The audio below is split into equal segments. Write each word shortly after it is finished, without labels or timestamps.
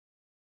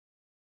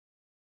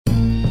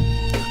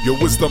Yo,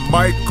 is the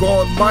mic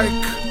on, Mike?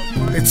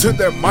 And turn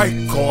that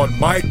mic on,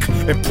 Mike,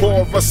 and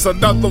pour us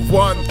another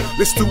one.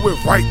 Let's do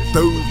it right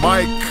though,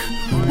 Mike.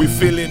 We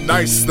feeling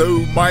nice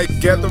though, Mike.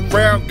 Gather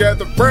round,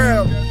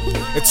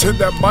 and turn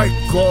that mic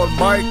on,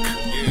 Mike.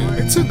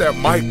 And turn that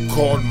mic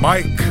on,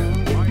 Mike.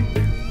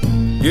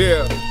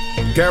 Yeah,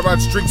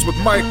 Garage Drinks with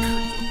Mike.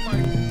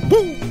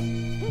 Woo!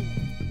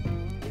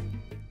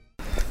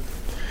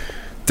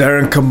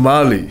 Darren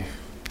Kamali.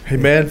 Hey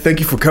man, thank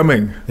you for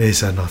coming. Hey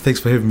son, thanks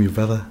for having me,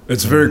 brother.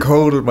 It's very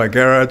cold at my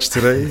garage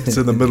today. It's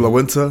in the middle of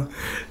winter.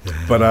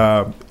 But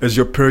as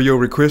your per your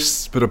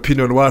requests, bit of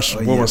Pinot Noir,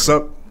 warm us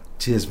up.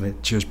 Cheers, man.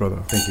 Cheers,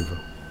 brother. Thank you, bro.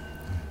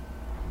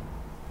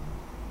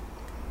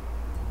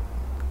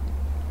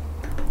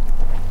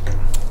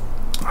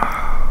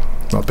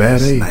 Not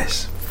bad, eh?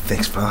 Nice.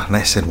 Thanks, bro.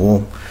 Nice and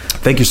warm.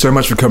 Thank you so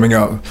much for coming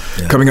out.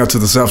 Coming out to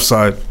the south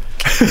side.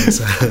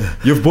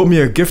 You've bought me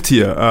a gift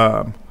here.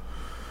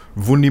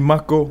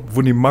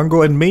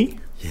 Vunimango and me?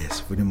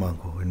 Yes,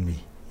 Vunimango and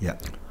me. Yeah.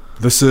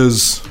 This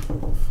is...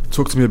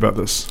 Talk to me about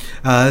this.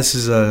 This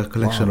is a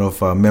collection of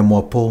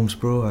memoir poems,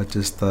 bro. I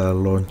just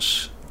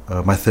launched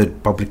my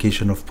third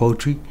publication of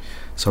poetry.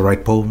 So I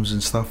write poems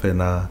and stuff.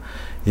 And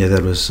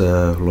that was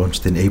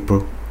launched in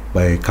April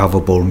by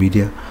Coverball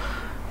Media.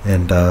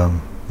 And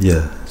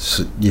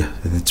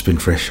it's been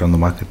fresh on the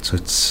market. So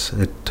it's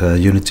at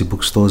Unity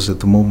bookstores at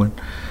the moment.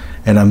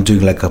 And I'm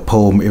doing like a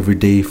poem every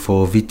day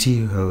for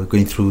VT,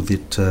 going through the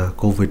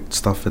COVID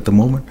stuff at the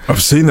moment.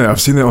 I've seen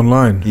that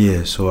online.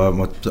 Yeah, so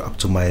I'm up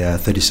to my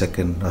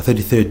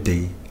 33rd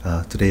day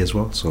today as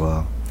well.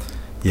 So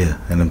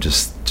and I'm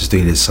just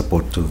doing this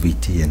support to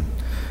VT.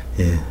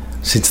 And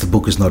since the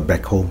book is not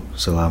back home,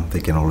 so they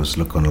can always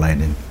look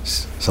online and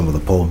some of the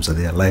poems are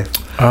there live.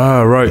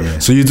 Ah, right. Yeah.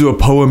 So you do a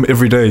poem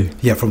every day?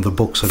 Yeah, from the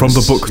book. So from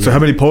the book. So how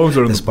many poems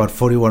are in There's about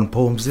 41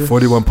 poems there.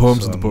 41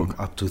 poems in the I'm book.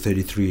 Up to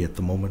 33 at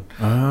the moment.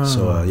 Ah.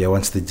 So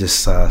once they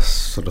just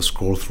sort of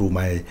scroll through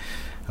my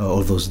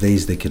all those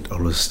days, they could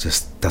always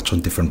just touch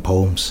on different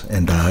poems.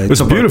 And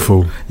it's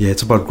beautiful. Yeah,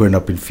 it's about growing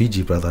up in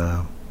Fiji,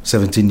 brother.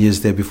 17 years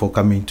there before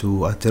coming to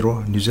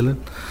Aotearoa, New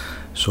Zealand.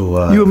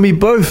 So you and me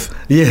both.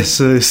 Yes,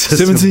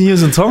 17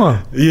 years in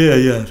Tonga.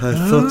 Yeah,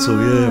 I thought so.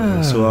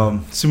 Yeah,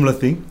 so similar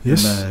thing.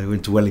 Yes, and I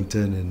went to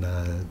Wellington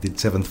and did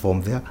 7th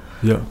form there.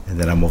 Yeah, and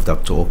then I moved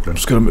up to Auckland. I'm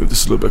just gonna move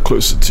this a little bit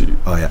closer to you.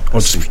 Oh yeah. Do you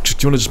want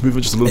to just move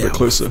it just a little bit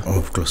closer?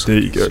 Move closer.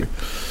 There you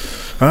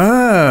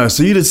go.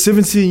 So you did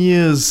 17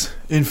 years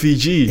in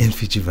Fiji. In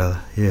Fiji, brother.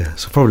 Yeah,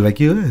 so probably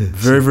like you.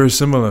 Very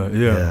similar.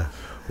 Yeah.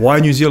 Why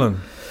New Zealand?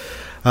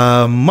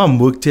 Mum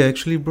worked here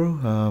actually,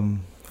 bro.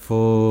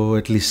 For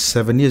at least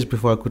 7 years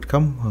before I could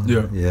come.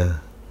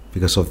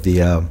 Because of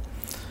the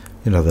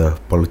the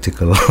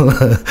political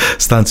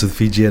stance of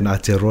Fiji and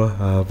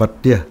Aotearoa. But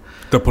yeah,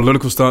 the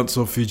political stance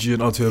of Fiji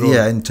and Aotearoa.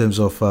 Yeah, in terms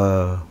of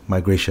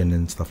migration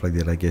and stuff like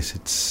that, I guess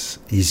it's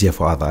easier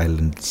for other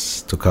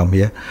islands to come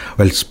here.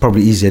 Well, it's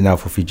probably easier now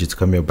for Fiji to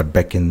come here, but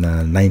back in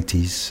the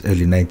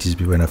early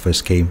 90s when I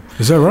first came.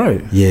 Is that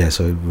right? Yeah,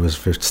 so it was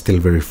still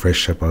very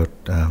fresh about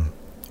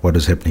what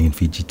was happening in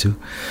Fiji too.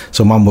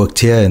 So mum worked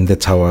here, and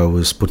that's how I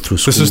was put through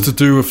school. This is to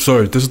do with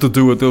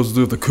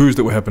the coups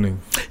that were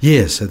happening.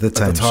 Yes, at the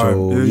time.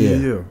 So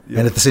yeah.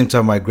 And at the same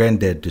time, my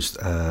granddad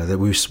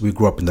we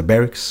grew up in the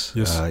barracks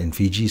in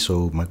Fiji.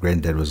 So my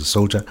granddad was a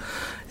soldier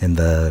in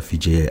the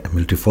Fiji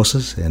military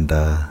forces, and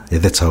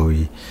that's how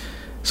we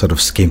sort of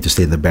came to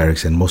stay in the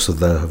barracks. And most of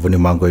the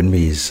Vunimango in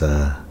me is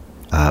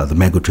the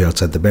mango tree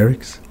outside the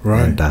barracks.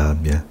 Right.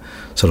 And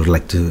sort of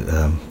like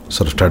to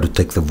try to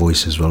take the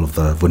voice as well of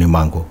the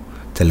Vunimango,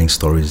 telling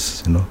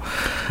stories,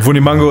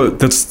 Vunimango,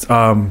 that's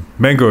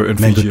mango in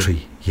Fiji. Mango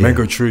tree. Yeah.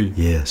 Mango tree.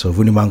 Yeah, so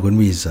Vunimango in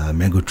me is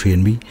mango tree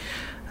in me,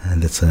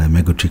 and that's a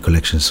mango tree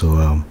collection.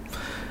 So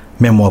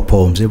memoir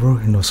poems,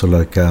 bro. So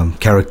like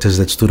characters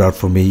that stood out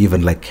for me,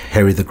 even like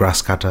Harry the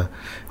grass cutter,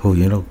 who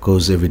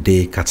goes every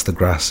day, cuts the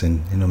grass,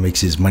 and makes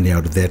his money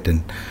out of that,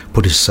 and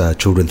put his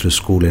children through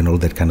school and all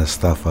that kind of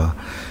stuff.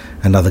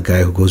 Another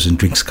guy who goes and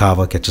drinks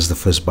kava, catches the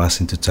first bus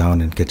into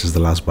town and catches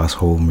the last bus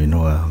home.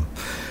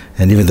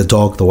 And even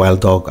the wild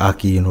dog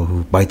Aki,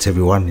 who bites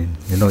everyone.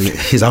 And,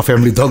 he's our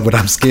family dog, but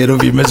I'm scared of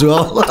him as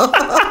well.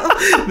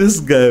 This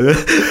guy, man.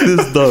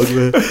 This dog,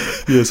 man.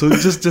 Yeah, so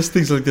just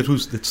things like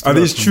that. Are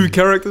these true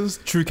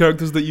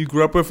characters that you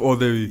grew up with, or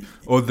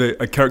they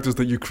are characters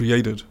that you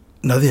created?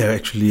 No, they are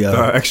actually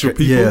actual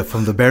people. Yeah,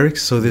 from the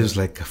barracks. So there's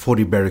like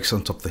 40 barracks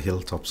on top of the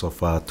hilltops of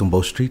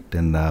Tumbo Street,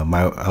 and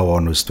our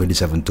one was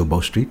 27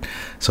 Tumbo Street.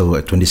 So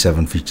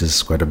 27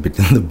 features quite a bit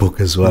in the book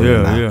as well.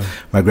 Yeah.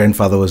 My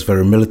grandfather was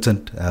very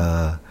militant,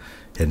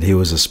 and he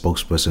was a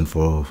spokesperson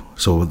for.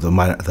 So the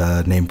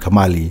name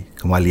Kamali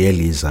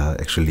Eli is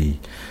actually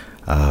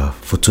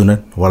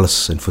Futuna,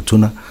 Wallace and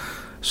Futuna.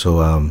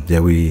 So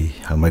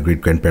my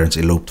great grandparents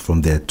eloped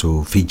from there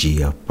to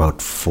Fiji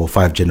about 4 or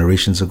 5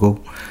 generations ago.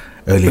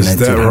 early Is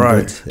that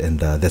 1900s, and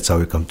that's how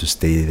we come to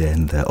stay there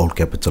in the old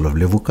capital of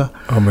Levuka.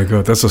 Oh my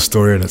God, that's a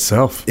story in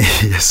itself.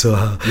 Yeah,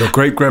 so Your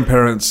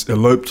great-grandparents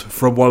eloped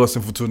from Wallace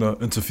and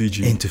Futuna into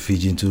Fiji.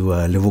 into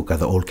Levuka,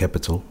 the old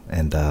capital,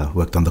 and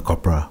worked on the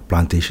copra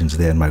plantations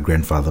there. And my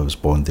grandfather was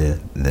born there,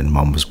 and then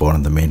Mum was born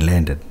on the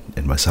mainland,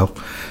 and myself.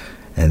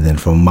 And then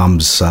from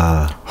Mum's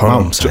side,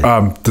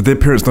 did their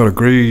parents not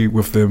agree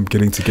with them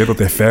getting together?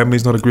 Their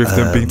families not agree with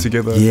them being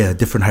together? Yeah,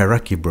 different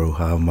hierarchy,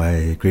 bro.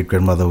 My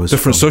great-grandmother was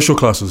Different from, social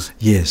classes?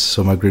 Yes,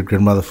 so my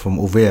great-grandmother from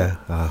Uvea,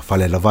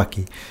 Fale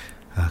Lavaki,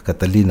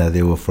 Catalina,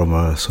 they were from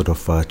a sort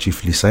of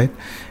chiefly side.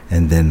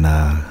 And then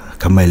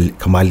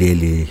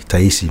Kamalieli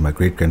Taisi, my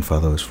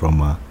great-grandfather, was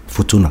from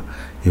Futuna.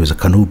 He was a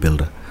canoe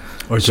builder.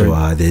 Okay.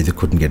 So they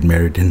couldn't get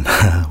married in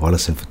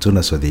Wallace and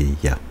Futuna, so they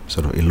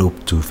sort of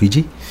eloped to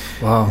Fiji.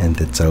 Wow. And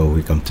that's how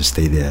we come to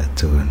stay there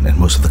too. And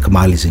most of the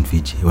Kamalis in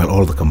Fiji, well,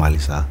 all the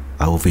Kamalis are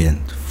Uvea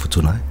and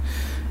Futuna.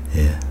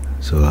 Yeah.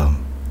 So,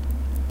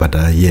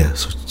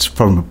 so it's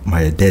from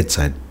my dad's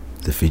side,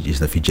 the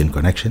Fijian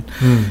connection.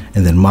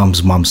 And then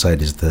Mom's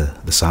side is the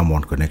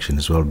Samoan connection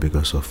as well,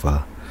 because of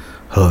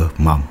her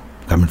mom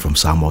coming from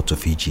Samoa to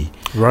Fiji,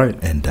 right,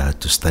 and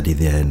to study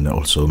there, and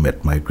also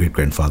met my great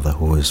grandfather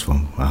who was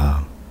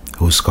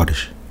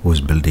Scottish, who was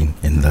building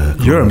in the.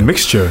 You're a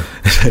mixture,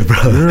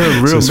 bro. You're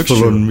a real mixture.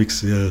 Full-on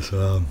mix, yeah.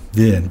 So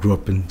and grew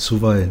up in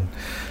Suva, and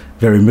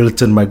very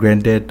militant. My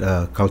granddad,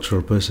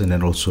 cultural person,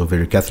 and also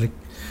very Catholic.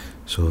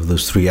 So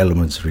those three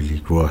elements really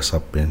grew us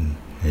up, and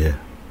so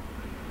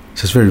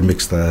it's very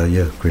mixed.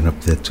 Growing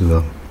up there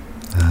too.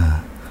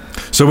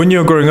 So when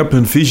you're growing up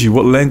in Fiji,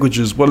 what language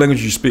you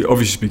speak?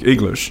 Obviously, you speak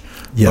English.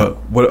 Yeah.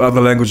 But what other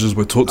languages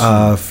were taught to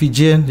you?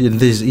 Fijian. And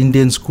there's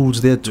Indian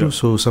schools there too. Yeah.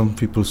 So some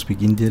people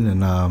speak Indian,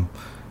 and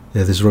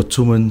there's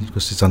Rotuman,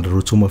 because it's under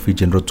Rotuma,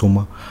 Fijian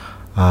Rotuma.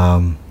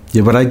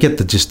 But I get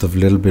the gist of a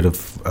little bit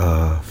of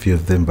a few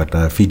of them.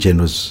 But Fijian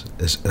was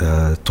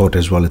taught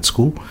as well at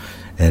school,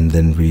 and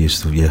then we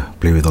used to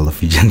play with all the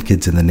Fijian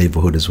kids in the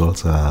neighborhood as well.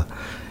 So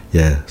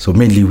so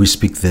mainly we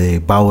speak the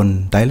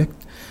Bowen dialect,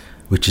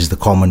 which is the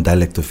common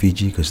dialect of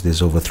Fiji, because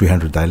there's over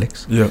 300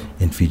 dialects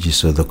in Fiji.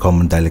 So the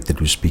common dialect that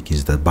we speak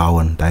is the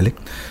Bowen dialect.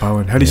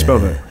 Bowen, how do you spell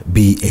that?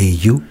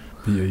 B-A-U.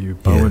 B-A-U,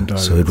 Bowen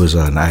dialect. So it was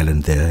an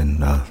island there,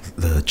 and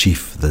the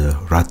chief, the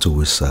Ratu,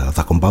 was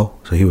Thakombau.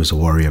 So he was a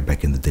warrior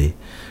back in the day.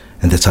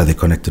 And that's how they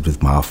connected with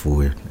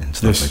Maafu and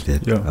stuff like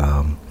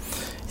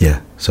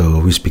that. So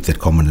we speak that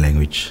common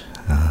language,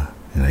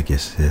 and I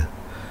guess,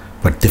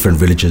 But different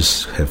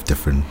villages have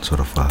different sort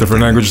of...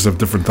 different languages have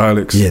different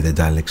dialects. Yeah, the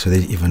dialects. So they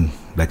even,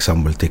 like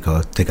some will take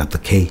out the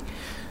K.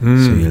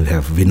 So you'll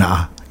have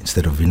Vina'a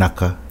instead of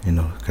Vinaka,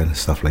 kind of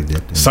stuff like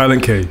that.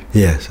 Silent K.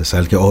 Yeah, so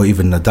silent K. Or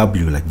even a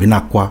W, like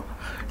Vinakwa.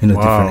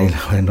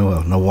 Different,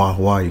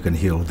 Nawa, you can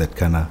hear all that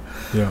kind of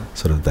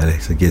sort of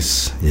dialects. I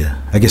guess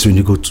when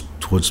you go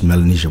towards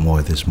Melanesia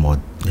more, there's more,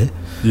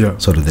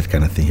 sort of that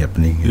kind of thing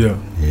happening.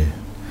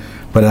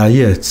 But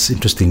it's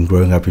interesting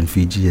growing up in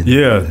Fiji.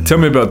 Tell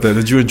me about that.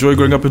 Did you enjoy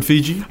growing up in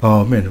Fiji?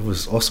 Oh man, it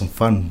was awesome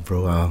fun,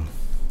 bro.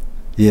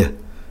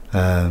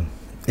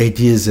 8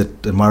 years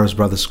at Maros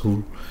Brothers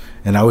School,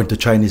 and I went to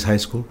Chinese high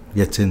school,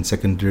 Yatsen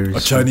Secondary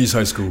School. Chinese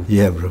high school?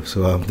 Yeah, bro.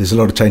 So there's a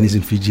lot of Chinese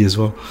in Fiji as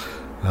well.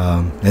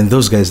 And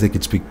those guys, they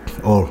could speak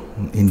all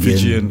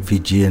Indian,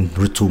 Fijian,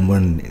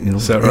 Rutuman,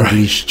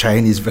 English,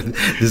 Chinese. But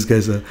these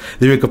guys,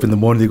 they wake up in the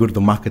morning, they go to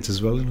the markets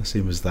as well,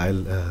 same as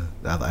the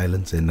other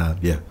islands, and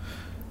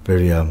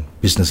very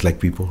business-like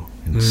people,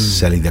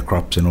 selling their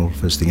crops and all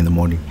first thing in the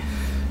morning.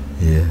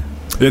 Yeah,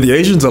 the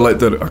Asians are like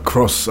that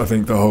across, I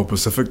think, the whole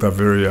Pacific. They're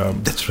very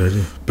that's right,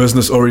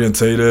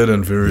 business-orientated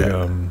and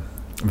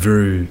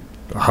very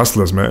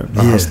hustlers, man.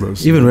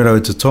 Hustlers. Even when I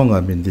went to Tonga,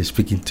 I mean, they're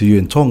speaking to you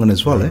in Tongan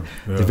as well.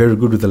 They're very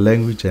good with the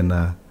language, and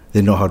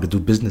they know how to do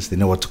business. They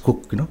know what to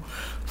cook,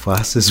 for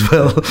us as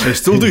well. They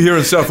still do here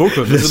in South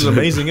Auckland. This is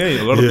amazing,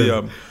 A lot of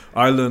the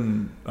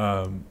island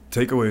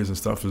takeaways and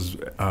stuff is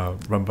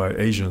run by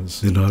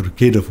Asians. They know how to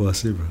cater for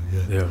us, bro.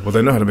 Well,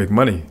 they know how to make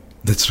money.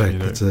 That's right.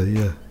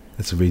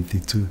 That's a main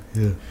thing too.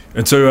 Yeah.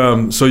 And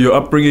so your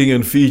upbringing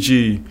in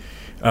Fiji,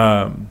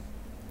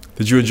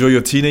 did you enjoy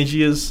your teenage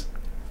years?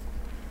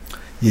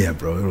 Yeah,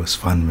 bro, it was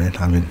fun, man.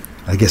 I mean,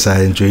 I guess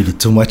I enjoyed it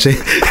too much.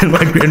 And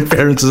my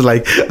grandparents was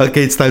like,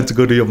 okay, it's time to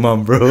go to your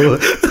mom, bro.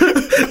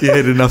 You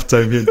had enough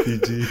time here in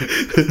Fiji.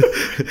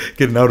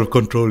 Getting out of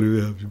control,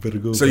 you better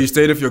go. So you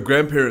stayed with your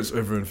grandparents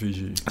over in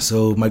Fiji?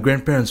 So my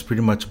grandparents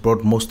pretty much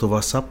brought most of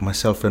us up,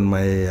 myself and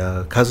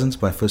my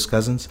cousins, my first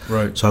cousins.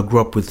 Right. So I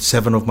grew up with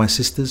 7 of my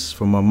sisters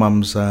from my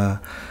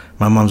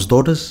mom's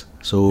daughters.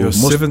 So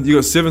you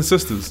got 7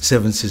 sisters?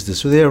 7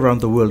 sisters. So they're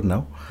around the world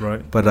now.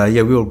 Right. But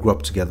we all grew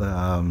up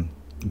together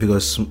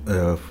because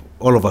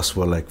all of us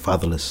were like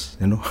fatherless,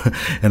 and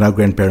our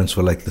grandparents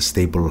were like the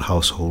stable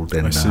household,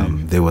 and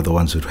they were the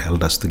ones who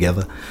held us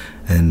together.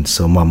 And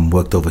so mom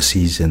worked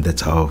overseas, and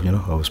that's how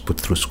I was put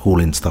through school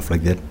and stuff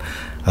like that.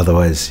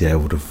 Otherwise, I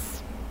would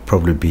have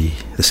probably be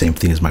the same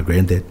thing as my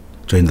granddad,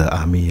 joined the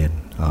army, and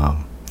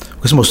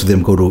because most of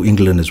them go to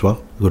England as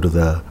well, go to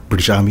the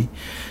British Army,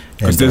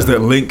 Because there's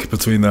that link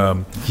between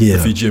the yeah,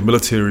 Fijian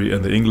military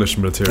and the English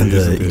military, and the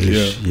isn't there?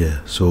 English, yeah.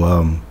 So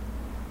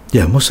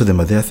yeah, most of them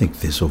are there. I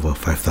think there's over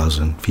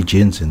 5,000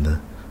 Fijians in the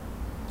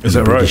Is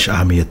that British right?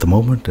 Army at the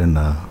moment, and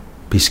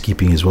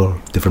peacekeeping as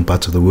well, different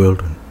parts of the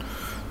world. And,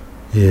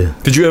 yeah.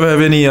 Did you ever have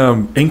any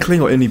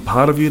inkling or any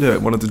part of you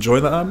that wanted to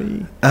join the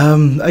army?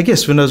 I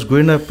guess when I was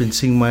growing up and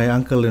seeing my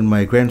uncle and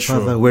my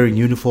grandfather Sure. wearing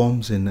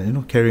uniforms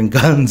and carrying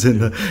guns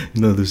and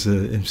those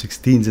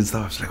M16s and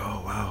stuff, I was like,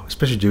 oh wow!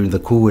 Especially during the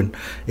coup in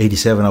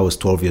 '87, I was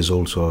 12 years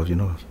old, so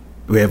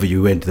wherever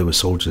you went, there were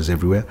soldiers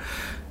everywhere,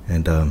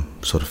 and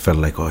sort of felt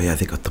like, oh yeah,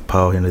 they got the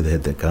power, they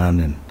had the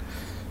gun, and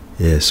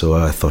yeah, so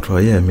I thought,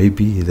 well, yeah,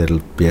 maybe that'll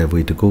be a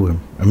way to go.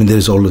 I mean,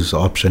 there's always an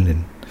option,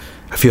 and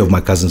a few of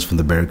my cousins from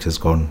the barracks has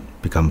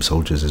become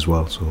soldiers as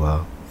well.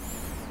 So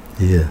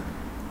yeah,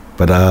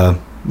 but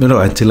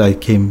until I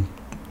came,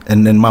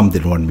 and then Mum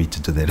didn't want me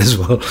to do that as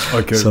well.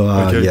 Okay. So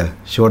okay. yeah,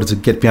 she wanted to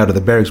get me out of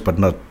the barracks, but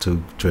not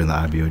to join the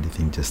army or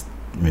anything. Just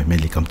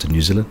mainly come to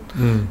New Zealand,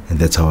 and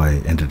that's how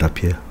I ended up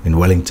here in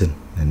Wellington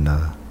in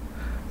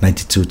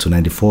 '92 to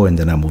 '94, and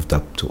then I moved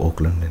up to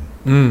Auckland,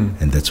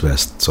 and that's where I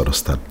sort of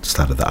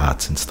started the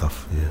arts and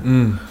stuff.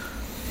 Yeah.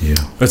 Yeah.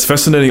 It's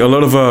fascinating. A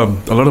lot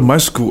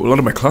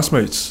of my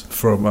classmates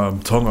from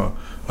Tonga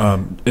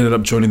ended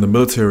up joining the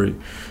military,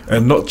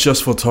 and not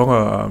just for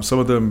Tonga. Some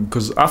of them,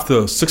 because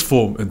after sixth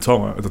form in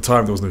Tonga at the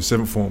time, there was no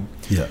seventh form.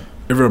 Yeah.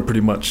 Everyone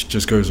pretty much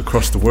just goes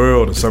across the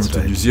world, and some That's to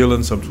right. New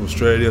Zealand, some to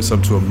Australia,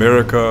 some to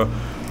America,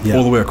 Yeah.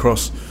 all the way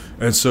across.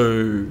 And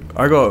so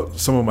I got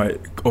some of my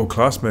old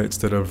classmates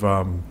that have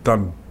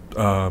done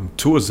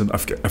tours in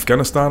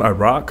Afghanistan,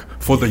 Iraq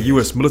for the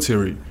US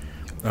military.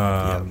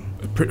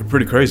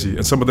 Pretty crazy.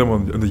 And some of them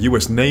in the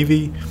US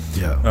Navy.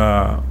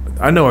 Yeah.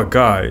 I know a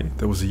guy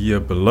that was a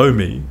year below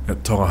me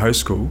at Tonga High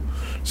School.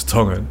 It's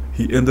Tongan.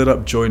 He ended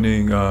up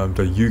joining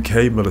the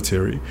UK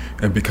military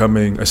and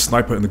becoming a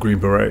sniper in the Green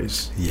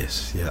Berets.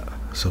 Yes. Yeah.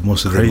 So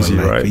most of Crazy,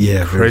 them are like, right?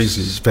 yeah, very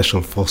Crazy.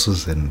 special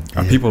forces and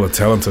And people are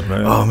talented,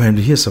 man. Oh man,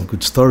 you hear some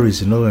good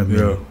stories, I mean,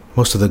 Yeah.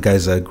 most of the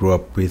guys I grew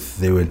up with,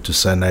 they went to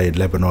Sinai in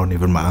Lebanon,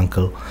 even my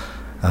uncle.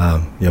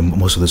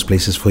 Most of those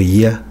places for a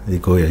year. They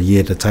go a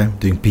year at a time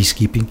doing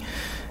peacekeeping.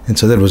 And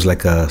so that was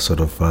like a sort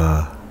of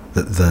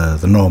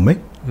the norm, eh?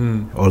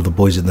 All the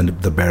boys in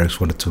the barracks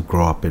wanted to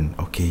grow up and,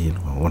 okay,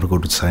 I want to go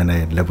to Sinai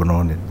and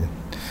Lebanon, and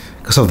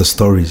because of the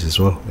stories as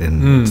well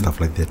and stuff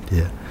like that,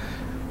 yeah.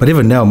 But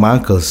even now, my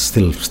uncle's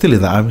still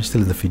in the army,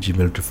 still in the Fiji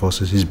military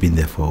forces. He's been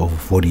there for over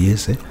 40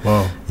 years, eh?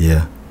 Wow.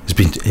 Yeah. He's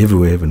been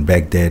everywhere, even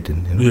Baghdad,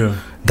 and Yeah.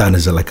 done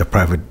as like a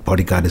private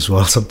bodyguard as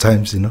well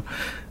sometimes,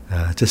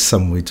 just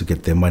some way to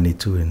get their money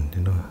too,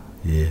 and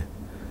yeah.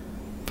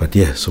 But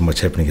yeah, so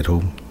much happening at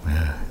home.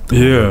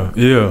 Yeah.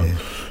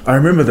 I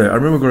remember that. I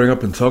remember growing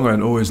up in Tonga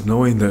and always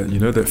knowing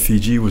that, that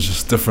Fiji was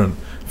just different.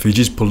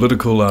 Fiji's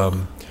political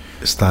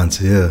Stance,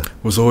 yeah.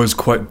 was always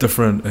quite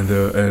different.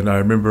 And I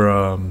remember,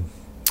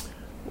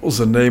 what was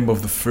the name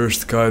of the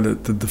first guy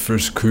that did the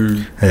first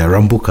coup? Yeah,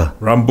 Rambuka.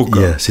 Rambuka.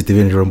 Yeah,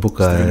 Sitiveni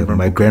Rambuka. Sitiveni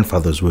My Rambuka.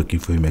 grandfather was working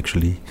for him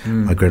actually.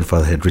 My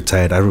grandfather had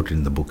retired. I wrote it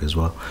in the book as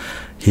well.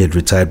 He had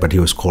retired, but he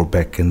was called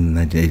back in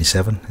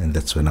 1987, and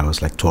that's when I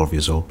was like 12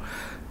 years old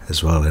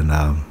as well. And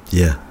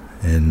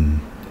and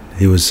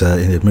he was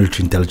in the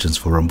military intelligence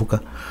for Rambuka,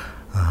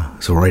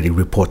 so writing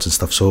reports and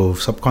stuff. So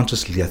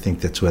subconsciously, I think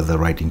that's where the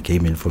writing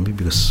came in for me,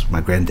 because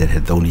my granddad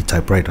had the only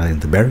typewriter in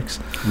the barracks.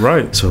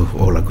 Right. So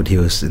all I could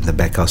hear was in the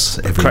back house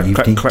every Clack,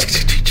 evening. clack,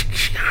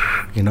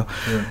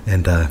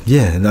 And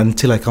and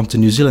until I come to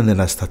New Zealand,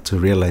 then I start to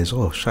realize,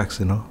 oh shucks,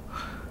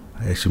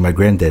 actually my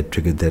granddad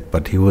triggered that,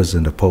 but he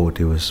wasn't a poet.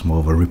 He was more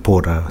of a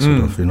reporter, sort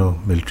of,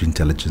 military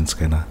intelligence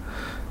kind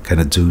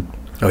of dude.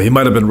 Oh, he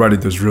might have been writing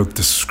those real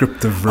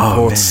descriptive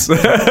reports.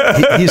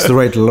 He used to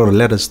write a lot of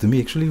letters to me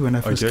actually when I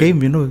first Okay. came.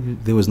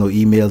 There was no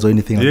emails or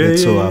anything like that.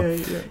 So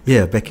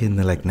yeah. back in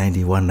like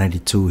 91,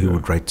 92, he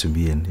would write to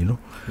me, and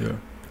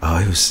Yeah.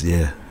 he was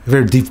a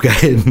very deep guy,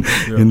 and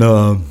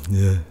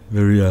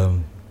very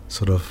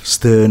sort of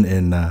stern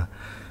and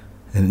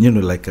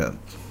like a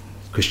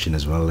Christian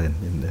as well,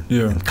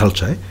 and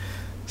culture. Eh?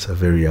 So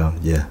very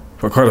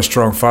But quite a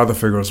strong father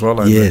figure as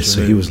well. I yeah. imagine,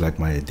 So he was like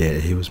my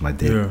dad. He was my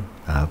dad. Yeah.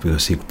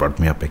 Because he brought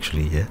me up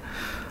actually. Yeah.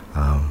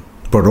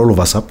 Brought all of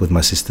us up with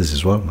my sisters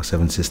as well, my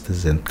 7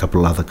 sisters and a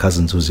couple of other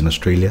cousins who's in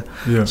Australia.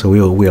 Yeah. So we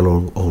are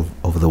all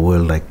over the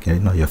world, like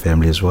your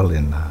family as well,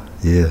 and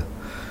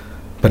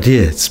But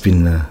yeah, it's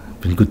been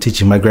good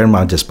teaching. My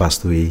grandma just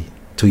passed away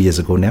 2 years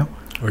ago now.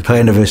 Okay. Her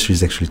anniversary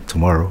is actually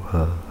tomorrow,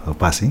 her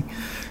passing.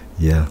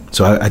 Yeah.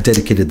 So I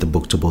dedicated the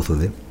book to both of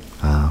them.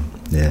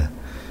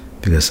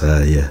 Because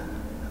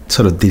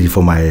sort of did it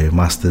for my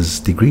master's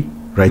degree.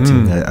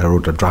 Writing, I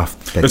wrote a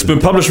draft. It's been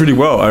published really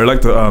well. I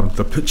like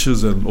the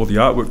pictures and all the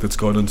artwork that's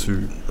gone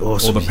into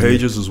Awesome, all the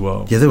pages as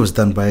well. Yeah, that was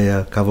done by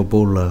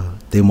Coverball,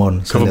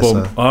 Damon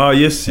Coverball.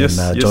 Salesa, Yes.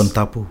 and John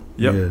Tapu.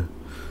 Yep. Yeah.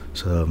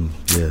 So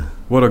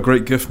What a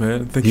great gift,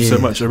 man. Thank you so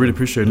much. I really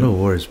appreciate it. No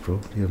worries, bro.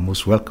 You're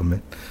most welcome,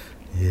 man.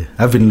 Yeah,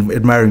 I've been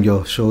admiring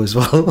your show as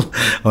well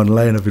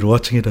online. I've been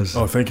watching it as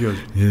Oh, thank you.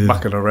 Yeah.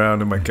 Mucking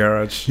around in my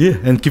garage. yeah,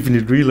 and keeping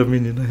it real. I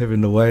mean,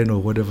 having the wine or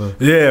whatever.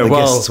 Yeah, I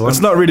well, guess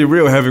it's not really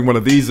real having one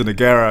of these in the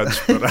garage.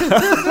 But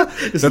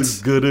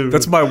That's good.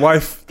 that's my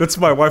wife. That's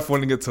my wife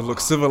wanting it to look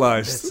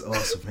civilized. That's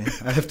awesome, man.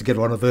 I have to get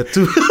one of that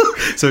too,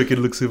 so it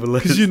can look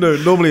civilized.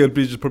 Because normally it'd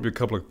be just probably a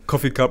couple of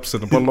coffee cups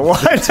and a bottle of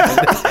wine.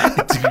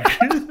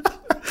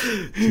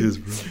 Cheers,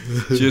 bro.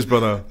 Cheers,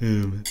 brother. Yeah,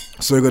 man.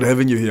 So good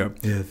having you here.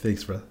 Yeah,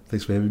 thanks, bro.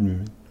 Thanks for having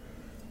me,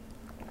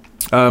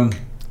 man.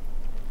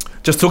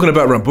 Just talking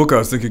about Rambuka, I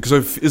was thinking,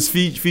 because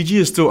Fiji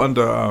is still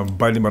under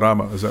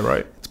Bainimarama, is that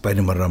right? It's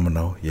Bainimarama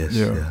now. Yes.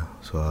 Yeah. Yeah.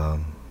 So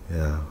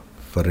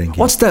Ferengi.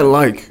 What's that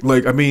like?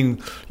 Like, I mean,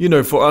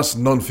 for us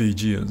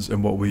non-Fijians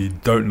and what we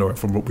don't know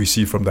from what we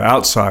see from the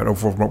outside or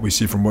from what we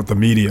see from what the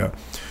media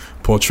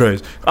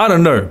portrays, I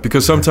don't know,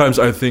 because sometimes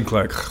I think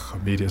like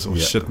media's all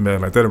shit,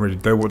 man. Like they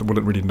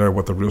wouldn't really know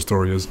what the real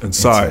story is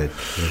inside.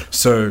 Yeah.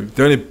 So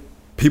the only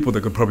people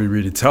that could probably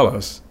really tell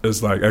us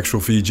is like actual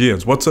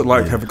Fijians. What's it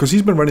like having? Because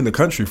he's been running the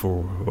country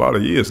for a lot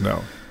of years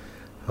now.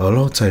 A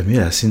long time,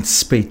 yeah, since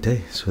Spate,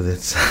 eh? So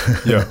that's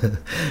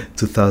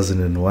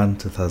 2001,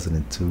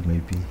 2002,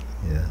 maybe,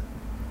 yeah.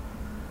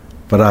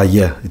 But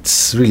yeah,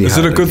 it's really. Is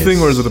hard, it a good I thing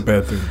or guess. is it a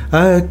bad thing?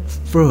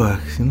 Bro,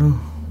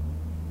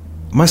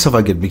 myself,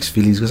 I get mixed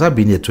feelings because I've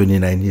been here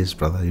 29 years,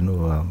 brother.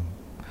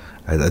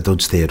 I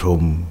don't stay at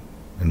home,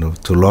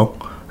 too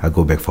long. I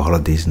go back for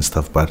holidays and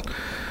stuff. But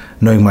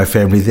knowing my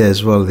family there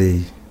as well,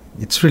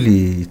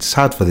 it's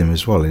hard for them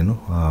as well.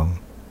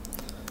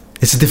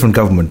 It's a different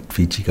government,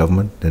 Fiji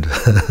government,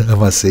 I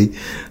must say.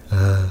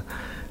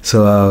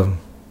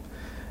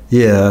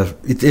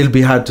 It'll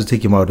be hard to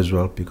take him out as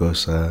well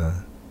because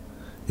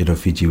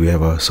Fiji, we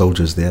have our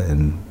soldiers there,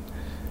 and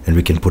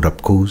we can put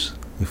up coups.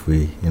 If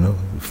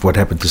if what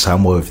happened to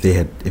Samoa, if they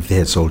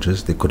had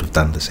soldiers, they could have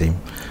done the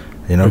same,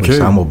 with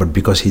Samoa. But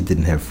because he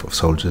didn't have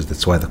soldiers,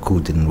 that's why the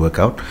coup didn't work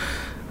out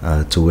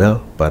too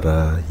well. But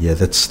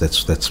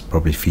that's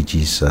probably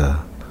Fiji's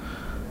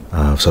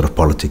sort of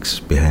politics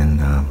behind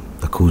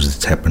the coups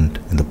that's happened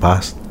in the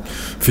past.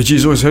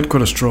 Fiji's always had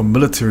quite a strong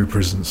military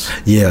presence.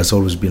 Yeah, it's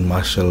always been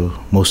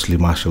mostly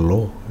martial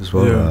law as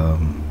well,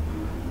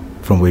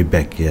 from way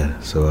back. Yeah,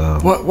 so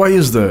why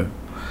is that?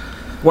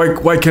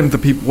 Why can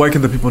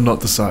the people not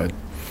decide?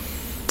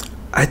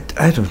 I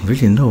don't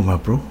really know, my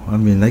bro. I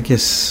mean, I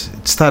guess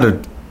it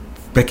started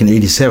back in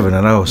 '87,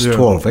 and I was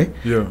 12, eh?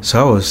 Yeah. So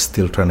I was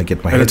still trying to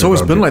get my head around it. And it's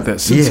always been like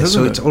that since, hasn't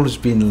so it? it's always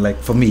been like,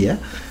 for me, yeah.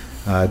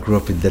 I grew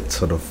up in that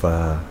sort of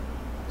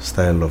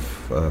style of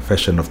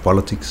fashion of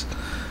politics,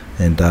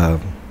 and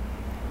and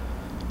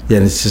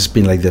it's just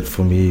been like that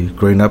for me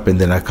growing up. And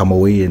then I come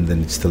away, and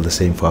then it's still the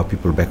same for our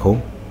people back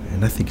home.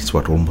 And I think it's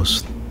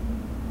almost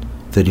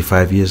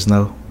 35 years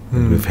now.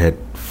 And we've had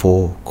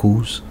 4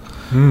 coups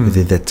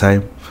within that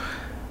time,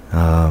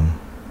 and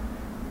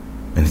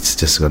it's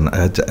just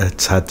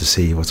it's hard to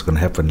say what's going to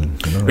happen.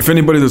 If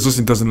anybody that's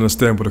listening doesn't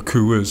understand what a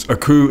coup is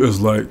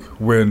like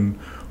when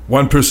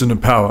one person in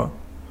power,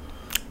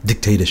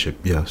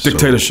 dictatorship,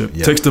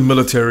 takes the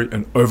military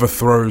and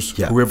overthrows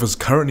whoever's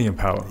currently in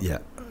power. Yeah.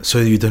 So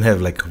you don't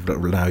have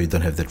now you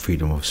don't have that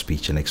freedom of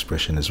speech and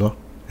expression as well.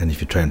 And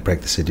if you try and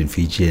practice it in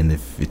Fiji, and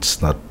if it's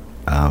not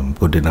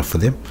good enough for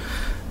them,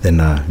 then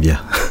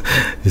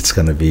it's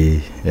gonna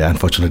be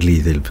unfortunately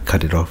they'll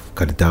cut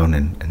it down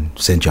and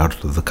send you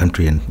out of the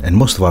country, and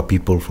most of our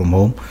people from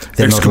home,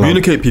 they're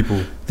excommunicate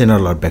people. They're not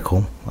allowed back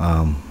home.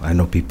 I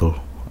know people.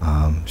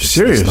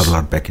 Serious? It's not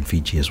allowed back in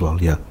Fiji as well.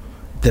 Yeah,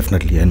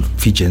 definitely, and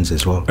Fijians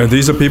as well. And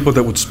these are people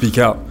that would speak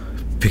out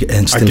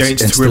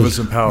against whoever's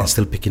in power, and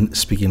still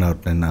speaking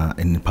out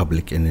in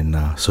public and in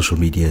social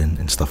media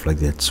and stuff like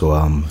that. So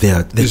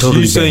they're totally.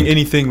 You saying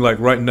anything like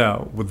right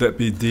now, would that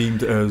be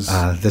deemed as?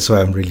 That's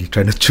why I'm really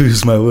trying to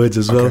choose my words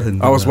as well.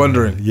 And I was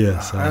wondering.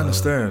 Yes, I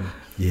understand.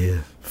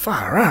 Yeah.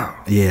 Far out.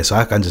 Yeah, so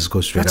I can't just go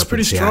straight That's up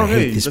pretty and say strong, I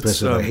hate this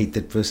person or I hate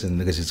that person,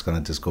 because it's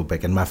gonna just go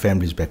back, and my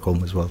family's back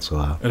home as well. So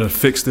and it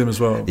affects them as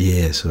well.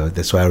 Yeah, so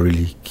that's why I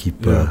really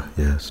keep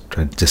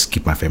trying to just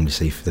keep my family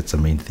safe. That's the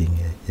main thing.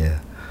 Yeah.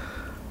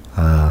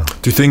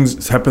 Do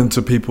things happen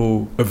to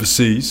people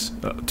overseas,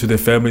 to their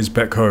families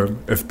back home,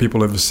 if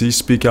people overseas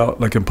speak out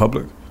like in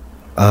public?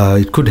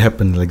 It could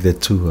happen like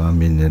that too. I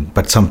mean,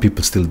 but some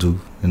people still do,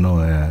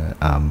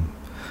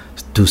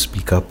 do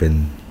speak up,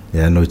 and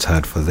I know it's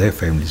hard for their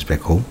families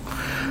back home,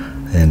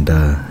 and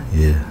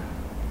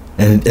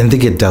and they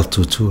get dealt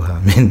to too. I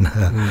mean,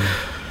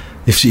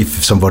 if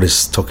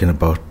somebody's talking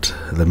about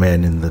the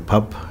man in the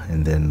pub,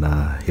 and then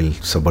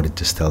somebody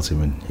just tells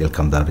him, and he'll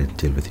come down and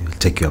deal with you. He'll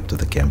take you up to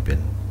the camp,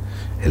 and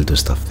he'll do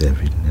stuff there.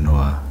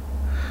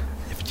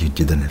 If you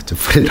didn't have to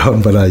put it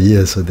on, but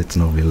so that's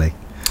normally like,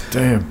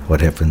 damn,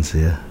 what happens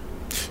here.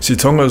 See,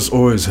 Tonga's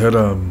always had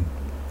a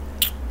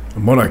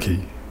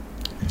monarchy.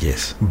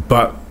 Yes,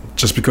 but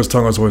just because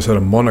Tonga's always had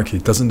a monarchy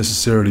doesn't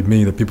necessarily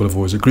mean that people have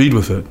always agreed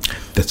with it.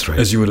 That's right.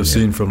 As you would have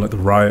seen from like the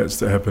riots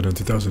that happened in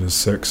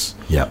 2006.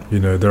 Yeah.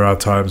 There are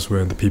times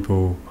when the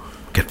people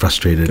get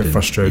frustrated.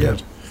 Yeah.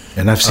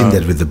 And I've seen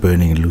that with the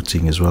burning and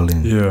looting as well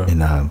in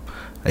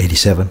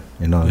 '87.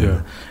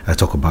 Yeah. I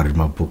talk about it in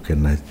my book,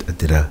 and I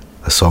did a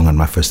song on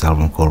my first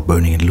album called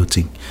 "Burning and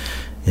Looting"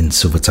 in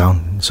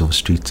Silvertown, Silver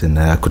Street, and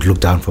I could look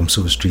down from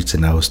Silver Street,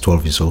 and I was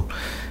 12 years old,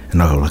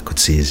 and all I could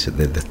see is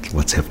that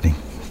what's happening,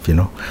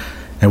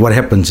 And what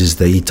happens is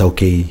the Eat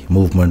OK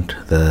movement,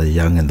 the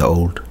young and the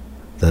old,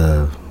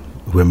 the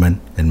women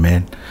and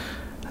men,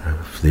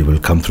 they will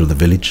come through the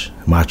village,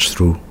 march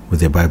through with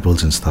their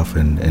Bibles and stuff,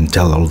 and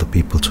tell all the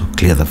people to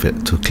clear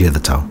the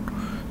town,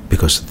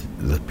 because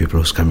the people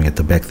who's coming at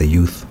the back, the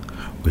youth,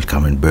 will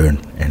come and burn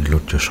and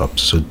loot your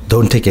shops. So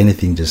don't take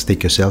anything, just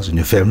take yourselves and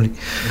your family.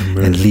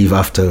 Amen. And leave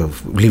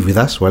with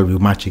us while we're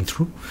marching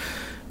through,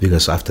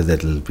 because after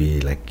that it'll be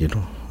like,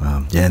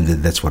 and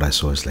that's what I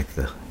saw, is like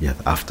the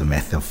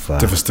aftermath of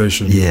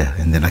devastation. Yeah,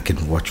 and then I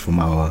can watch from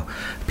our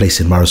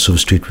place in Marasova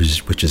Street,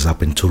 which is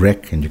up in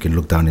Turek, and you can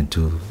look down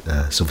into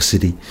Silver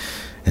City,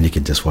 and you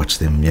can just watch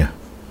them,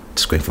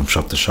 just going from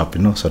shop to shop,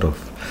 sort of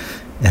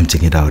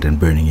emptying it out and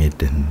burning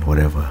it and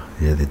whatever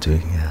they're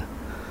doing.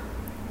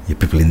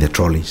 People in their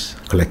trolleys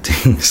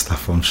collecting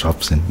stuff from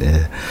shops, and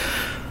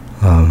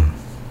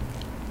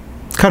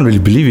can't really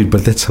believe it,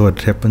 but that's how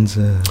it happens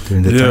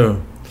during the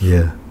time.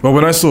 Yeah. Well,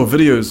 when I saw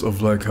videos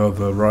of like how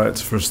the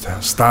riots first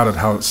started,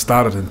 how it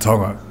started in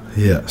Tonga,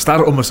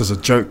 started almost as a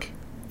joke.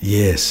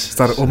 Yes.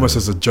 Started almost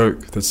as a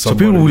joke that so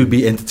people will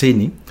be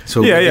entertaining.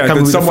 So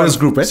then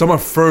someone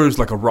throws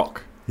like a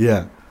rock.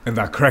 Yeah. And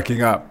they're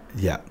cracking up.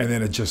 Yeah. And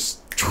then it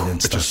just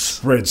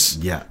spreads.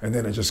 Yeah. And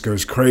then it just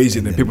goes crazy,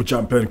 and then people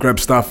jump in, grab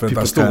stuff, and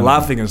they're still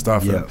laughing and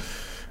stuff. Yeah.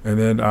 And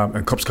then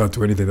and cops can't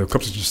do anything. The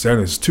cops are just standing.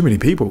 There's too many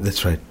people.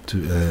 That's right.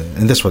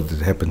 And that's what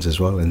happens as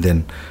well. And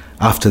then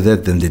after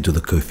that, then they do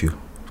the curfew.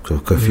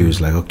 Curfew is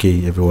like,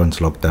 okay, everyone's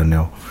locked down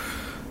now.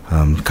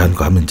 Can't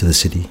come into the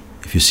city.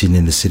 If you're seen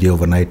in the city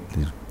overnight,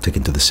 you're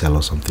taken to the cell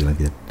or something like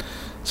that.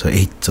 So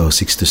 8 or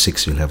 6 to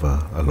 6, you'll have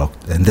a lock.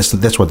 And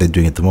that's what they're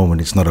doing at the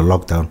moment. It's not a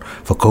lockdown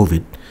for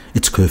COVID.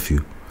 It's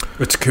curfew.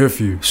 It's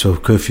curfew. So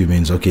curfew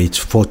means, okay, it's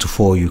 4 to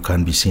 4, you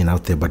can't be seen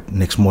out there, but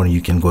next morning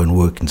you can go and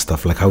work and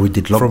stuff, like how we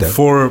did lockdown.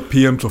 From 4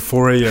 p.m. to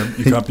 4 a.m.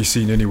 you can't be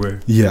seen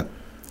anywhere. Yeah.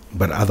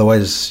 But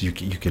otherwise, you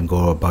can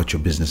go about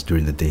your business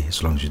during the day,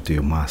 as long as you do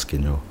your mask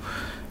and your,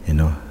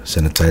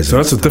 sanitizer. So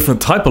that's a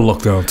different type of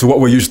lockdown to what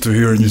we're used to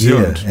here in New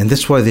Zealand. Yeah, and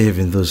that's why they have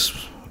in those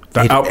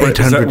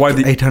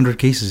 800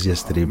 cases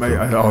yesterday, bro. Mate,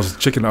 I was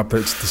checking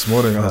updates this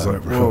morning. I was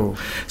like, whoa.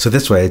 So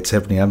that's why it's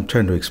happening. I'm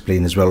trying to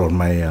explain as well on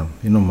my,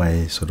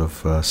 my sort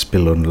of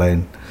spill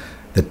online,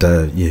 that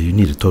you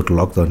need a total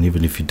lockdown,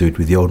 even if you do it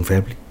with your own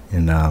family.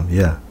 And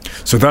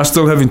so they're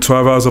still having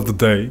 12 hours of the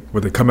day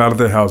where they come out of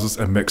their houses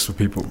and mix with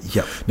people.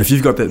 Yeah. And if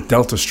you've got that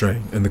Delta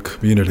strain in the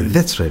community,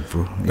 that's right,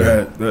 bro.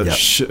 That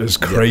shit is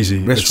crazy.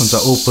 Yeah. Restaurants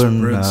are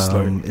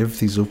open.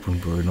 Everything's open,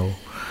 bro.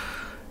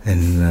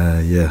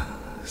 And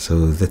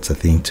so that's a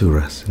thing too,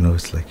 Russ.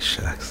 It's like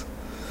shucks.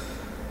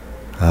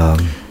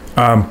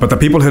 But the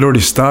people had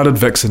already started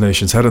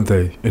vaccinations, hadn't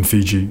they, in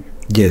Fiji?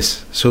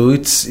 Yes. So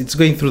it's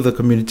going through the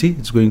community.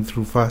 It's going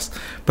through fast,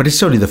 but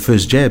it's only the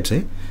first jabs,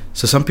 eh?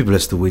 So some people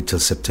have to wait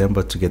till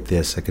September to get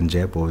their second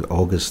jab, or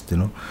August,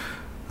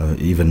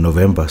 even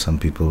November, some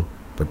people.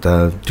 But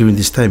during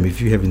this time,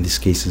 if you're having these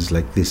cases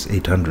like this,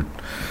 800,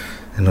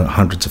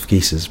 hundreds of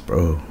cases,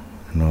 bro,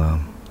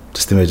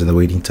 just imagine the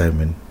waiting time,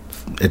 and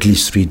at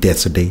least 3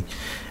 deaths a day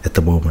at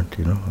the moment,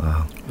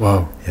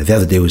 Wow. Yeah, the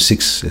other day was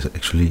 6,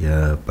 actually,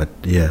 but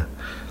yeah.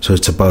 So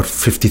it's about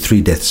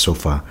 53 deaths so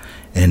far,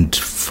 and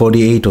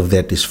 48 of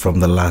that is from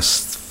the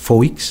last 4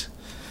 weeks.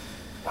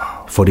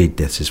 48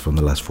 deaths is from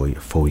the last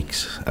 4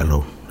 weeks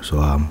alone. So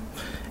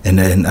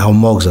and our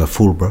morgues are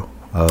full, bro.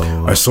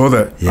 I saw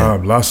that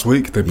last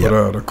week. They put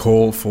out a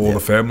call for the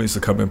families to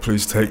come and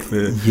please take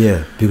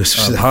their because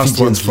past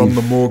ones from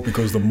the morgue,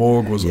 because the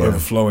morgue was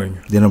overflowing.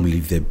 They normally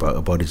leave their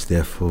bodies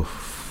there for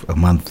a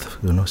month,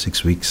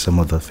 6 weeks, some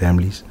of the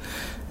families,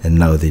 and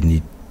now they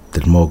need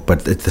the morgue.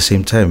 But at the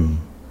same time,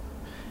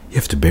 you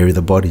have to bury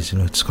the bodies.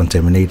 It's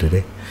contaminated,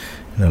 eh?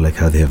 Like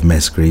how they have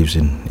mass graves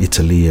in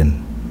Italy,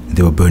 and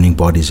they were burning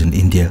bodies in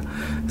India.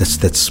 That's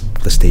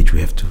the stage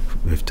we have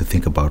to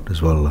think about as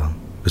well,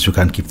 because we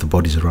can't keep the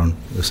bodies around,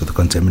 so the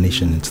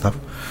contamination and stuff.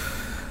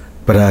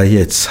 But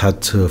it's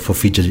hard for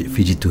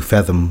Fiji to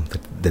fathom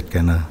that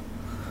kind of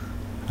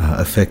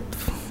effect.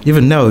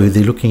 Even now,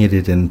 they're looking at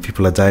it and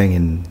people are dying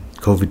and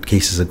COVID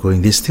cases are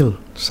going.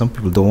 Some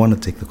people don't want to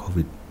take the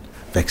COVID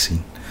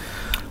vaccine.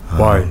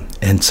 Why?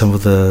 And some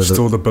of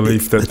the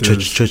belief that the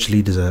church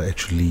leaders are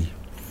actually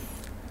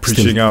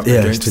preaching out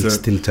against it,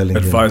 still telling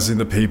advising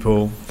the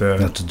people that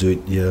not to do it.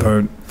 Yeah,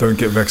 don't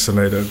get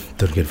vaccinated.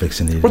 Don't get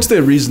vaccinated. What's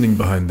their reasoning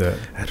behind that?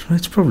 I don't know.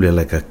 It's probably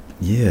like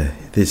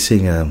they're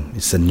saying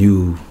it's a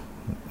new,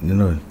 and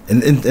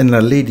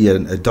a lady,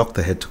 a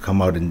doctor had to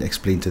come out and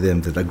explain to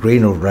them that a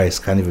grain of rice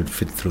can't even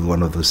fit through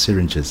one of those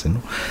syringes,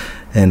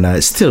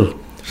 and still.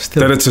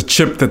 That it's a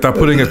chip, that they're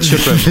putting a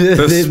chip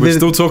in. We're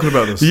still talking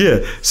about this.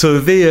 Yeah,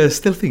 so they are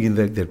still thinking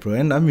like that, bro.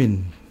 And I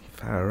mean,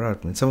 Far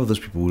out, man. Some of those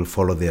people will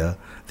follow their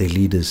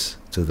leaders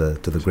to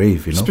the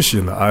grave, you know. Especially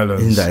in the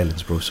islands. In the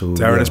islands, bro. So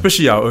Darren, yeah.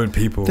 especially our own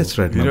people. That's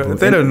right, You man, know, bro.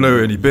 they don't know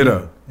any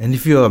better. And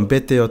if you're a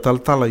Mbete or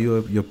Talatala,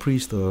 you're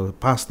priest or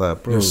pastor,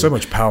 bro. You have so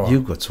much power.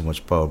 You got so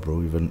much power,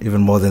 bro.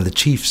 Even more than the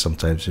chief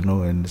sometimes, you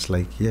know. And it's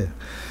like, yeah.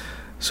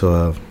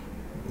 So,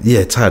 yeah,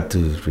 it's hard to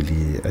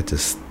really. I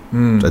just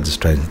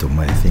try to do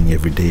my thing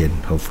every day, and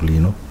hopefully,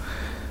 you know,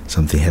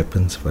 something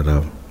happens. But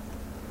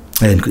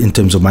and in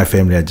terms of my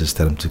family, I just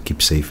tell them to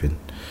keep safe and.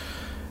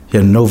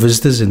 Yeah, no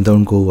visitors and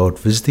don't go out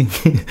visiting.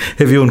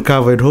 Have your own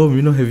cover at home,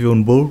 you know, have your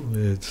own bowl.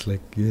 Yeah, it's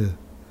like, yeah.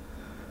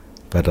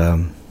 But Yeah,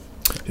 I'm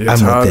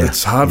it's not hard. there.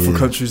 It's hard for Yeah.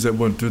 countries that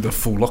won't do the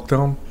full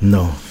lockdown.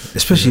 No,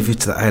 especially if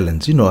it's the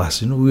islands. You know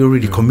us, you know, we're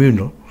already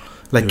communal.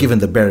 Like Yeah. even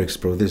the barracks,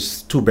 bro,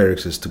 there's 2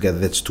 barracks together,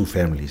 that's 2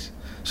 families.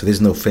 So there's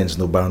no fence,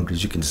 no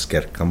boundaries. You can just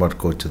come out,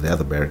 go to the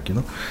other barrack, you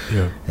know.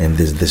 Yeah. And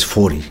there's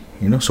 40,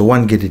 you know. So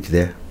one get it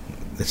there.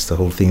 That's the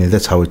whole thing.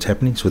 That's how it's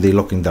happening. So they're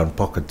locking down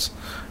pockets,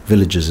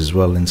 villages as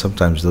well. And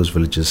sometimes those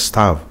villages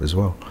starve as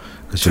well.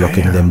 Because you're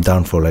locking them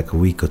down for like a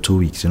week or 2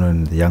 weeks, you know.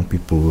 And the young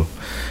people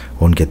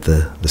won't get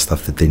the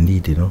stuff that they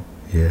need, you know.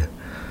 Yeah.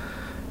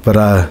 But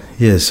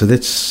yeah, so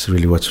that's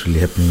really what's really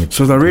happening.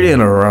 So they're really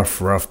in a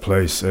rough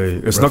place.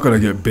 Eh? It's not going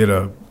to get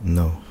better.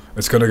 No.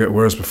 It's going to get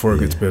worse before it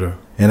Yeah. gets better.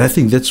 And I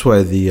think that's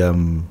why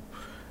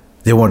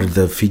they wanted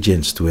the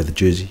Fijians to wear the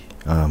jersey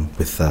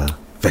with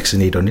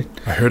vaccinate on it.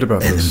 I heard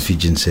about And then this.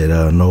 Fijians said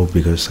no,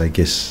 because I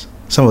guess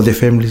some of their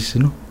families,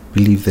 you know,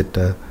 believe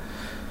that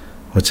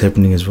what's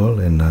happening as well.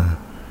 And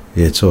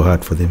yeah, it's so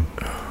hard for them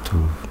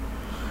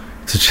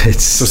to try.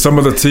 So some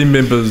of the team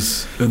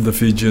members in the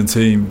Fijian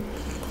team,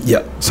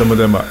 Yeah, some of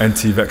them are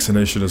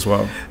anti-vaccination as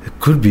well. it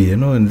could be, you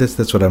know, and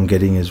that's what I'm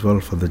getting as well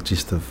for the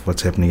gist of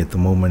what's happening at the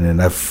moment.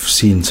 And I've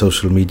seen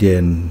social media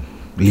and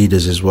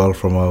leaders as well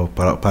from our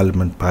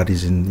parliament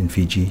parties in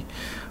Fiji,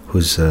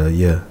 who's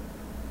yeah.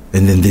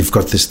 And then they've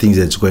got this thing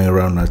that's going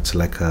around. It's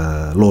like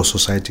a law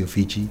society of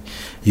Fiji.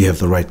 You have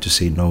the right to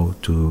say no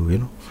to, you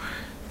know,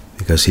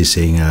 because he's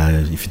saying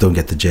if you don't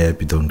get the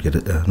jab, you don't get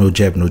it. No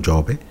jab, no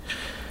job. Eh?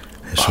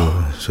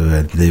 So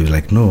they were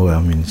like, no,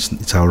 I mean,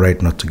 it's our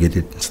right not to get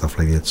it and stuff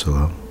like that. So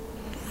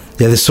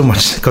yeah, there's so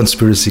much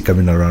conspiracy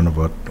coming around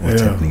about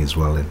what's happening as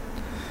well. And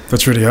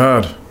That's really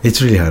hard.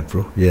 it's really hard,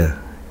 bro. Yeah,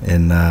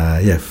 and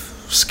yeah,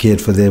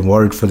 scared for them,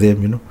 worried for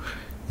them, you know.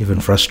 Even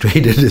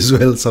frustrated as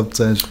well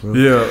sometimes, bro.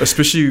 Yeah,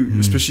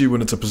 especially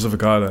when it's a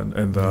Pacific island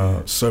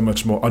and so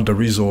much more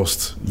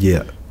under-resourced.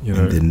 Yeah, You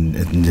know. and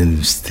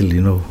then still,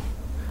 you know,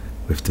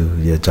 we have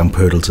to jump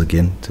hurdles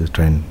again to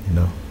try and, you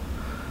know,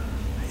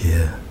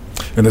 yeah.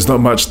 And there's not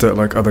much that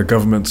like other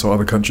governments or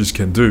other countries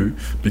can do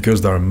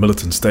because they're a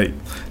militant state.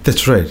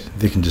 That's right.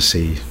 They can just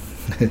say,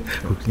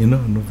 you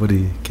know,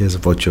 nobody cares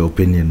about your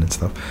opinion and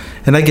stuff.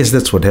 And I guess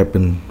that's what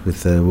happened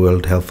with the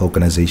World Health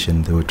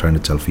Organization. They were trying to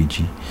tell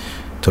Fiji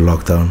to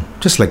lock down,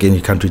 just like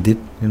any country did.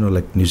 You know,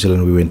 like New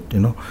Zealand, we went, you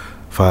know,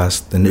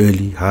 fast and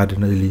early, hard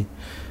and early.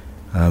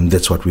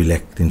 That's what we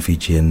lacked in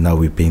Fiji, and now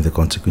we're paying the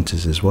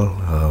consequences as well.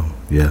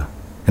 Yeah.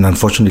 And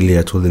unfortunately,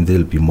 I told them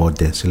there'll be more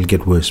deaths. It'll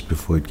get worse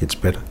before it gets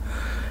better.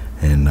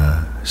 And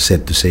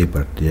sad to say,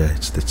 but yeah,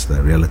 that's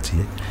the reality.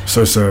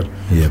 So sad.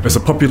 Yeah, There's a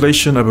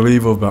population, I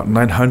believe, of about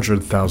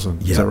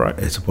 900,000. yeah, Is that right?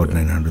 It's about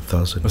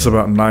 900,000. That's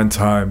about 9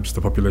 times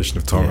the population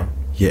of Tonga.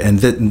 Yeah, and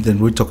then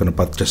we're talking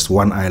about just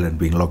one island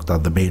being locked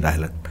down, the main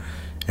island,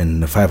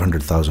 and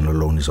 500,000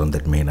 alone is on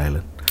that main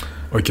island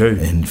Okay.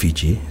 in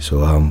Fiji.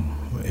 So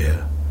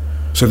yeah,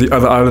 So the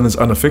other island is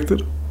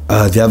unaffected?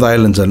 the other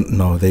islands are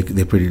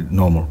they're pretty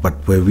normal, but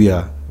where we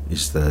are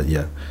is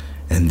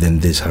and then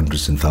there's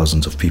hundreds and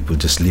thousands of people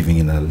just living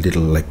in a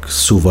little like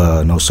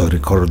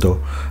corridor,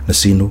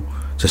 Nasinu.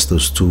 Just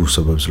those 2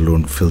 suburbs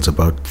alone fills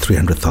about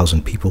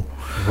 300,000 people.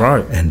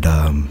 Right. And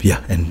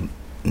and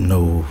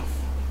no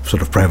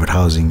sort of private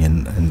housing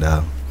and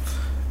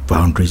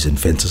boundaries and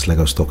fences like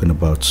I was talking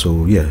about.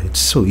 So yeah,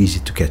 it's so easy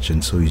to catch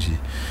and so easy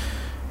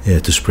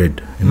to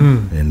spread. You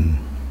know? And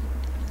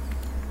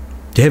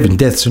you're having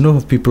deaths, you know,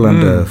 of people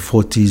under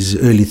 40s,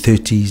 early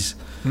 30s.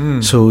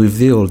 So if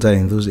they're all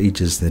dying those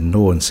ages, then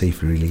no one's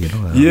safe really, you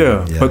know.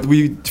 Yeah, but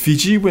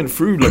Fiji went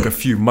through like a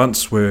few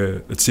months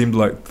where it seemed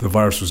like the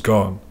virus was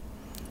gone.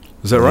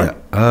 Is that right?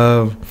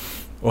 Yeah.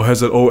 Or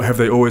have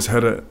they always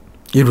had it?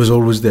 It was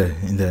always there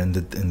in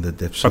the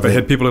depths. But they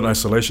had people in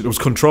isolation. It was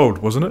controlled,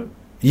 wasn't it?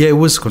 Yeah, it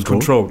was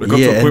controlled. It got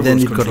to a Yeah, point and then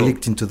where it got controlled.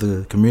 leaked into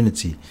the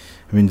community.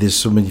 I mean, there's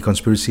so many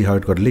conspiracy how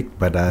it got leaked,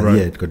 but Right.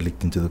 yeah, it got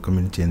leaked into the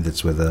community, and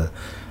that's where the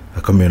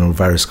communal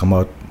virus come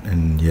out,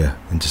 and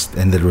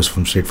that was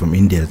straight from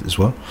India as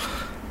well.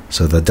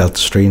 So the Delta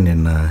strain,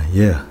 and I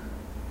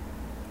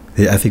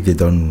think they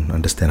don't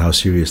understand how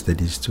serious that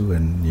is too,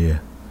 and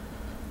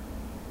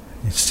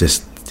it's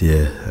just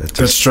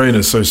That strain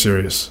is so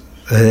serious.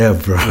 yeah,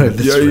 bro.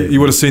 That's Yeah, right. you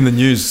would have seen the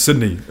news.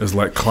 Sydney is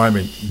like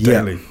climbing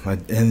daily.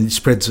 And it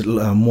spreads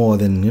more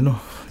than than It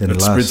the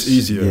last. spreads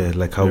easier. Yeah,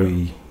 like how Yeah.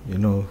 we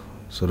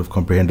sort of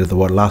comprehended the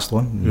last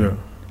one. Yeah.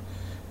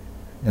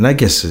 And I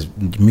guess it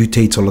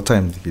mutates all the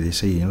time. They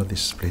say,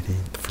 this play the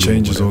flu,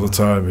 Changes all the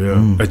whatever.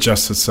 time,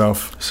 adjusts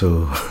itself.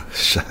 So,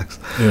 shucks.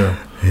 Yeah.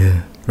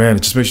 Yeah. Man,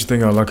 it just makes you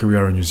think how lucky we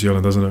are in New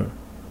Zealand, doesn't it?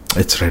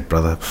 It's right,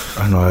 brother.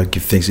 I know, I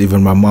give thanks.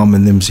 Even my mom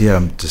and them's here,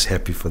 I'm just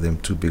happy for them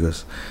too,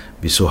 because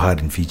it'd be so hard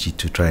in Fiji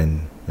to try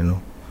and,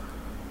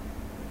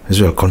 as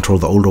well control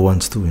the older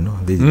ones too,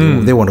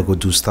 They want to go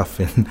do stuff.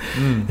 And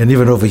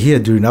even over here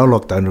during our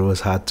lockdown, it was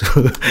hard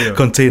to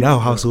contain our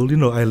household,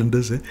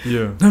 islanders.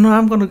 Yeah. No,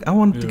 I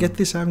want to get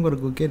this, I'm going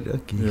to go get it.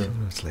 Okay. Yeah.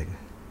 It's like,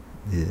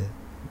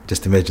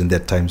 just imagine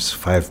that times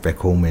 5 back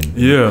home. And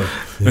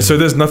And so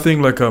there's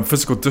nothing like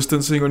physical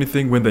distancing or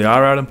anything when they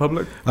are out in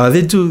public?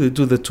 They do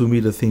the 2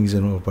 meter things,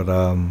 but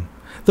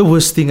the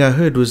worst thing I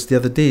heard was the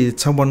other day,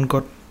 someone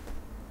got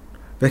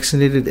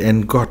vaccinated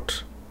and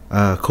got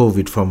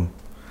COVID from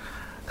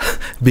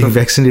being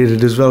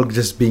vaccinated as well,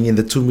 just being in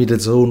the 2 meter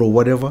zone or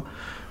whatever.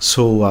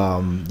 So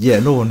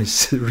no one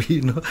is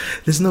really,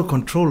 there's no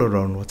control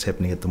around what's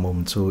happening at the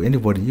moment. So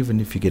anybody, even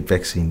if you get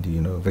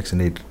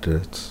vaccinated,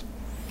 it's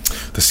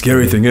the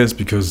scary thing is,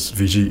 because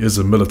Fiji is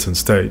a militant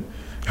state,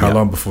 how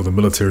long before the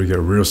military get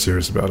real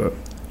serious about it?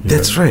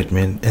 That's right,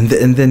 man. And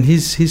then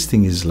his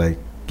thing is like,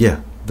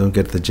 don't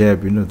get the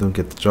jab, don't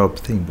get the job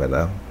thing, but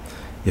you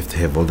have to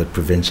have all that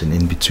prevention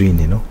in between,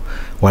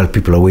 while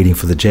people are waiting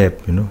for the jab,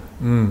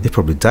 They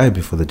probably die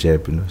before the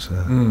jab, so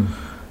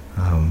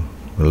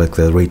like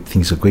the rate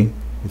things are going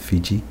with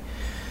Fiji.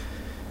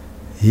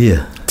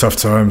 Yeah. Tough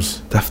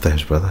times,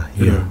 brother.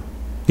 Yeah.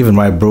 Even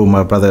my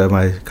brother,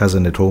 my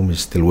cousin at home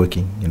is still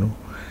working,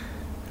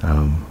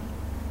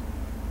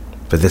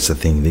 but that's the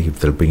thing,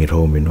 they'll bring it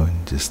home,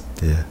 and just,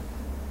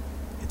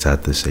 it's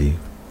hard to say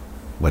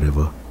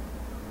whatever.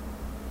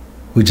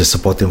 We just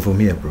support them from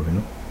here, bro,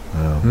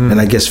 And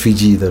I guess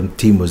Fiji, the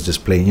team was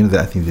just playing,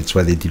 I think that's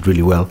why they did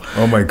really well.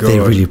 Oh my God. They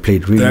really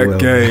played really well.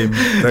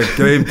 That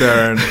game,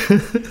 Darren.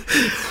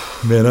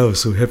 Man, I was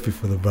so happy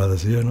for the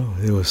brothers,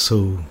 It was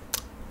so...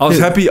 I was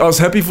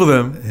happy for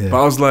them, but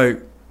I was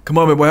like, come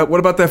on, man, what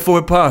about that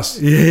forward pass?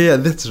 Yeah,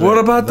 that's right. What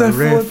about that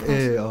ref, forward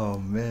pass? Oh,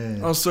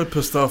 man. I was so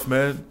pissed off,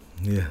 man.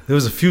 Yeah, there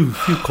was a few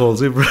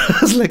calls, bro. I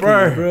was like,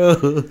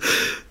 bro.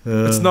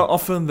 It's not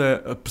often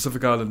that a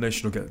Pacific Island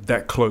nation will get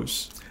that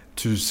close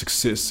to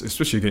success,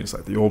 especially against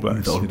like the All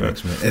Blacks. The All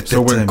Blacks, man.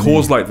 So when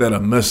calls like that are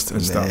missed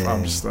and stuff,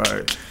 I'm just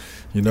like,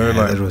 really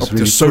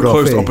they're so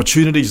close. off,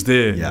 Opportunities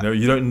there.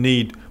 You don't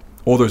need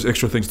all those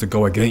extra things to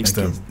go against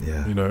them.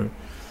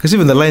 Because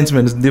even the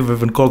linesman has never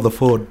even called the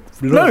forward.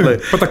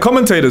 But the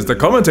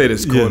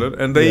commentators called it,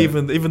 and they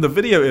even the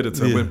video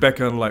editor went back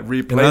and like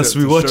replayed it.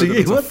 We watching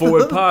it. A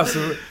forward pass.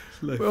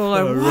 We were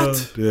like,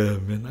 what? Yeah,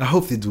 man. I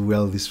hope they do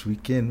well this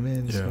weekend,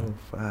 man. Yeah. So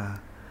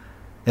far.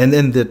 And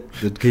then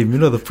that game,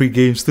 the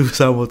pre-games too,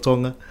 Samoa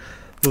Tonga.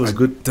 It was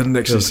good. Didn't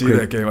actually see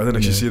that game. I didn't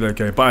actually see that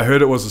game, but I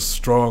heard it was a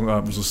strong,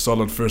 it was a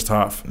solid first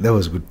half. That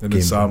was good. And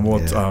then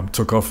Samoa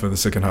took off in the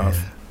second half.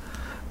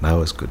 That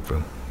was good,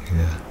 bro.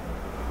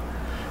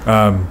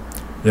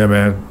 Yeah,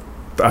 man.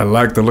 I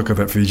like the look of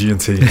that Fijian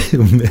team.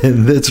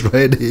 Man, that's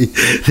right.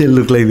 They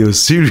look like they were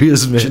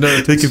serious, man.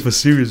 Taking for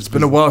serious. It's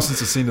been a while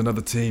since I've seen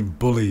another team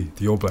bully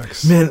the All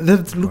Blacks. Man,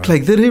 that looked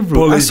like that,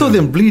 bro. I saw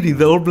them bleeding.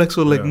 The All Blacks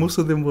were like, most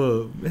of them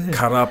were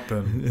cut up,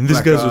 and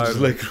these guys were just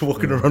like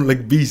walking around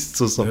like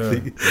beasts or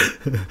something.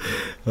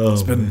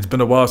 It's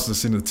been a while since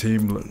I've seen a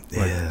team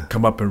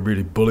come up and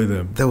really bully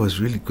them. That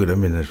was really good. I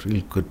mean, a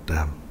really good,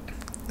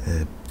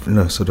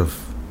 sort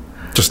of.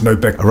 Just no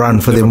back. A run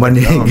for their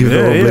money. Give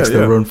the All Blacks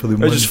the run for their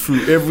money. They just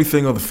threw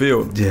everything on the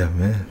field. Yeah,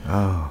 man.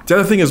 The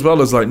other thing as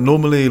well is like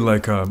normally,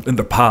 like in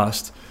the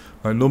past,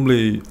 like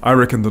normally I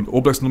reckon the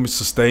All Blacks normally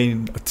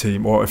sustain a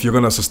team, or if you're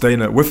going to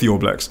sustain it with the All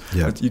Blacks,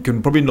 you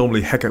can probably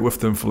normally hack it with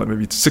them for like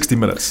maybe 60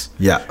 minutes.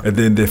 Yeah. And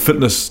then their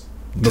fitness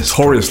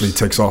notoriously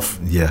takes off.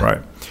 Yeah.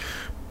 Right.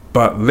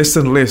 But less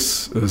and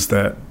less is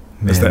that.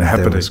 Is that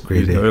happening? That was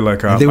great,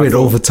 they went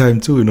overtime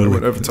too, they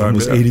went overtime,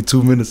 almost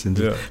 82 minutes, and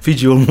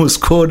Fiji almost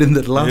scored in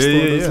that last one.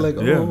 It's like,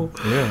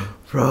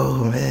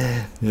 bro,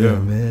 man,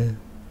 man.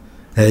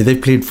 They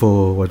played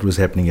for what was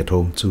happening at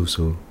home too,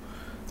 so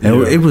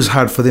and it was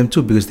hard for them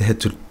too, because they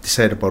had to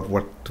decide about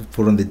what to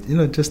put on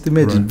the. Just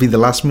imagine being the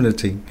last minute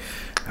thing.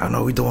 I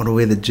know we don't want to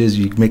wear the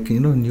jersey, you make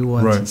new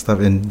ones and stuff,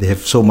 and they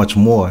have so much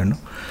more,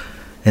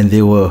 and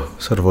they were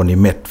sort of only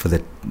met for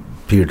that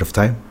period of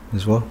time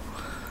as well.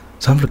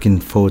 So I'm looking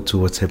forward to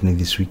what's happening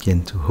this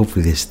weekend too.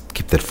 Hopefully they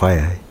keep that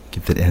fire,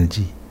 keep that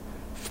energy.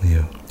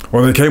 Yeah.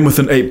 Well, they came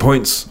within 8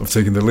 points of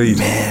taking the lead.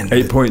 Man,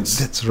 8 points.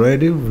 That's right,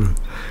 bro.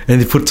 And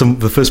they put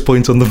the first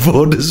points on the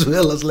board as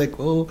well. I was like,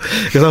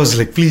 because I was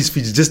like, please,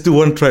 Fiji, just do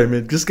one try,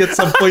 man. Just get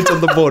some points on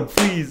the board,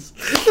 please.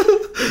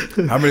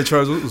 How many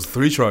tries? It was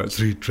 3 tries.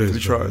 3 tries. 3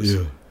 tries.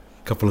 Yeah.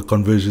 A couple of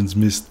conversions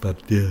missed, but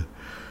yeah.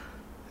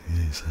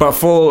 Yes. But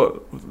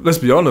let's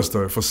be honest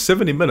though, for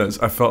 70 minutes,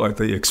 I felt like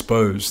they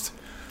exposed.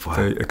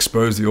 They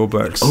exposed the All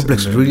Blacks. All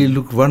Blacks really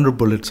looked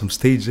vulnerable at some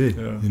stage,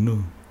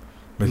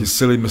 Making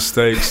silly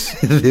mistakes,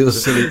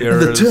 silly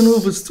errors. And the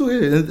turnovers too,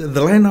 and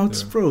the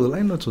lineouts, bro. The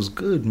lineouts was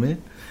good,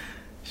 man.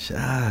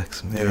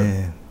 Shucks,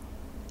 man.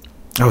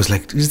 I was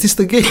like, is this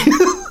the game?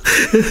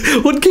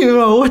 What game am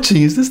I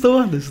watching? Is this the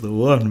one? This is the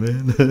one,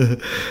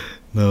 man.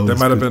 No, They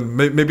it's might have good.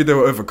 been. Maybe they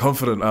were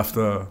overconfident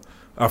after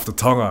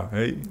Tonga.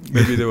 Hey,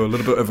 maybe they were a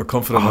little bit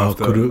overconfident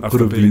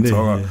after beating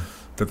Tonga. yeah.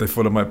 That they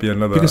thought it might be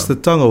another. Because the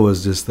Tonga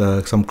was just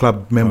some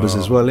club members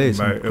as well, eh?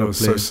 Some Mate, it club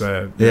was players. so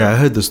sad. Yeah, I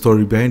heard the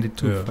story behind it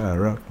too. Yeah.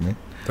 Far out, man.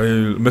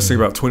 They're missing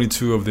about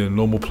 22 of their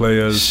normal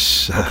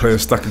players.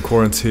 Players stuck in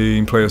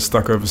quarantine, players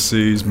stuck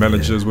overseas,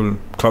 managers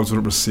clubs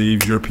wouldn't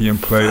receive European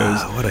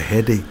players. What a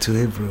headache to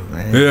it, bro.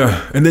 Man.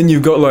 Yeah, and then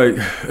you've got like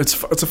it's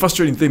a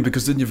frustrating thing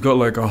because then you've got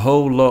like a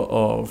whole lot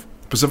of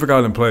Pacific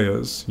Island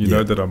players, you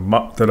know, that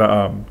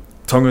are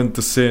Tongan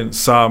descent,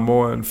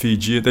 Samoan,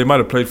 Fiji. They might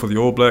have played for the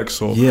All Blacks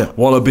or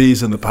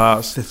Wallabies in the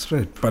past. That's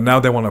right. But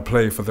now they want to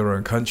play for their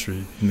own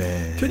country.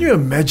 Man. Can you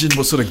imagine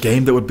what sort of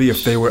game that would be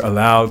if they were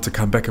allowed to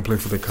come back and play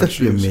for their That'd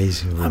country? be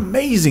amazing, bro.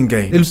 Amazing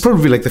games. It'll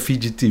probably be like the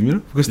Fiji team, you know,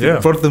 because they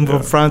brought them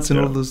from France and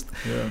all those.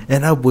 Yeah.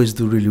 And our boys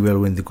do really well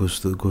when they goes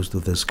to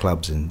those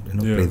clubs and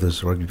play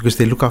those rugby because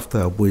they look after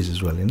our boys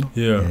as well, you know.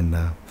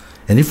 Yeah.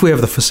 And if we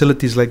have the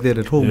facilities like that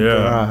at home,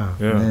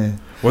 yeah.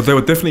 Well, they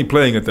were definitely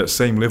playing at that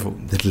same level.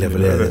 That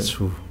level, that's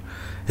true.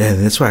 Yeah,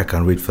 that's why I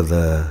can't wait for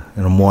the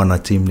Moana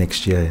team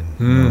next year.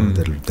 And,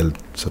 they'll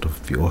sort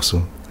of be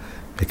awesome,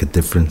 make a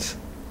difference.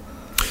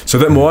 So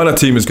that Moana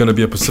team is going to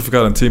be a Pacific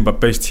Island team, but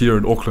based here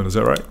in Auckland. Is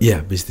that right?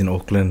 Yeah, based in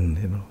Auckland.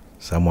 You know,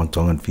 Samoan,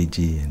 Tongan,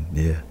 Fiji, and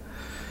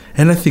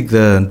and I think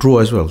the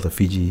Drua as well, the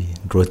Fiji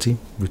Drua team,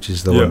 which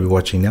is the one we're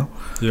watching now.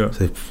 Yeah,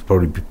 so they'll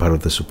probably be part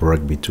of the Super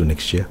Rugby too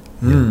next year.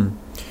 Yeah.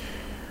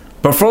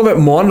 But for that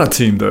Moana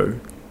team though,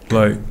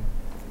 like.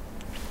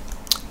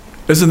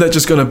 Isn't that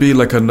just going to be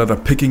like another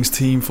pickings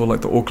team for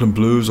like the Auckland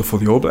Blues or for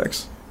the All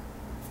Blacks?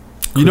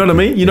 You know what I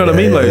mean? You know what I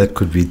mean? Like that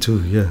could be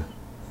too. Yeah,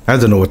 I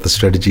don't know what the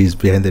strategy is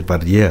behind it,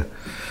 but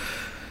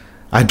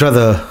I'd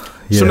rather.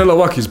 Yeah. Sonela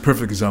Waki is a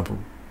perfect example.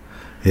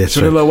 Yeah,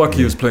 Sonela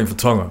Waki was playing for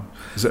Tonga.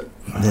 Is it?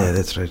 Yeah,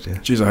 that's right. Yeah.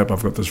 Jeez, I hope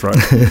I've got this right.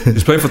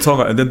 He's playing for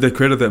Tonga, and then they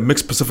created that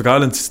mixed Pacific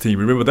Islands team.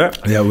 Remember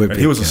that? Yeah, and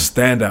he was a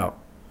standout.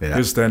 Yeah. He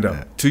was a standout.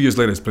 Yeah. 2 years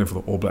later, he's playing for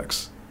the All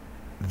Blacks.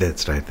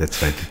 That's right.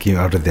 He came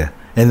out of there,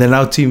 and then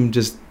our team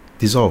just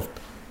dissolved.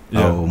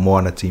 Our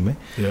Moana team, eh?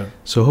 Yeah.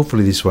 So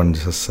hopefully this one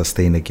just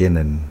sustain again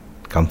and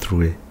come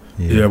through it.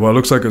 Yeah. Well, it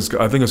looks like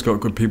I think it's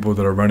got good people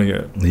that are running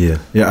it. Yeah.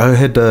 I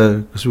had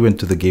because we went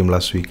to the game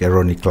last week.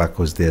 Ronnie Clark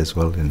was there as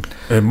well, and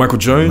Michael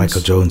Jones.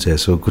 Michael Jones, yeah.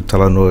 So good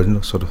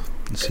talano, sort of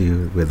see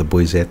where the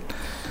boys at,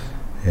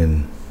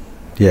 and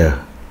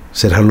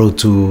said hello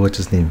to what's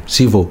his name,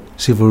 Sivo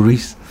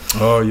Reese.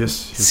 Oh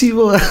yes,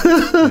 Sivo.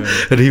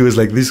 And he was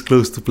like this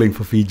close to playing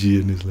for Fiji,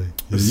 and he's like,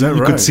 is that right?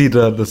 You could see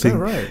the is thing.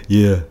 That right?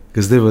 Yeah,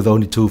 because they were the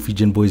only two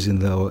Fijian boys in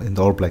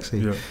the All Blacks. Eh?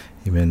 Yeah.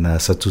 Him and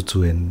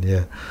Satutu,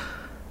 and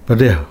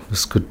but it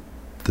was good.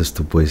 Those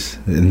two boys,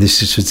 and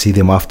this you should see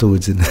them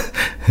afterwards, and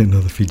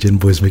the Fijian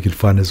boys making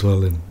fun as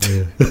well, and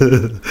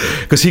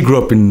because he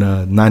grew up in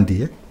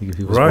Nandi,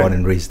 he was born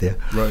and raised there.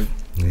 Right.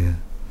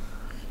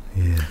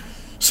 Yeah.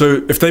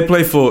 So if they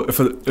play for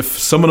if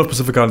someone of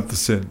Pacific Island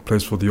descent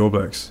plays for the All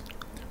Blacks,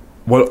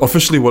 what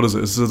is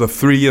it? Is it a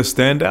 3-year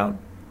stand down,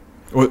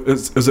 or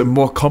is it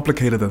more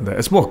complicated than that?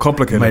 It's more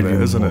complicated than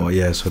that, isn't it?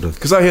 Yeah, sort of.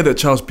 Because I hear that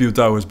Charles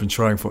Biudau has been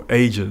trying for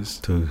ages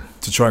to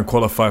try and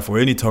qualify for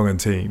any Tongan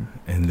team,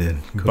 and then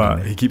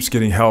but he keeps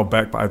getting held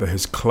back by either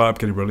his club,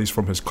 getting released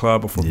from his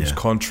club, or from his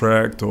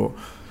contract, or.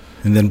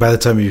 And then by the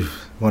time you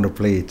want to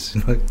play, it's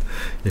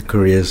your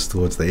career's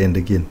towards the end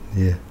again.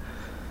 Yeah.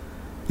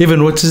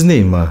 Even what's his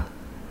name?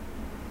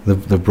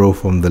 The bro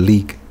from the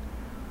league.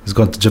 He's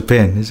gone to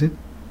Japan, is it?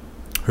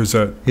 Who's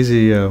that? Is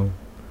he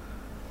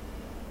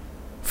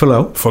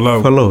Falau?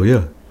 Falau,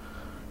 yeah.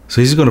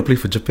 So he's going to play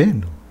for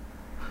Japan.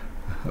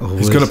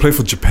 He's going to play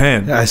for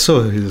Japan. Yeah, I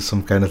saw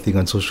some kind of thing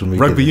on social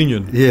media. Rugby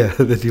union. Yeah,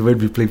 that he might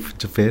be playing for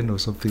Japan or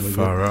something like that.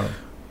 Far out.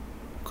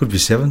 Could be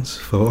sevens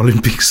for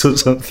Olympics or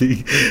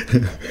something.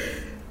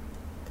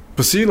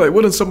 But see, like,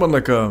 wouldn't someone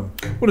like Joe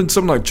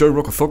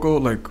Rokocoko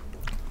like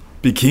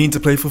be keen to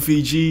play for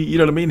Fiji? You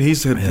know what I mean?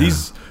 He's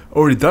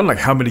already done like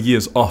how many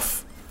years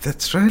off?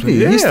 That's right.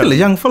 He's still a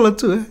young fella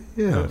too. Eh?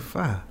 Yeah,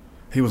 far.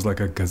 He was like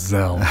a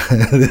gazelle.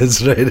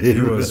 That's right.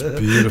 He was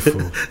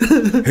beautiful.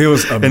 He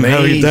was amazing. And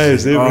how he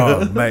dives,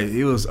 mate,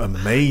 he was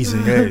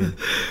amazing. Eh?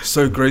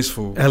 So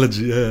graceful.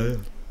 Allergy. Yeah.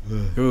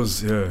 He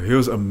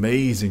was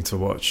amazing to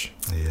watch.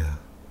 Yeah.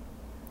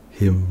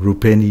 Him,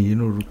 Rupeni,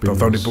 Rupeni.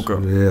 Tony Booker.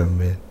 Yeah,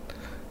 man.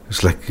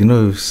 It's like,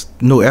 it's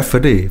no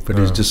effort, but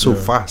it's just so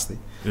fast.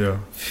 Yeah.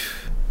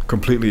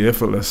 Completely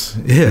effortless.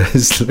 Yeah.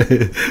 It's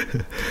like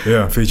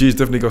yeah, Fiji's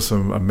definitely got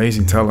some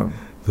amazing talent.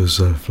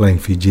 Those flying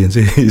Fijians.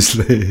 It's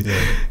like,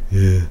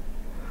 yeah.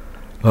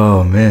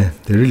 Oh, man.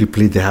 They really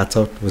played their hearts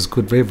out. It was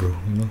good, way, bro.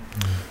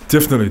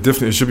 Definitely.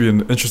 It should be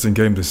an interesting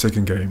game, the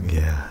second game.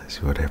 Yeah,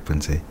 see what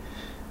happens,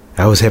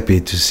 I was happy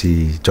to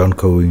see John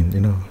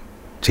Cohen,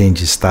 change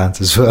his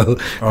stance as well.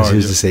 Oh, He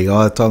used yeah. to say,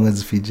 "Oh,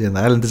 Tongans, Fiji, and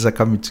the Islanders are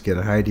coming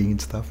together, hiding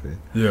and stuff."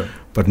 Yeah.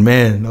 But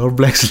man, All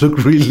Blacks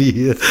look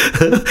really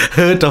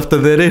hurt after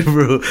that,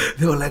 bro.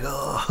 They were like,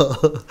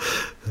 "Oh,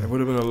 There would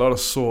have been a lot of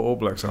sore All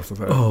Blacks after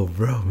that. oh,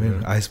 bro,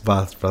 man, ice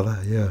bath, brother,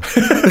 yeah."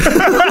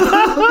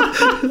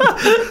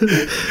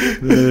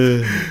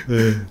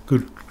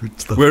 Good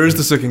stuff. Where is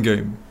the second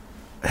game?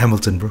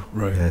 Hamilton, bro.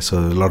 Right. Yeah, so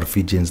a lot of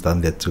Fijians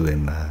done that too,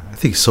 and I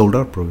think it's sold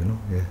out, bro.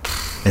 Yeah.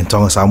 And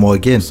Tonga Samoa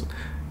again,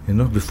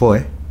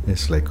 before,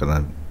 it's like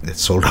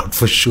it's sold out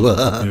for sure.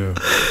 Yeah.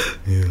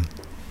 Yeah.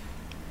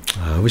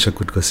 I wish I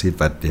could go see it,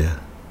 but yeah,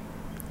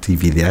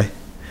 TV there.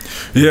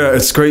 Yeah,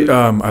 it's great.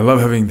 I love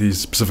having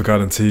these Pacific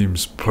Island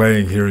teams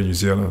playing here in New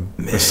Zealand.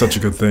 It's such a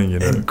good thing,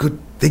 And good,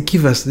 they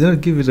give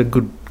it a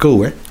good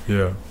go,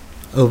 Yeah.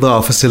 Although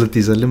our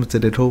facilities are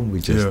limited at home,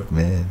 we just,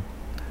 man.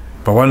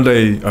 But one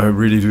day, I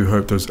really do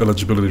hope those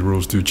eligibility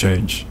rules do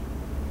change.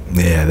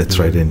 Yeah, that's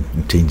right, and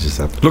it changes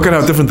up. Look at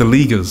how different the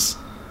league is.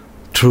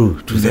 True.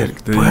 There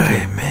That. you Boy,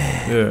 go.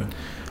 man. Yeah.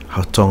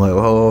 How Tonga,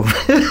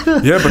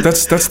 Yeah, but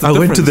that's the I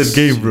went to difference, that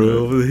game, bro, you know.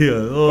 over here.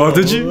 Oh,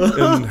 did you?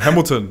 In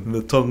Hamilton.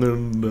 The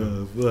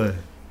Tongan, boy.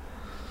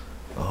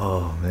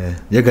 Oh,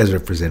 man. You guys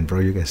represent, bro.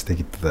 You guys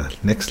take it to the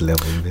next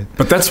level, man.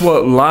 But that's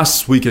what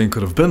last weekend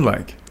could have been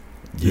like.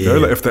 You know,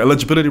 Yeah. like if the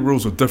eligibility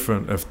rules were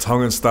different, if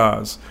Tongan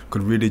Stars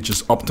could really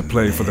just opt to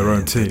play for their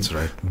own team, That's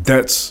right.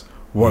 that's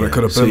what it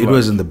could have so been it like.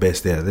 wasn't the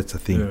best, that's the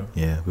thing.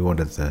 Yeah. Yeah, we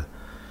wanted the,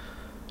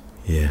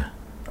 yeah.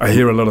 I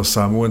hear a lot of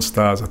Samoan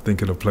stars are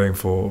thinking of playing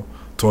for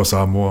Toa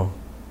Samoa.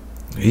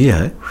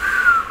 Yeah.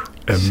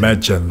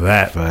 Imagine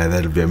that. Boy,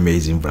 that'll be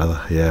amazing,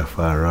 brother. Yeah,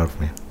 far out,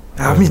 man.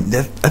 I mean,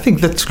 I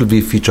think that could be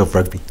a future of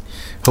rugby.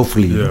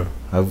 Hopefully, Yeah.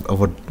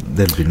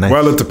 that'd be nice.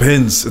 Well, it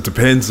depends. It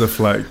depends if,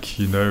 like,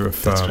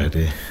 if That's right,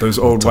 yeah. those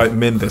old white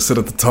men that sit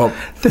at the top,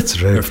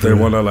 That's right. if they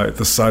bro. want to like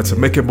decide to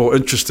make it more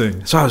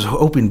interesting. So I was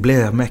hoping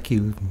Blair Mackey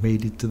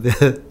made it to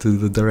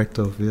the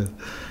director of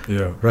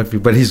Yeah. rugby,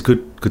 but he's good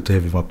to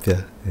have him up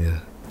there. Yeah.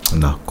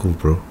 No, cool,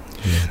 bro.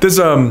 Yeah. There's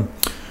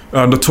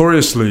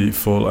notoriously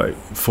for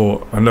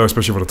I know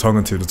especially for the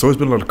Tongan team, there's always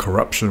been a lot of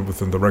corruption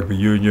within the rugby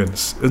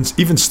unions, and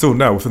even still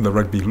now within the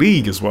rugby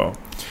league as well.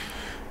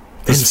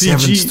 And Does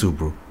sevens too,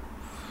 bro.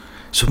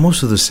 So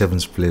most of the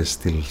sevens players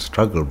still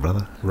struggle,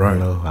 brother. Right.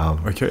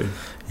 Okay. Okay.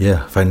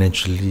 Yeah,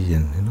 financially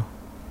and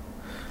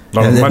A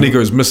lot And of then- money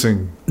goes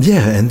missing.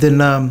 Yeah, and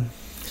then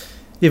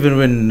even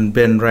when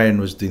Ben Ryan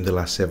was doing the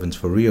last sevens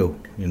for Rio,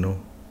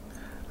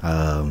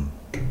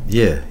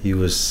 he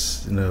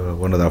was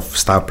one of the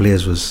star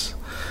players. Was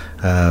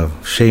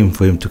shame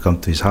for him to come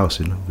to his house,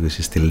 because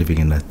he's still living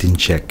in a tin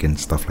shack and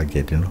stuff like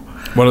that,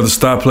 One of the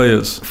star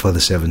players. for the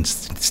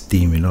sevens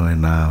team, and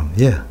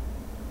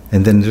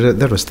and then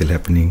that was still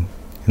happening,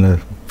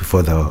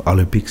 before the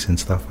Olympics and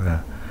stuff.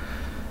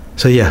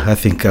 So yeah, I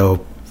think our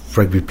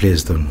rugby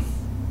players don't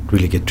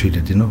really get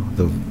treated,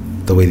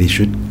 the way they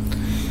should,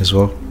 as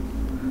well.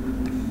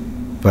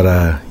 But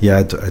I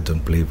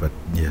don't play, but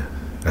yeah,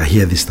 I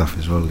hear this stuff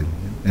as well.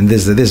 And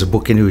there's a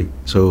book anyway.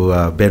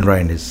 So Ben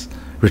Ryan has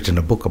written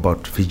a book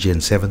about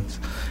Fijian sevens,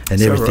 and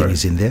Is that everything right?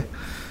 is in there.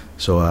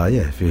 So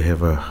if you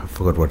have I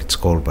forgot what it's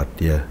called, but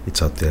yeah,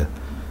 it's out there.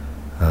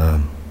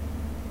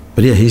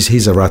 But yeah,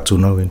 he's a Ratu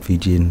now in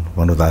Fiji, in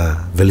one of the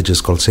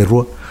villages called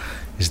Serua.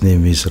 His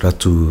name is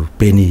Ratu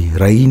Penny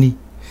Raini.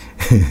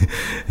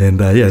 And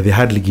they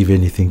hardly give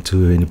anything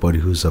to anybody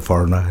who's a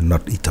foreigner and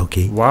not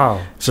Itaukei. Wow.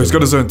 So he's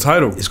got his own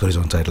title. He's got his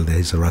own title there.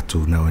 He's a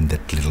Ratu now in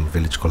that little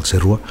village called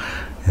Serua.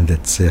 And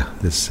that's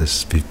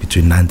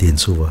between Nandi and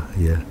Suva.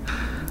 Yeah.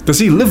 Does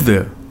he live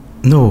there?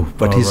 No,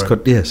 but Oh, he's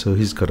right. got so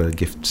he's got a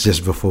gift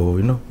just before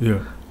Yeah.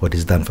 what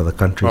he's done for the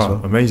country as Oh,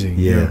 well. amazing.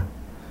 Yeah.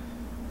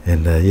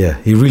 And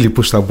he really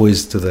pushed our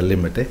boys to the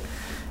limit.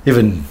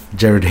 Even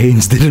Jared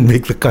Haynes didn't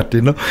make the cut. He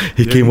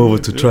Yeah, came over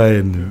yeah, to yeah, try,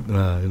 and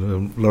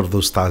a lot of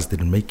those stars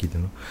didn't make it.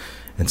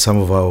 And some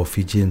of our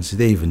Fijians,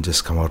 they even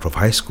just come out of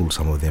high school.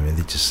 Some of them, and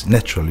they just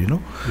natural.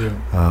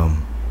 Yeah.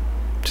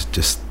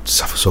 Just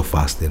suffer so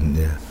fast. And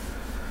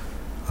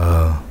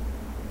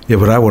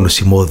but I want to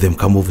see more of them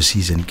come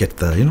overseas and get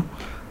the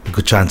the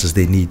good chances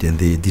they need and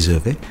they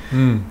deserve.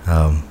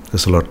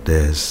 There's a lot.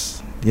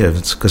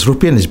 Because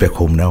Rupian is back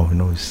home now.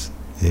 It's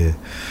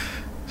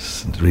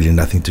really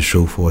nothing to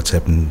show for what's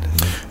happened.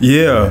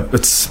 Yeah,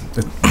 it's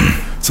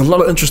a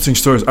lot of interesting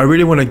stories. I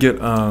really want to get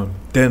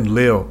Dan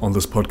Leo on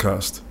this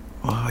podcast.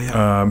 Oh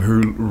yeah.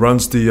 Who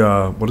runs the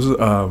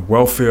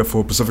welfare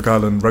for Pacific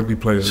Island rugby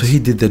players. So he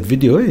did that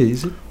video,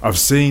 is it? I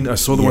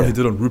saw the one Yeah. he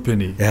did on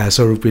Rupini. Yeah, I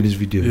saw Rupian's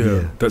video.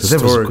 Yeah, that so that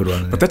story. was a good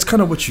one. But that's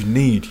kind of what you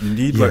need. You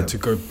need Yeah. like to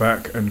go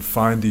back and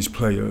find these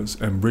players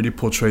and really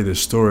portray their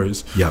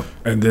stories, yeah,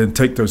 and then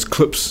take those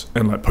clips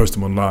and like post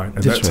them online.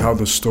 And That's that's right. how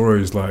the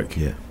stories like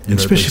yeah. you And know,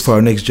 especially there's for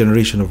our next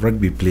generation of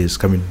rugby players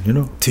coming,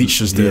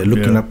 teachers them,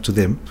 looking up to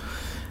them,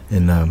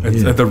 and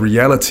and the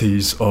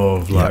realities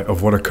of like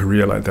of what a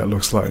career like that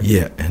looks like.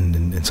 yeah,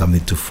 and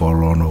something to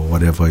fall on or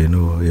whatever,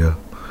 yeah.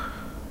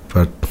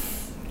 But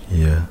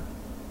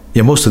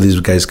yeah, most of these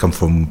guys come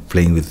from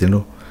playing with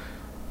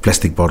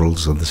plastic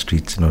bottles on the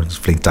streets,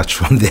 just playing touch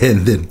from there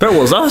and then. That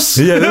was us.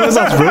 Yeah, that was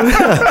us, bro.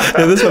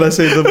 Yeah, that's what I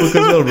say in the book as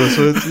well, bro.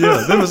 So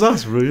that was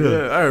us, bro.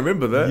 Yeah, I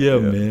remember that. Yeah,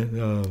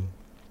 man.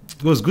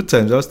 It was good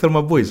times. I was telling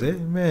my boys, hey,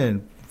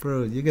 man,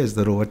 bro, you guys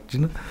don't know what,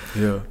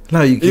 Yeah.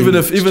 Now you can Even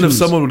if choose.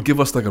 someone would give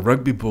us like a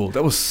rugby ball,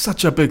 that was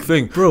such a big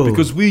thing, Bro.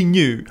 because we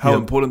knew how Yeah.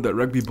 important that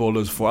rugby ball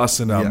is for us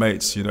and our Yeah.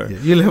 mates. Yeah,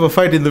 you'll have a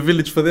fight in the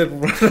village for that,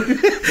 bro.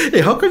 Hey,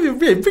 how come you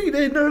bring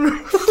it? No.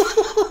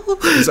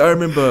 'Cause I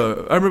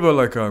remember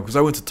like because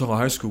I went to Tonga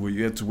High School where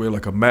you had to wear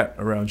like a mat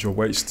around your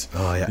waist.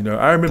 Oh, yeah.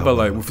 I remember Oh.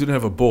 like if we didn't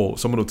have a ball,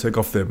 someone would take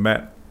off their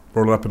mat,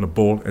 roll it up in a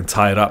ball, and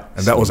tie it up,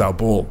 and that was our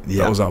ball.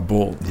 Yeah. That was our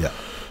ball. Yeah.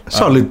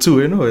 Solid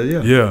too,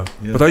 Yeah. Yeah.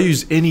 Yeah. But I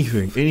use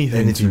anything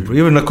Anything, to. bro.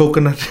 Even a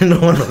coconut, one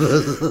of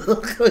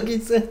those. Like he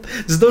said,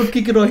 just don't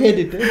kick it or head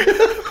it.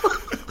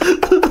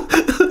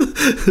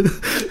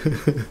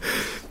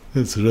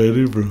 That's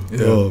right, bro.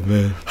 Yeah. Oh,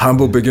 man.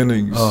 Humble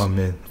beginnings. Oh,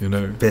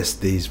 man.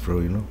 Best days,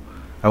 bro,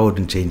 I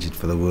wouldn't change it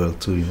for the world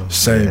too,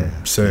 Same.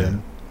 Yeah.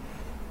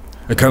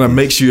 It kind of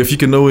makes you, if you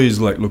can always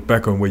like look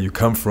back on where you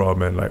come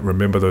from and like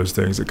remember those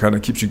things, it kind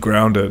of keeps you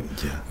grounded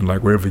Yeah. and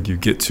like wherever you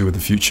get to in the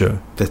future.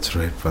 That's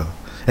right, brother.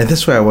 And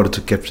that's why I wanted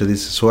to capture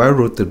this. So I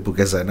wrote the book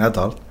as an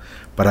adult,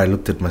 but I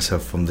looked at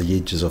myself from the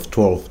ages of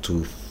 12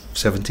 to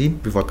 17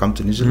 before I come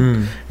to New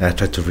Zealand. And I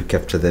tried to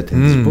recapture that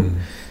in this book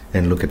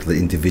and look at the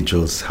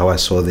individuals, how I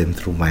saw them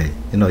through my,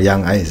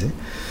 young eyes.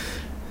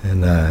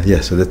 And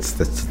so that's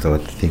the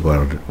thing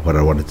what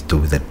I wanted to do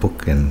with that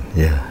book. And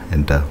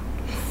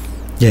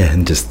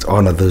and just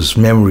honor those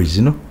memories,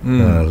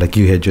 like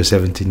you had your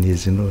 17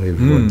 years,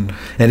 everyone.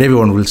 And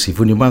everyone will see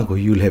Vunimango,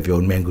 you'll have your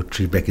own mango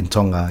tree back in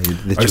Tonga.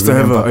 I used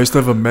to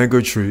have a mango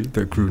tree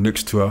that grew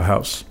next to our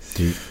house.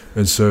 Yeah.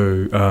 And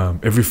so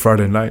every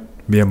Friday night,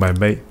 me and my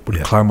mate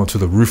would climb onto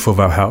the roof of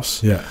our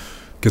house,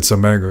 get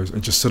some mangoes,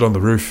 and just sit on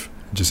the roof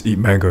and just eat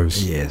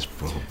mangoes. Yes,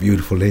 bro.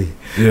 Beautiful, eh?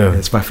 Yeah.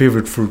 It's my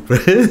favorite fruit.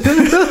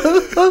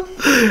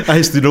 I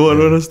used to know what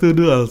I used to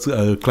do.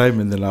 I'll climb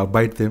and then I'll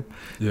bite them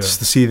just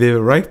to see they're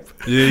ripe.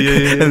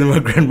 Yeah. And then my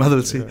grandmother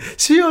would say,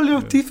 see all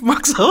your teeth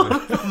marks on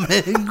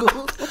mango.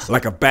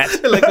 Like a bat.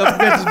 Like a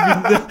bat's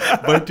been there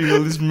biting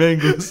all these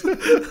mangoes.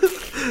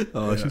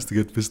 She used to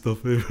get pissed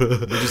off. We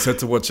just had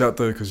to watch out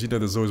though, because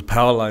there's always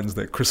power lines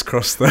that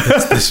crisscross that.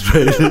 That's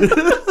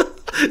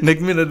right.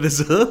 Next minute there's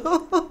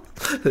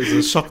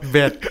a shocked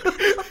bat.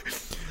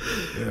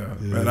 Yeah,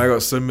 man, I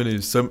got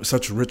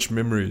such rich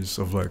memories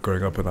of like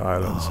growing up in the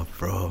islands. Oh,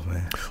 bro,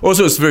 man.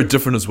 Also, it's very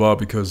different as well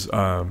because,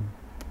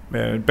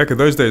 man, back in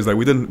those days, like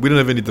we didn't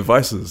have any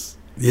devices,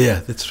 Yeah,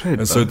 that's right.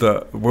 and so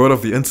the world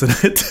of the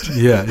internet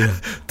yeah.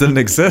 didn't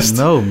exist.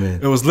 No, man.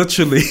 It was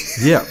literally,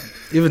 Yeah,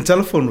 even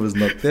telephone was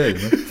not there.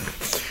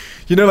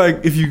 like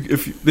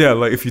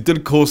if you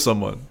did call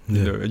someone,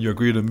 Yeah. and you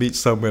agree to meet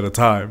somewhere at a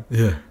time,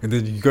 Yeah. and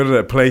then you go to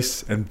that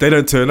place and they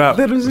don't turn up.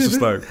 That was it's it,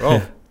 just eh? like,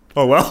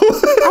 oh well.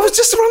 I was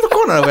just around the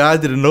corner. I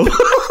didn't know.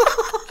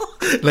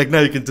 Like now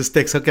you can just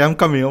text, okay, I'm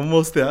coming, I'm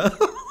almost there.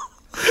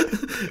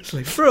 It's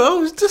like, bro, I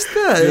was just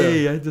there. Yeah.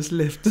 Hey, I just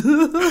left.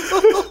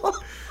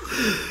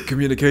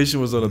 Communication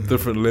was on a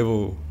different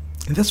level.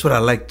 And that's what I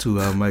like too.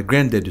 My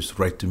granddad used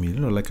to write to me,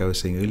 like I was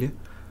saying earlier.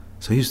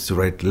 So he used to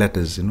write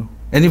letters, and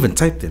even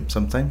type them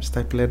sometimes,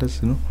 type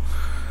letters,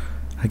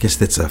 I guess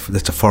that's a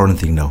foreign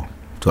thing now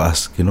to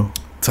ask,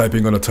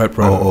 Typing on a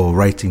typewriter. or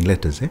writing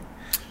letters, eh?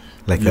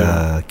 Like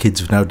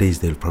kids nowadays,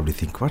 they'll probably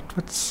think,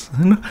 what's,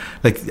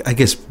 like I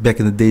guess back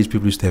in the days,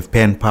 people used to have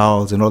pen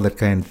pals and all that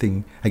kind of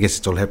thing. I guess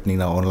it's all happening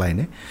now online,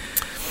 eh?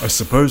 I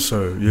suppose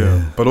so,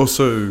 yeah. But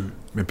also,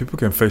 people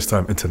can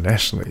FaceTime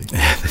internationally.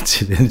 Yeah,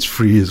 that's it. And it's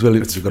free as well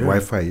if It's you've got free.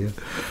 Wi-Fi, yeah.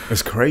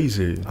 It's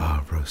crazy.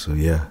 Oh, bro, so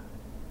yeah.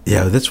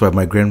 Yeah, that's why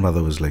my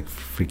grandmother was like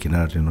freaking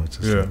out, It's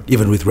just Yeah. like,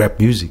 even with rap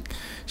music,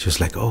 she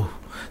was like, "Oh,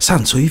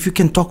 son, so if you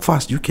can talk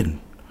fast, you can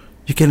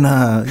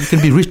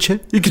be rich, eh?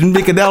 You can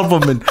make an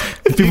album and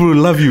people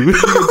will love you.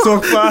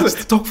 Talk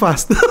fast. Talk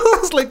fast." I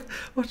was like,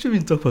 "What do you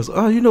mean talk fast?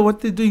 Oh, you know what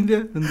they're doing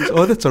there? And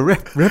that's a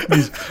rap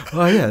music.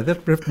 Oh yeah,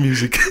 that rap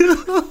music.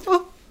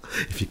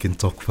 If you can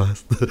talk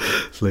fast."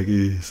 It's like,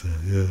 yes,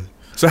 yeah.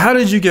 So how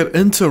did you get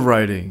into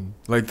writing?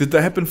 Like, did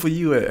that happen for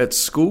you at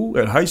school,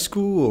 at high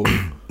school?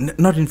 Or?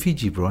 Not in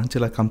Fiji, bro,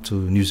 until I come to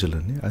New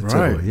Zealand. Yeah,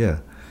 Right. Yeah.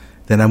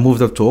 Then I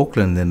moved up to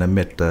Auckland and I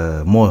met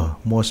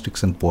more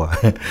Strix and Poa.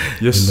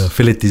 Yes. And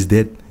Fillet is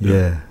dead. Yeah.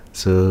 Yeah.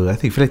 So I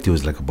think Fillet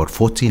was like about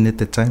 14 at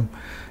that time.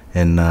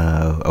 And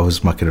I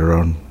was marketed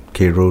around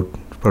K Road,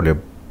 probably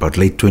about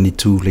late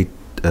 22,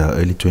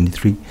 early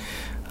 23.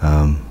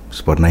 It's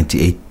about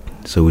 98.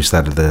 So we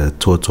started the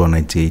tour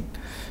 98.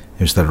 And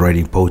we started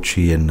writing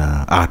poetry and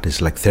art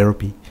is like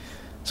therapy.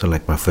 So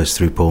like my first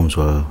 3 poems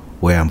were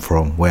where I'm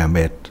from, where I'm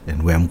at,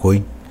 and where I'm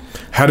going.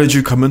 How did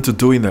you come into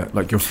doing that?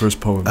 Like your first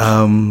poems?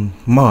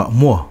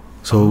 More.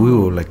 So we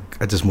were like,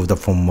 I just moved up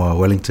from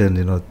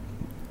Wellington,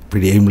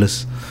 pretty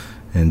aimless,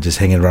 and just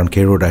hanging around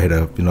K Road. I had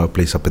a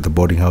place up at the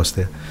boarding house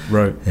there,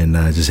 right. and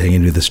just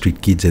hanging with the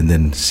street kids, and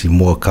then see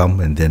more come,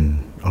 and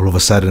then all of a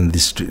sudden,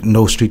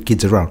 no street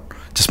kids around,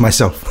 just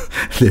myself.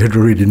 They had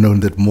already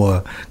known that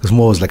Moa, because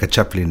Moa was like a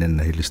chaplain,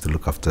 and he used to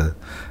look after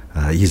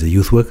He's a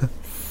youth worker.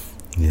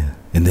 Yeah,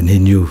 and then he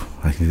knew.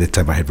 I think that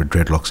time I had the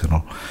dreadlocks and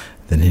all.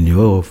 Then he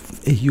knew. Oh,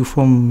 hey, you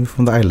from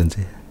the islands?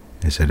 Eh?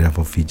 I said, I'm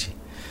from Fiji.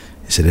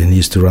 He said, and he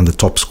used to run the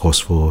TOPS course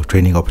for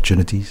training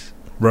opportunities.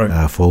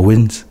 Right. For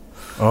wins.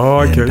 Oh,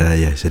 okay. And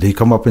he said, hey,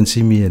 come up and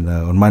see me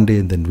on Monday,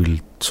 and then we'll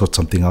sort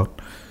something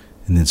out.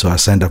 And then so I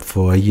signed up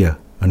for a year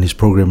on his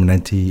program in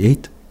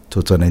 98,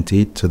 total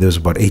 98. So there was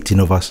about 18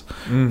 of us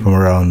from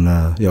around,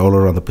 all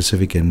around the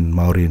Pacific and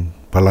Maori and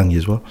Palangi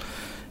as well.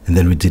 And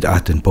then we did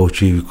art and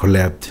poetry. We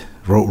collabed,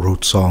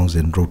 wrote songs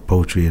and wrote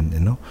poetry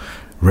and,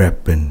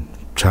 rap and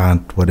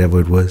chant, whatever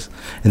it was.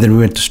 And then we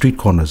went to street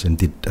corners and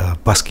did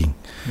busking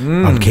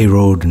on K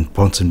Road and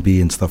Ponsonby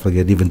and stuff like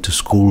that, even to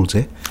schools.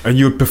 And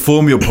you would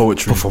perform your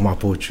poetry? Perform our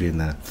poetry.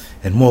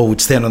 And Mo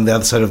would stand on the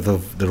other side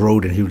of the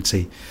road and he would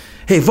say,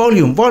 hey,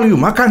 volume,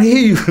 I can't hear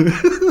you. Do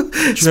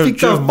you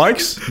have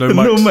mics? No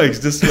mics. No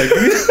mics, just like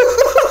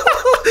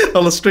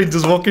all the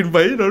strangers walking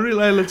by, real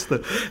island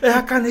stuff. Hey,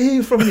 I can't hear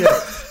you from here.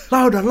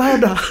 Louder.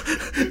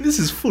 This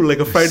is full, like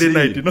a Friday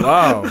night,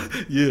 Wow.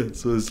 Yeah,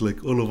 so it's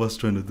like all of us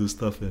trying to do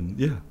stuff. And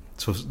yeah,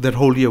 so that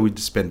whole year we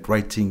just spent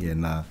writing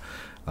and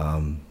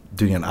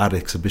doing an art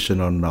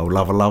exhibition on our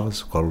Lava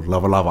Lavas called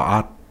Lava Lava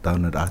Art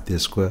down at Arthur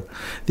Square.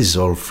 This is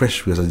all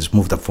fresh because I just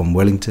moved up from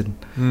Wellington.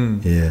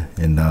 Yeah,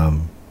 and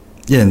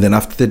and then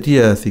after that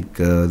year, I think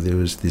there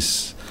was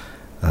this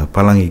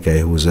Palangi guy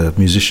who was a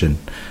musician,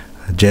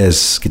 a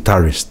jazz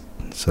guitarist,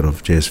 sort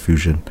of jazz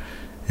fusion.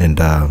 And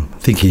I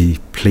think he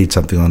played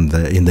something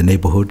in the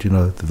neighborhood,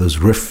 those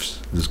riffs,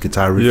 those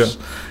guitar riffs.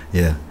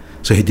 Yeah.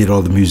 So he did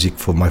all the music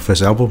for my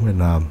first album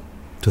in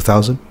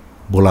 2000,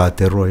 Bola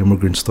Aotearoa,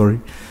 Immigrant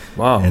Story.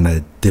 Wow. And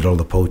I did all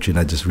the poetry and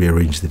I just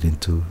rearranged it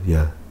into,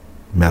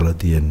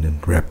 melody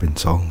and rap and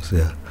songs,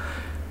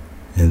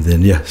 And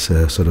then,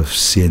 so sort of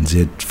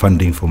CNZ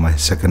funding for my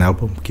second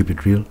album, Keep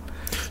It Real.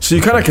 So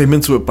you kind of came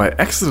into it by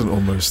accident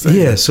almost.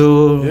 Yeah,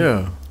 so...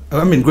 Yeah.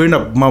 I mean, growing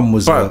up, mom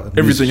was... But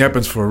everything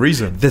happens for a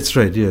reason. That's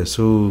right, yeah.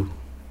 So,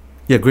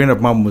 growing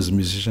up, mom was a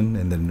musician,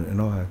 and then,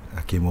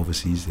 I came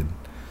overseas, and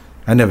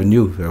I never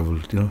knew I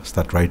would,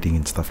 start writing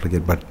and stuff like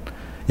that. But,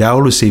 I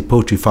always say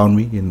poetry found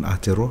me in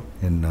Aotearoa,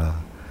 and,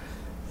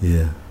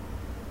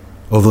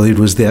 although it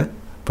was there,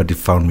 but it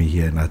found me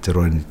here in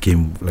Aotearoa, and it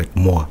came, like,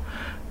 more,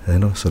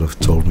 sort of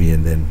told me,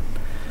 and then,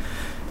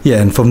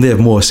 and from there,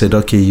 more said,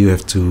 okay, you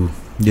have to,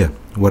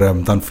 what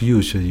I'm done for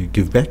you, so you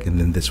give back. And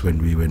then that's when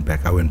we went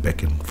back. I went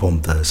back and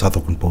formed the South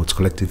Auckland Poets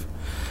Collective,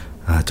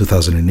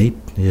 2008.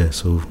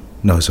 So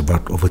now it's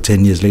about over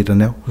 10 years later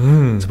now.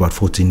 It's about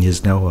 14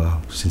 years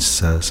now since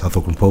South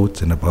Auckland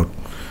Poets, and about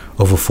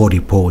over 40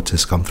 poets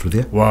has come through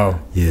there.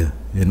 Wow. Yeah,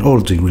 and all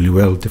doing really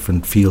well,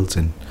 different fields,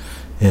 and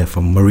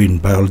from marine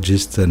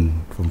biologists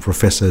and from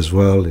professor as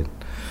well. And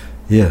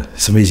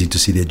it's amazing to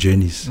see their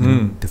journeys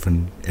in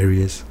different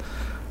areas.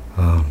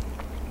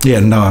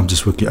 And now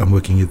I'm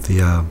working at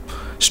the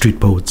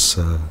Street Poets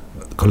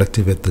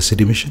Collective at the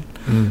City Mission.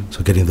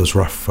 So getting those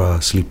rough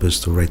sleepers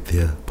to write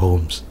their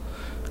poems.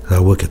 I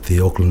work at the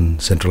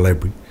Auckland Central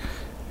Library,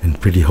 and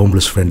pretty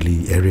homeless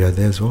friendly area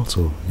there as well.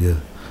 So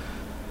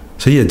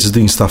just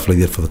doing stuff like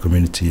that for the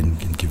community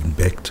and giving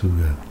back to.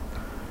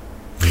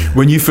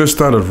 When you first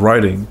started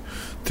writing,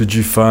 did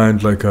you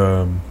find like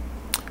a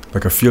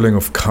feeling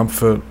of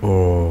comfort,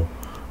 or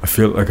a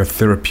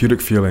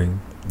therapeutic feeling?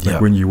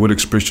 When you would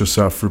express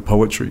yourself through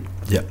poetry?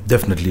 Yeah,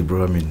 definitely,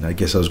 bro. I mean, I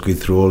guess I was going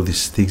through all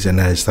these things,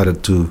 and I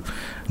started to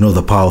know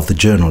the power of the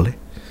journal.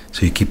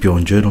 So you keep your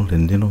own journal,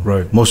 and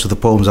right. Most of the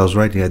poems I was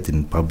writing, I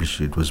didn't publish.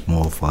 It was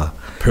more of a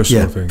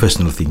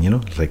personal thing.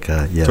 Like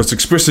So it's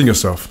expressing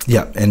yourself.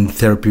 Yeah, and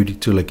therapeutic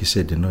too, like you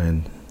said.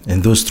 And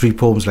those 3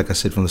 poems, like I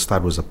said from the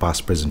start, was the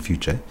past, present,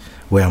 future.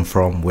 Where I'm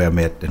from, where I'm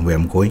at, and where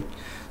I'm going.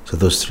 So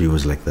those 3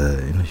 was like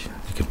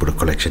you can put a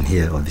collection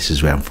here, or this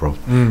is where I'm from.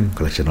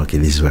 Collection, okay,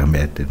 this is where I'm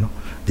at.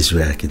 This is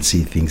where I can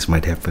see things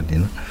might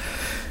happen.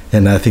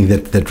 And I think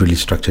that really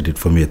structured it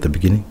for me at the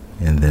beginning.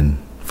 And then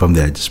from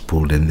there I just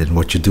pulled. And then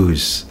what you do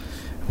is,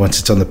 once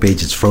it's on the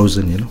page, it's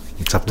frozen.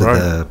 It's up to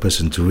the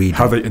person to read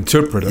how they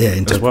interpret it.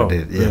 Interpret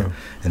it. Yeah.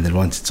 And then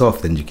once it's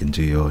off, then you can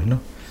do your.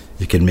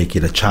 You can make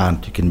it a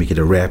chant. You can make it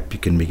a rap. You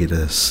can make it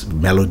a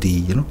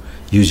melody.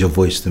 Use your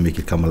voice to make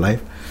it come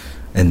alive.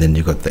 And then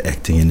you got the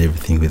acting and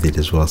everything with it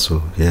as well.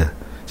 So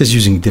just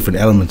using different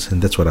elements,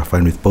 and that's what I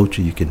find with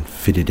poetry. You can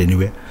fit it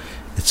anywhere.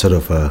 It's sort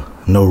of a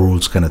no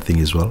rules kind of thing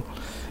as well.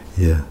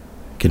 You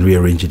can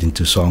rearrange it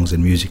into songs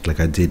and music like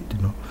I did,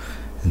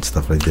 and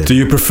stuff like that. Do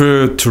you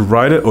prefer to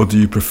write it, or do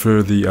you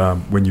prefer the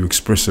when you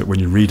express it, when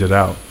you read it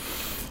out?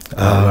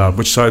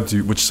 Which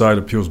side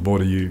appeals more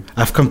to you?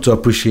 I've come to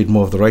appreciate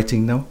more of the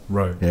writing now.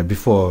 Right. Yeah.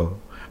 Before,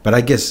 but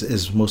I guess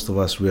as most of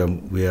us, we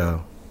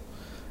are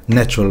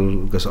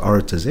natural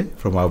orators,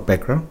 from our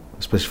background,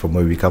 especially from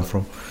where we come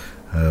from.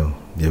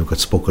 We've got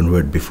spoken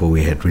word before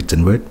we had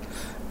written word.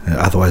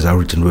 Otherwise, our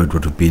written word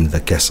would have been the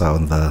kesa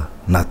on the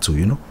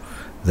natu,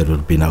 That would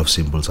have been our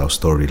symbols, our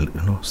story,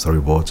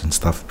 storyboards and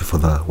stuff before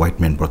the white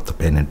men brought the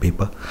pen and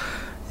paper.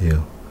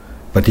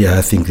 But yeah,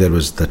 I think that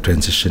was the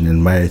transition,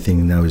 and my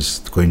thing now is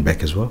going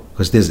back as well,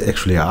 because there's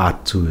actually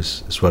art too,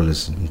 as well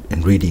as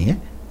in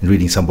reading, in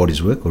reading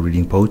somebody's work or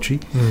reading poetry.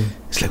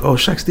 It's like, oh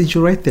shucks, did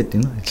you write that?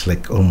 It's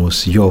like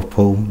almost your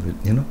poem,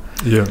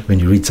 Yeah. when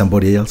you read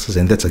somebody else's,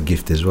 and that's a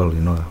gift as well,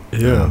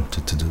 Yeah.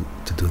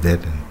 to do that,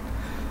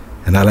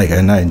 and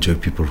I enjoy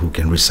people who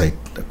can recite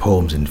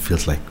poems, and it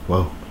feels like,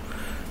 wow,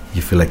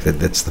 you feel like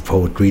that's the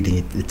poet reading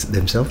it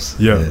themselves.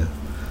 Yeah.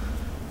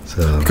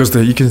 So Because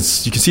you can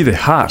see their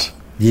heart.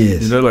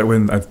 yes, Like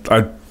when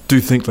I do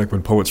think like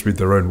when poets read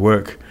their own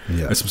work,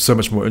 yeah, it's so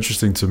much more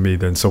interesting to me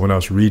than someone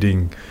else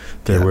reading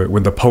their Yeah. work.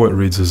 When the poet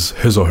reads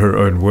his or her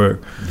own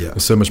work, yeah.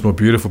 it's so much more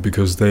beautiful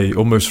because they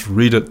almost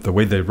read it the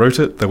way they wrote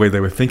it, the way they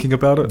were thinking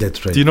about it.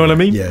 That's right. Do you know what I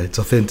mean? Yeah, it's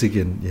authentic,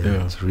 and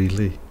Yeah. it's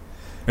really.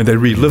 And they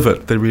relive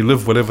it. They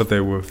relive whatever they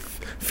were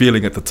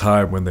feeling at the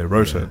time when they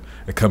wrote Yeah. it.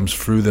 It comes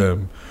through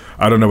them.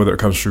 I don't know whether it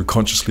comes through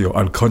consciously or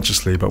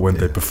unconsciously, but when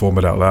they Yeah. perform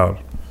it out loud.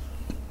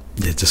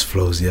 It just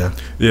flows, yeah.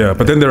 Yeah,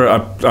 but then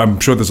I'm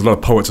sure there's a lot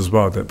of poets as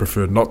well that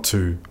prefer not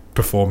to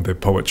perform their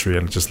poetry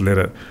and just let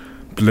it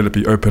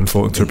be open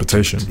for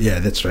interpretation. Yeah,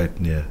 that's right.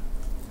 Yeah,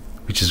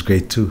 which is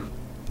great too.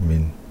 I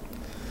mean,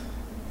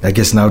 I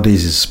guess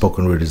nowadays is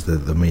spoken word is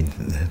the main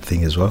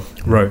thing as well.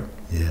 Right.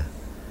 Yeah,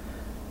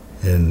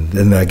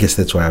 and I guess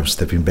that's why I'm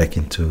stepping back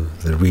into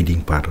the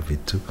reading part of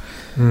it too.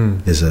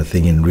 There's a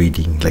thing in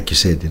reading, like you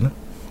said,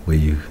 where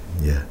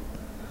yeah.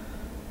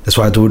 That's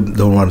why I don't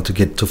want to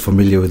get too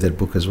familiar with that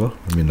book as well.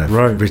 I mean, I've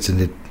Right. written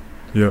it.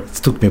 Yeah. It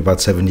took me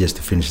about 7 years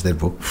to finish that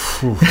book.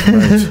 Phew,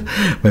 right.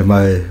 But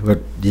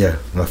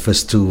my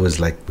first two was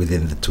like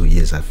within the 2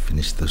 years I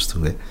finished those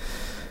two.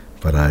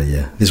 But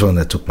yeah, this one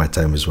I took my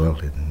time as well,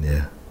 and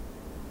yeah,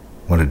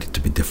 wanted it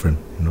to be different,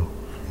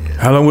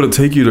 Yeah. How long would it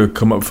take you to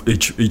come up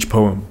with each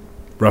poem,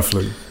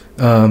 roughly?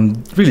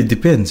 Really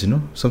depends,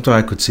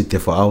 Sometimes I could sit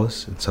there for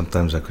hours, and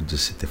sometimes I could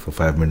just sit there for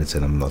 5 minutes,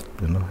 and I'm not,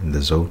 in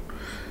the zone.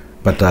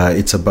 But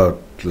it's about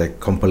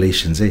like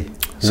compilations, So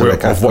Where,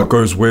 like of what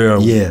goes where?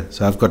 Yeah,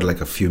 so I've got like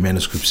a few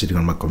manuscripts sitting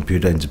on my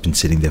computer, and it's been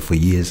sitting there for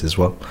years as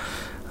well.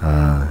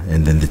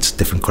 And then it's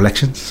different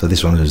collections. So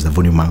this one is the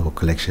Vunimango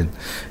collection,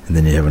 and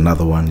then you have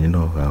another one,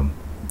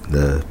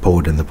 the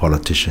Poet and the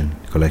Politician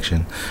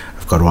collection.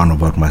 I've got one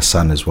about my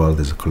son as well.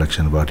 There's a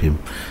collection about him.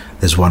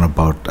 There's one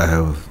about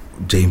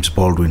James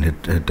Baldwin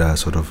had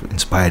sort of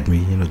inspired me.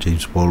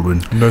 James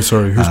Baldwin. No,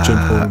 sorry, who's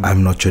James Baldwin?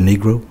 I'm Not Your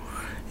Negro.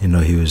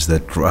 He was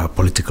that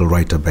political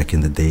writer back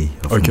in the day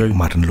of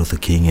Martin Luther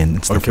King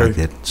and stuff like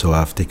that. So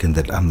I've taken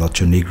that I'm Not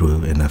Your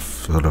Negro and I've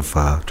sort of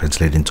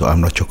translated into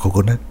I'm Not Your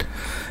Coconut.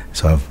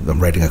 So I'm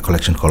writing a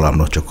collection called I'm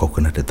Not Your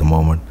Coconut at the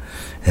moment.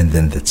 And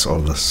then that's all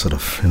the sort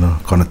of,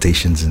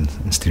 connotations and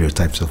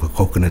stereotypes of a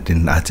coconut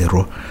in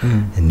Aotearoa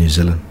in New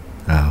Zealand.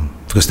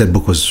 Because that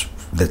book was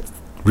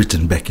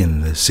written back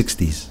in the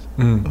 60s,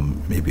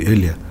 maybe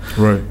earlier.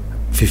 Right.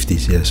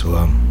 50s, yeah. So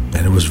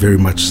and it was very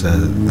much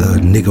the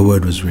nigger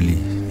word was really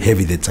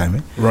heavy that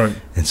time, Right.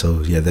 And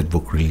so yeah, that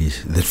book really,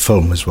 that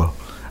film as well.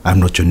 I'm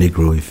Not Your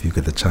Negro. If you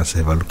get the chance to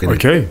have a look at it,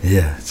 Okay.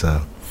 yeah, it's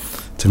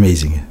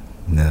amazing.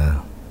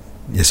 And,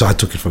 yeah, so I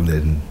took it from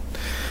there,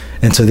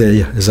 and so there,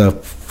 yeah,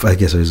 I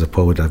guess as a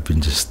poet,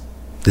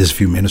 there's a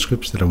few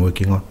manuscripts that I'm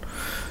working on,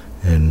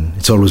 and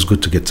it's always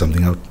good to get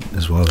something out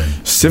as well.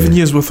 And 7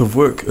 years worth of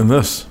work in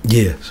this.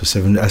 yeah, so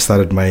 7. I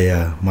started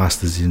my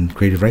master's in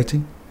creative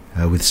writing.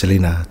 With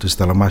Selena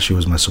Tustalama, she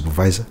was my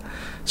supervisor.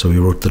 So we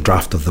wrote the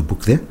draft of the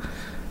book there.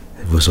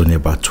 It was only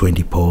about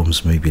 20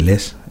 poems, maybe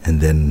less.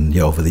 And then,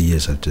 yeah, over the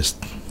years, I've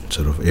just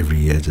sort of every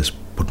year just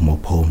put more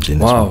poems in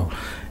as well.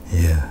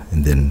 Yeah,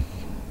 and then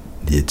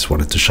just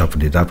wanted to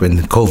sharpen it up. And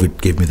then COVID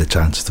gave me the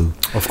chance to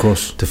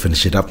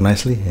finish it up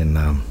nicely. And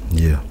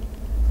yeah.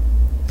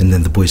 And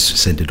then the boys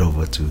sent it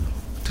over to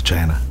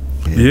China.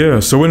 Yeah,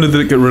 so when did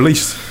it get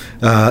released?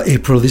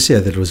 April this year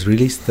that was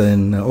released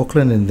in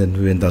Auckland, and then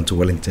we went down to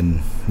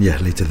Wellington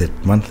later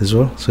that month as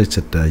well. So it's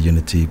at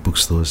Unity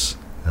bookstores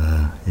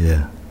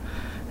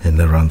and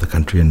around the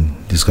country, and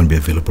it's going to be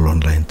available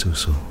online too.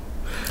 So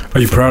are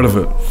you proud of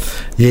it?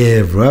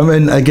 Yeah, bro. I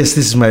mean, I guess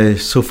this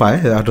is so far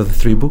out of the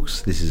 3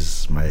 books, this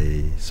is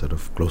my sort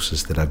of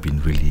closest that I've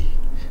been really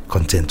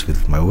content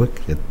with my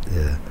work,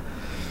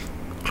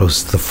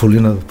 close to the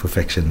full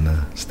perfection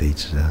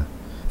stage.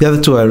 The other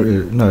 2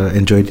 I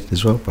enjoyed it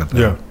as well, but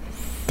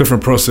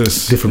different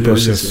process. And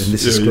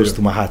this is close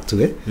to my heart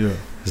too. Yeah,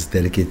 it's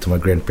dedicated to my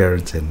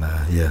grandparents, and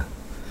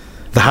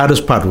the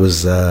hardest part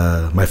was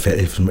my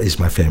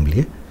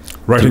family.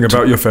 Writing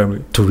about your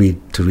family. To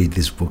read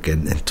this book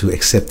and to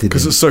accept it,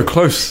 because it's so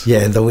close. Yeah,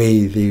 and the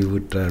way they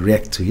would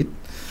react to it.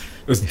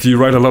 Do you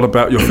write a lot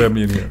about your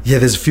family in here? Yeah,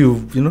 there's a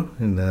few,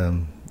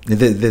 and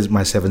there's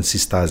my 7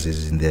 sisters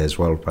is in there as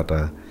well. But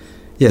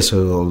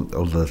so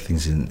all the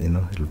things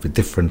it'll be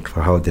different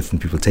for how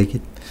different people take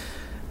it.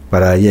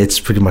 But it's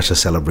pretty much a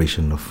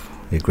celebration of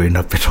growing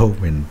up at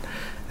home,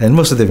 and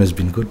most of them has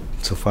been good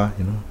so far,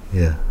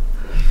 Yeah.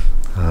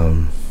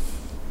 I'm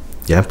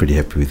pretty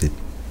happy with it.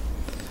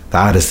 The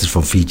artist is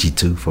from Fiji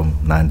too, from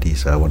Nandi,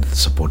 so I wanted to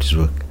support his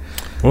work.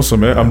 Awesome,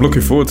 man. I'm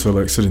looking forward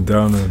to sitting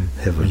down and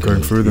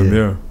going through them.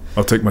 Yeah.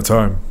 I'll take my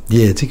time.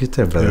 Yeah, take your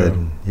time, brother. Yeah.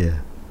 And, yeah.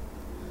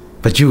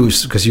 But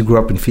because you grew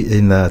up in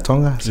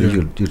Tonga, so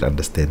Yeah. you'll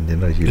understand, you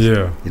know.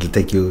 Yeah. It'll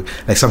take you,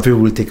 like some people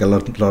will take a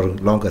lot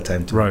longer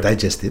time to Right.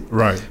 digest it.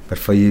 Right. But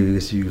for you,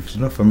 as you're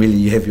not familiar,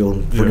 you have your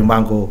own Yeah.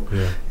 Vunimango,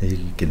 Yeah. and you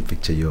can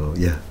picture your,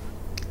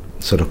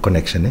 sort of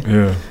connection, eh?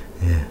 Yeah.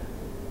 Yeah.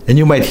 And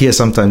you might hear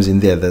sometimes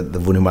in there that the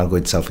Vunimango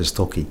itself is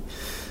talking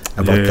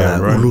about Yeah,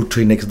 the right. ulu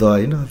tree next door,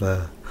 you know,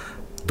 the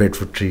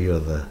breadfruit tree or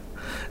the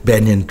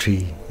banyan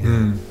tree.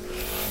 Mm.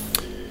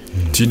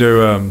 Do you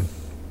know?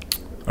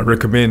 I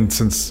recommend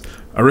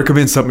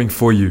something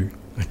for you.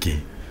 Okay.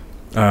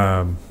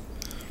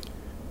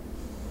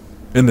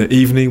 In the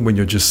evening when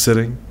you're just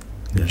sitting,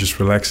 Yeah. you're just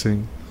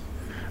relaxing.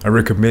 I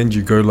recommend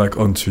you go like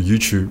onto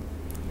YouTube,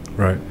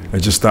 right,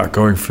 and just start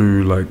going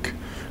through like,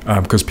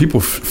 because people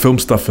film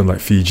stuff in like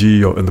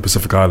Fiji or in the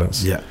Pacific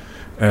Islands. Yeah.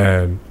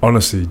 And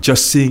honestly,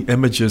 just seeing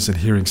images and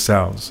hearing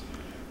sounds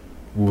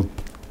will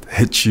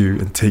hit you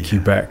and take you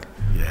back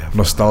Yeah.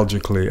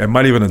 nostalgically, and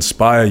might even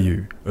inspire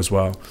you as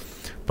well.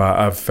 But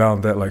I've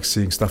found that like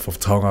seeing stuff of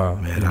Tonga,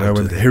 Man, you I'll know,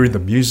 do and that. hearing the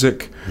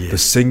music, Yeah. the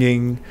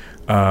singing,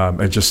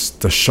 and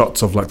just the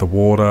shots of like the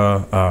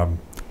water.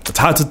 It's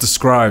hard to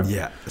describe.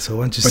 Yeah. So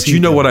once you But see you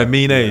know them- what I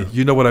mean, eh? Yeah.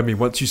 You know what I mean.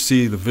 Once you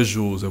see the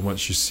visuals and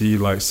once you see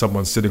like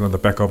someone sitting on the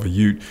back of a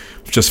ute,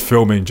 just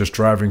filming, just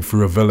driving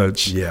through a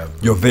village, Yeah.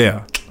 you're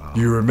there.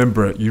 You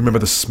remember it. You remember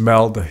the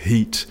smell, the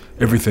heat,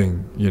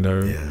 everything. You know,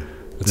 Yeah.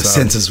 The It's,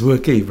 senses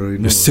work, eh, bro? You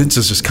know? your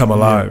senses just come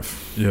alive.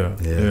 Yeah,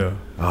 Yeah. yeah,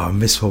 Oh, I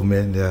miss home,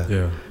 man. Yeah.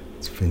 yeah.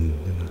 It's been,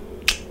 you know,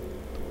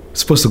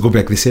 supposed to go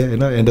back this year, you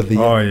know, end of the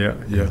year. Oh yeah,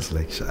 Yeah, yeah. it's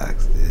like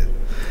shucks, yeah.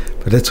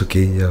 But that's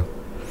okay, yeah.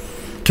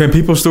 Can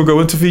people still go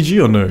into Fiji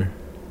or no?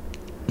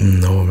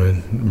 No,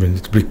 man. I mean,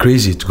 it'd be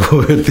crazy to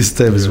go at this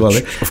time as Yeah, well. Eh?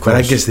 of But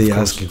I course, guess they're of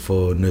course. asking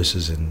for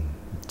nurses and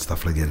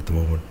stuff like that at the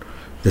moment.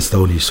 That's the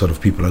only sort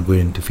of people are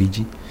going to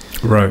Fiji.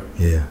 Right.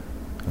 Yeah.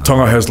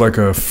 Tonga has like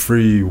a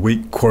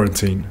 3-week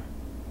quarantine.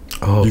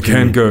 Oh, You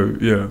can go,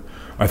 yeah.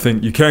 I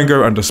think you can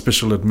go under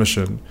special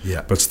admission,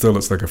 Yeah. but still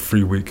it's like a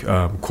 3-week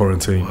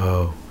quarantine.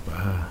 Wow.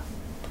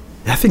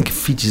 I think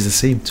Fiji's the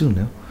same too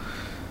now.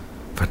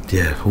 But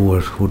yeah, who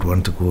would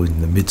want to go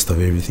in the midst of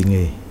everything,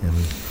 eh? I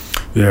mean,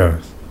 Yeah.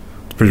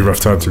 It's a pretty rough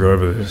time to go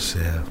over there. it's,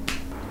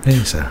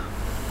 thanks,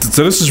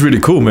 So this is really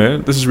cool,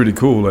 man. This is really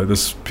cool, like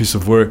this piece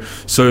of work.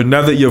 So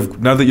now that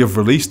you've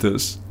released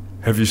this,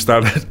 have you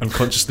started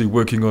unconsciously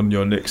working on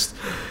your next?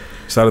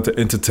 Started to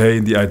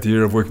entertain the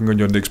idea of working on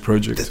your next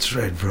project? That's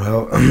right,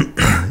 bro.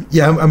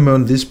 Yeah, I'm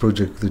on this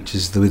project, which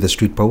is with the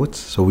Street Poets.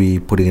 So we're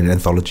putting an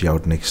anthology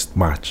out next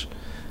March,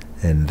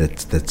 and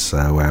that's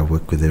where I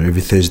work with them.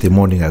 Every Thursday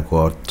morning, I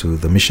go out to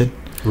the mission,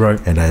 Right.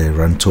 and I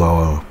run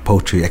 2-hour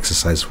poetry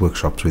exercise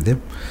workshops with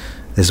them.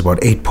 There's about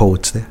 8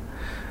 poets there,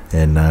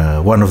 and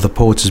one of the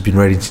poets has been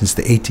writing since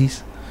the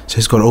 80s. So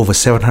he's got over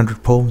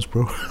 700 poems,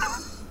 bro.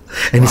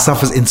 And he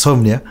suffers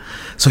insomnia,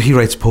 so he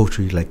writes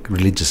poetry like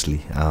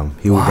religiously.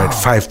 He will write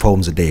 5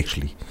 poems a day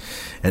actually,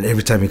 and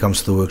every time he comes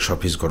to the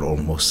workshop, he's got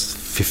almost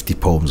 50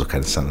 poems or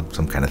kind of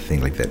some kind of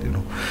thing like that, you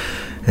know.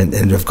 And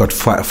we've got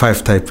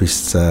 5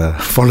 typists,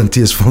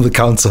 volunteers from the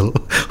council,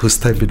 who's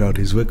typing out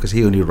his work because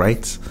he only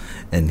writes,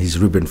 and his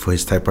ribbon for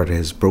his typewriter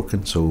is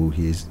broken, so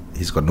he's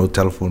got no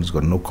telephone, he's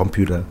got no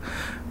computer,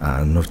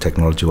 no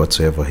technology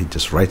whatsoever. He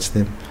just writes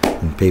them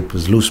in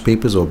papers, loose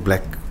papers or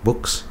black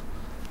books.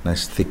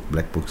 Nice thick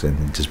black books, and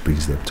he just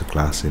brings them to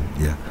class. And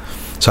yeah,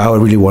 so I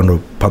really want to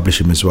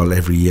publish him as well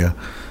every year.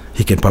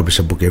 He can publish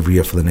a book every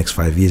year for the next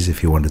 5 years if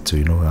he wanted to,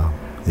 you know.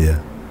 Yeah.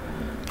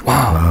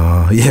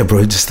 Wow. Yeah,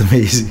 bro, just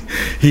amazing.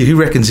 He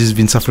reckons he's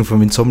been suffering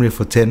from insomnia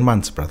for 10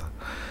 months, brother.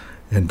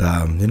 And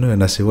you know,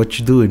 and I say, what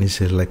you do? And he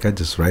said, like, I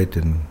just write,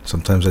 and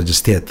sometimes I just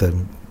stare at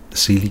the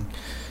ceiling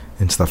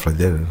and stuff like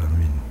that. And I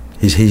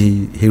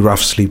mean, he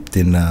rough slept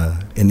in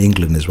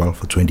England as well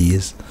for 20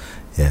 years.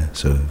 Yeah,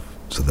 so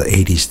the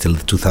 80s till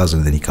the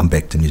 2000s, then he come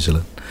back to New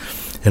Zealand,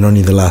 and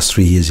only the last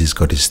 3 years he's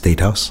got his state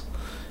house,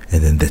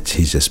 and then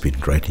he's just been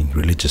writing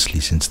religiously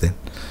since then,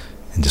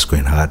 and just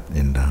going hard.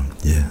 And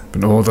yeah,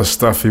 And all the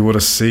stuff he would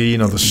have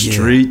seen on the Yeah.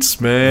 streets,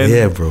 man.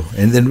 yeah, bro.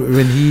 And then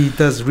when he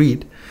does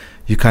read,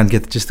 you can't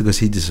get, just because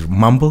he just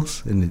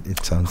mumbles, and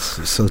it sounds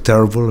so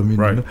terrible. I mean,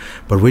 Right. you know?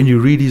 But when you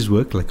read his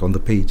work, like on the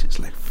page, it's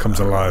like Comes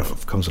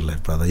alive. comes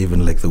alive, brother.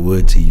 Even like the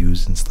words he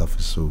used and stuff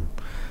is so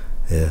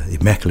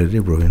immaculate,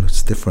 bro. You know,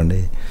 it's different.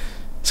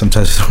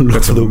 Sometimes you don't look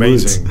That's for the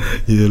amazing.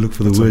 words. Yeah, look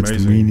for the That's words,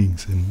 amazing. the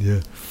meanings, and yeah.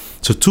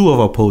 So 2 of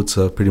our poets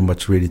are pretty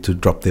much ready to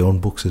drop their own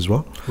books as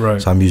well. Right.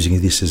 So I'm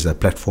using this as a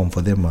platform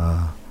for them.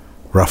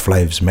 Rough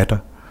Lives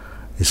Matter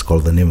is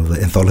called the name of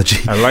the anthology.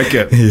 I like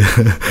it.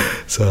 Yeah.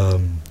 So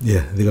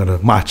yeah, they're gonna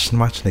March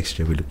next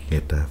year. We're looking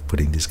at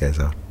putting these guys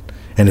out,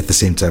 and at the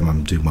same time,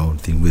 I'm doing my own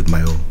thing with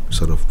my own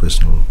sort of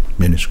personal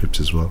manuscripts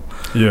as well.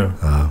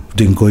 Yeah.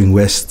 Doing Going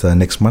West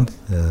next month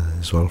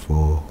as well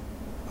for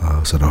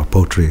sort of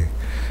poetry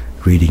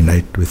reading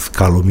night with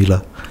Carlo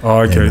Mila. Oh,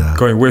 okay. And,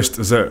 Going west,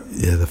 is that?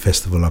 Yeah, the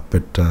festival up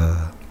at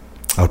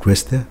out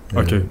west there.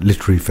 Okay.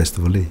 Literary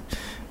festival.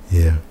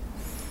 Yeah.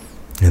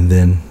 And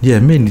then,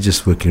 mainly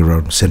just working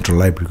around Central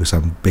Library because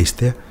I'm based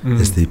there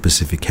as the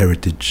Pacific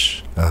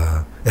Heritage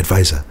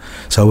advisor.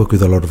 So I work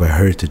with a lot of our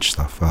heritage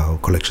stuff, our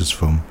collections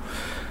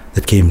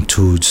that came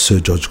to Sir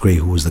George Grey,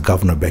 who was the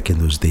governor back in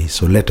those days.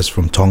 So letters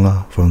from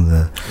Tonga,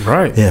 from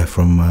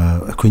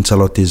Queen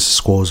Salote's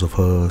scores of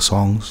her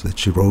songs that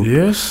she wrote.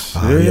 Yes.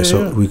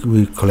 So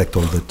we collect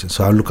all that.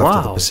 So I look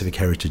after the Pacific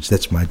Heritage.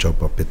 That's my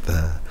job up at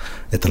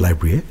the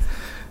library.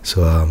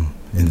 So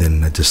and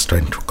then I just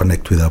trying to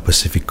connect with our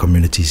Pacific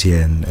communities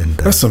here. And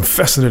that's some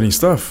fascinating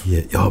stuff.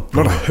 Yeah, a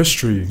lot of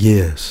history.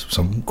 Yes,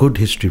 some good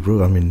history,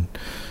 bro. I mean,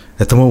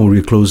 at the moment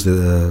we're closed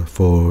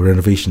for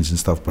renovations and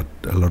stuff, but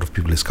a lot of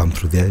people has come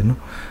through there,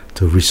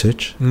 to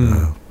research.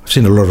 I've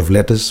seen a lot of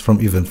letters from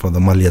the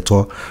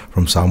Maliatoa,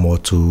 from Samoa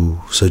to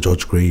Sir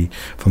George Grey,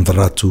 from the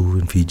Ratu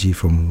in Fiji,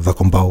 from the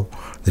Kombao,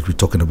 that we're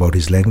talking about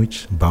his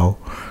language, Bao.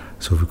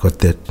 So we got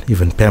that,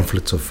 even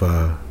pamphlets of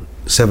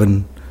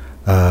 7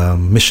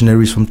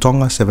 missionaries from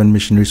Tonga, 7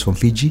 missionaries from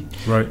Fiji,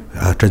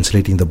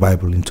 translating the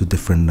Bible into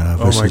different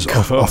verses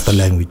of the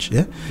language,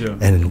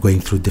 and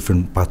going through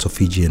different parts of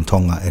Fiji and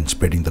Tonga and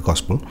spreading the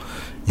gospel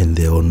in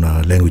their own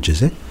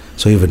languages.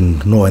 So even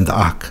Noah and the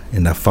Ark,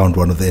 and I found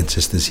one of the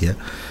ancestors here,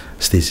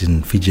 stays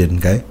in Fijian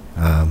guy.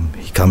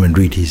 He come and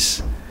read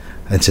his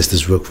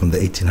ancestors' work from the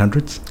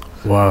 1800s.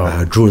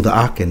 Wow. Drew the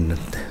Ark and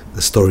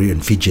the story in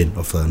Fijian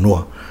of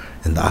Noah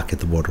and the Ark at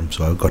the bottom.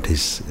 So I got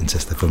his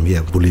ancestor from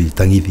here, Buli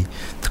Tangidi,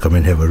 to come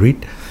and have a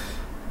read.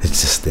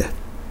 It's just that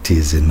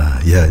tears and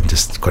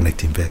just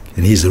connecting back.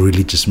 And he's a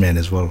religious man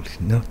as well,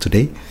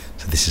 today.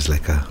 So this is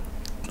like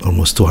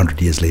almost 200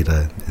 years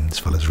later, and this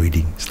fella's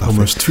reading stuff.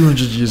 Almost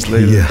 200 years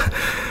later. Yeah.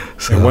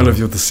 So and one of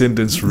your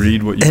descendants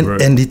read what you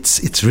wrote. And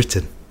it's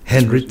written.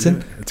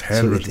 Handwritten. It's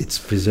handwritten. So it's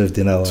preserved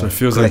in our So it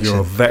feels collection.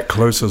 like you're that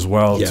close as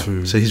well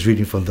to So he's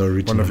reading from the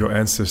original. one of your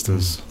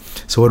ancestors.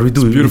 So what we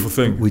do, it's a beautiful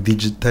thing. We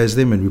digitize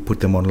them and we put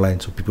them online,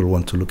 so people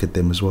want to look at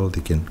them as well.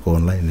 They can go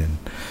online and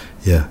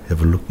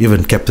have a look.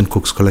 Even Captain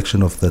Cook's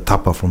collection of the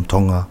tapa from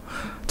Tonga,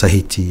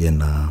 Tahiti,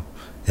 and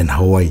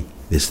Hawaii.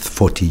 There's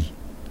 40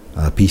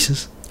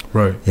 pieces.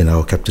 Right. In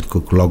our Captain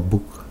Cook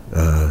logbook,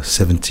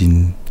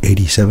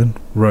 1787.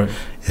 Right.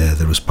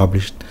 That was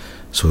published.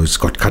 So it's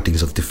got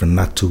cuttings of different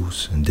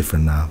natus and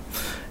different,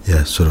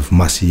 sort of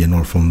masi and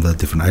all from the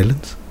different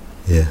islands.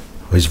 Yeah,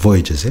 his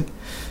voyages. And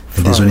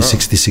there's only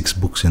 66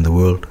 books in the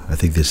world. I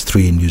think there's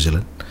 3 in New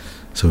Zealand.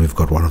 So we've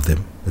got one of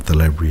them at the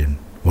library and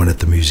one at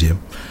the museum.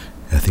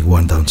 I think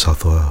one down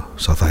South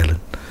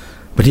Island.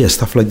 But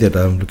stuff like that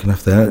I'm looking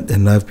after.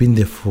 And I've been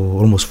there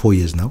for almost 4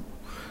 years now.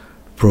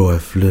 Bro,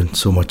 I've learned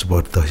so much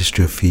about the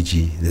history of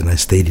Fiji. Then I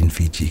stayed in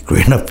Fiji,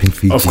 growing up in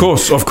Fiji. Of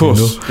course.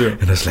 Yeah.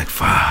 And I was like,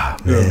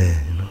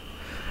 man,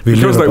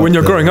 Because like when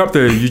you're growing up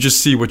there, you just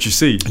see what you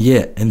see.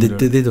 Yeah, and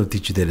they don't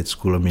teach you that at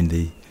school. I mean,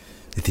 they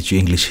teach you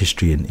English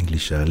history and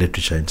English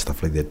literature and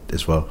stuff like that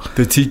as well.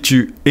 They teach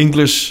you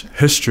English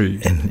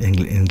history and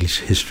English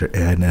history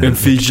in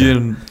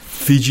Fijian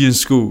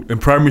school, in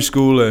primary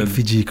school and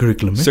Fiji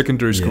curriculum,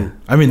 secondary school.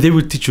 I mean, they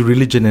would teach you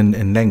religion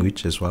and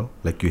language as well,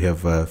 like you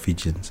have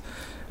Fijians.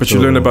 But you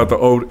learn about the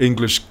old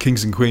English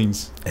kings and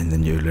queens. And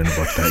then you learn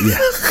about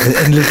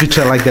that, and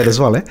literature like that as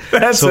well,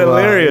 That's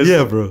hilarious.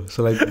 Yeah, bro.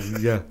 So like,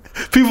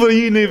 people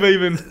you never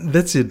even...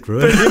 That's it,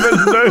 bro. Don't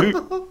even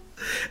know.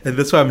 And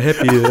that's why I'm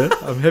happy.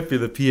 I'm happy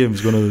the PM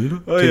is going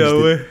to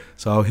change it.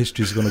 So our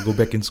history is going to go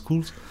back in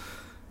schools.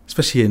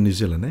 Especially here in New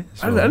Zealand,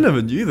 So, I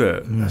never knew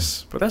that.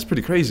 But that's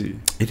pretty crazy.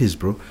 It is,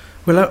 bro.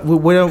 Well,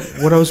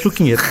 what I was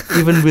looking at,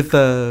 even with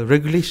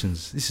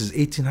regulations, this is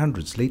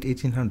 1800s, late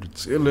 1800s.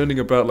 So you're learning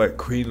about like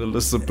Queen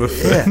Elizabeth.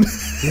 Yeah,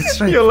 that's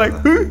right. You're like,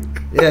 who?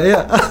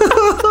 Yeah.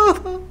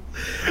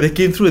 They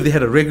came through. They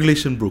had a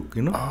regulation book,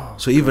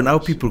 So even our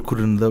people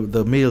couldn't.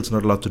 The males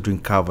not allowed to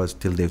drink kava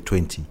till they're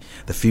 20.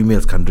 The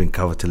females can't drink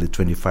kava till they're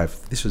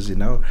 25. This was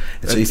in our.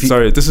 So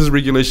this is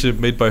regulation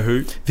made by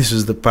who? This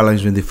was the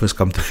Palans when they first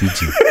come to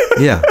Fiji.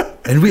 Yeah.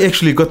 And we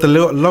actually got the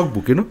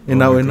logbook,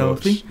 in our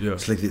thing. Yeah.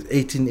 It's like this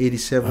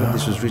 1887.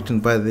 This was written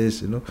by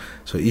this,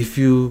 So if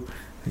you,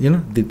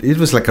 it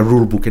was like a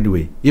rule book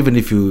anyway. Even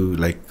if you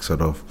like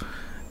sort of,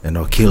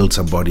 killed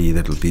somebody,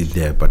 that'll be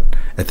there. But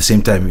at the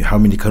same time, how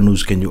many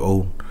canoes can you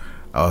own?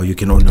 You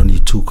can own only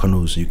 2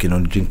 canoes. You can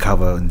only drink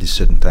kava in this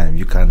certain time.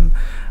 You can,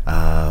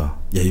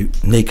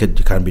 naked.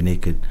 You can't be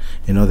naked.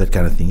 That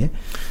kind of thing.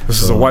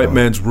 This is a white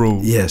man's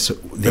rule. Yeah. So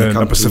they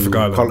come the Pacific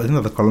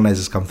Island. The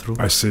colonizers come through.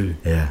 I see.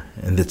 Yeah,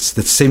 and that's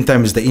the same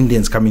time as the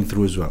Indians coming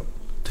through as well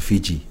to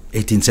Fiji,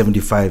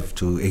 1875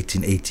 to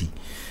 1880.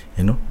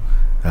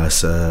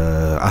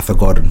 Arthur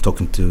Gordon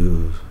talking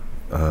to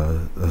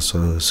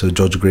Sir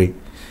George Grey,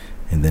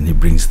 and then he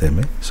brings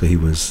them. So he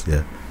was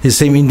his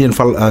same Indian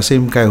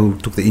same guy who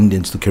took the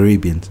Indians to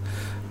Caribbeans,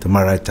 the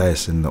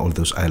Mauritius and all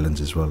those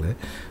islands as well.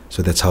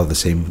 So that's how the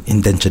same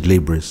indentured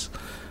laborers.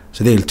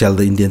 So they'll tell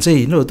the Indians,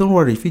 hey, no, don't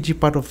worry, Fiji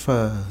part of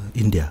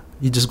India.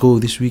 You just go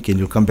this week and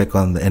you'll come back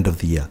on the end of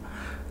the year.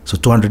 So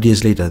 200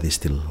 years later, they're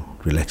still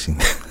relaxing,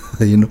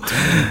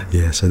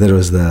 Yeah, so that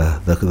was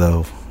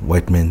the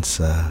white man's,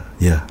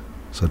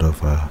 sort of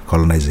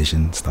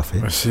colonization stuff.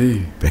 I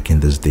see. Back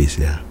in those days,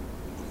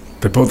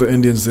 They brought the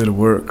Indians there to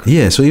work.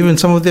 Yeah, so even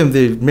some of them,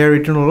 they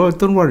married, oh,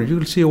 don't worry,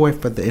 you'll see your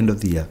wife by the end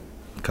of the year.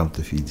 Come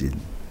to Fiji.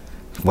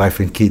 Wife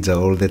and kids are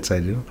all that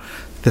side,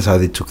 That's how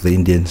they took the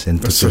Indians. And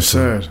that's so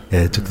sad.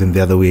 Took them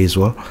the other way as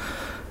well.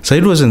 So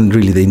it wasn't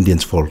really the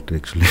Indians' fault,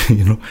 actually,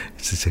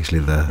 It's actually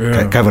the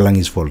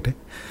Kavalangi's fault,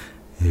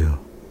 Yeah.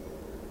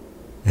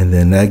 And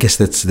then I guess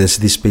that's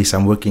this space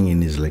I'm working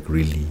in is like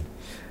really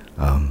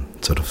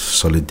sort of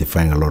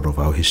solidifying a lot of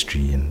our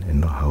history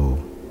and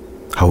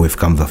how we've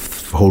come the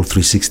whole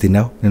 360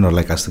 now,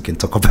 like us who can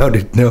talk about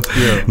it now.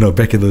 Yeah.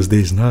 Back in those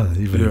days,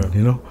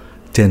 even,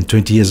 10,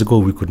 20 years ago,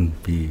 we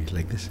couldn't be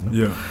like this,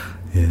 Yeah.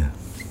 Yeah.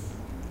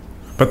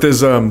 But there's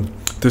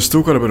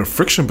still quite a bit of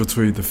friction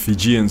between the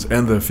Fijians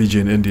and the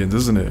Fijian Indians,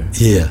 isn't it?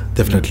 Yeah,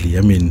 definitely.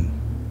 I mean,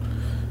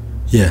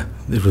 yeah,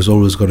 it was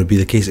always going to be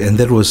the case. And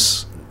that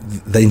was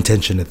the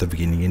intention at the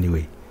beginning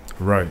anyway.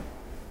 Right.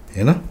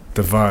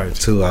 Divide.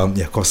 To,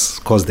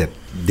 cause that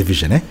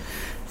division,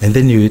 And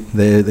they knew it.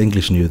 The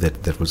English knew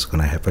that was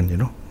going to happen,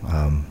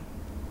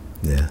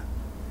 Yeah.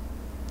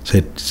 So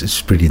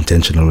it's pretty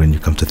intentional when you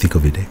come to think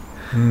of it,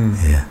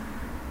 Yeah.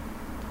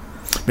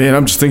 Man,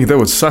 I'm just thinking that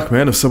would suck,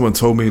 man, if someone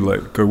told me,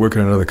 like, go work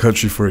in another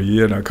country for a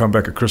year and I come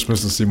back at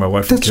Christmas and see my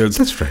wife and kids.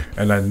 That's right.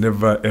 And I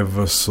never,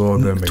 ever saw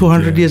them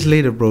 200 again. years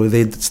later, bro,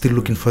 they're still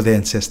looking for their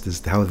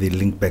ancestors, how they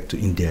link back to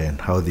India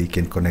and how they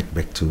can connect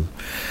back to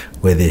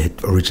where they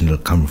had originally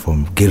come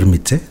from.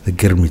 Girmit, The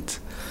Girmit.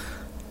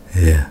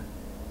 Yeah.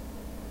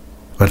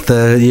 But,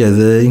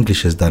 the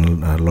English has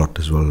done a lot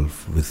as well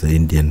with the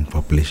Indian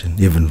population,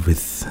 even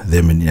with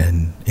them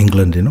in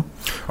England,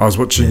 I was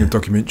watching a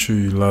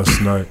documentary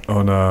last night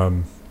on,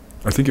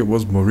 I think it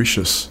was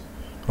Mauritius,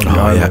 on the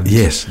island.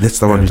 Yeah. Yes, that's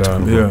the one you're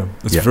talking about. Yeah,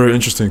 it's very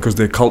interesting because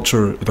the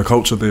culture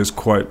there is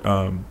quite,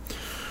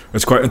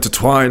 it's quite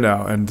intertwined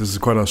now, and there's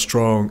quite a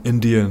strong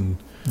Indian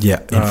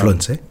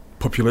influence,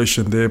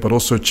 population there, but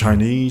also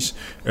Chinese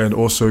and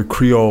also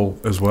Creole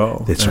as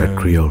well. That's right,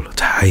 Creole.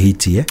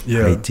 Haiti,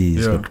 Yeah, Haiti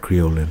is got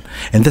Creole,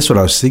 and that's what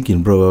I was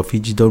thinking, bro.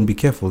 Fiji, don't be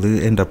careful;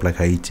 they end up like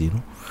Haiti,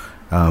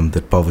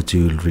 that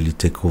poverty will really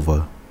take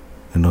over,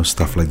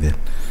 stuff like that.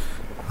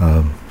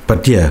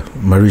 But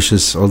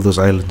Mauritius, all those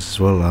islands as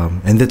well,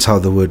 and that's how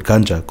the word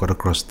ganja got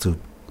across to.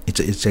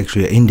 It's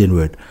actually an Indian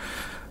word,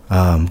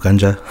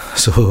 ganja.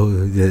 So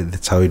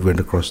that's how it went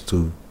across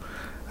to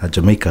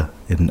Jamaica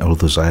and all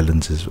those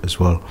islands as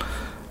well.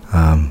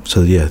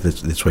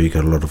 That's why you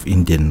got a lot of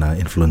Indian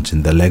influence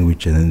in the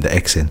language and in the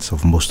accents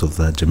of most of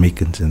the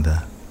Jamaicans and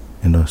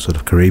the sort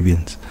of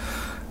Caribbeans.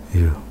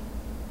 Yeah.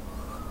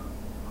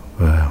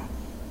 Wow.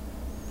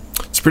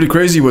 It's pretty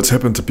crazy what's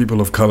happened to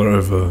people of color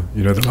over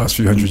the last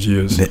few hundred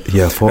years.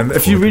 And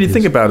if you really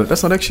think about it,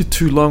 that's not actually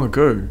too long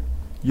ago.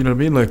 You know what I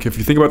mean? Like if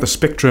you think about the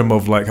spectrum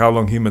of like how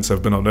long humans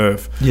have been on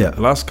Earth, the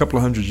last couple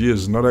of hundred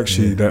years is not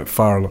actually that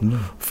far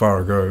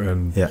ago.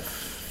 And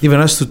even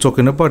us two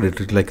talking about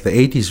it, like the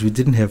 80s, we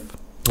didn't have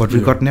what we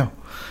got now.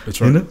 That's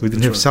right. We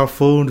didn't have cell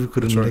phone. We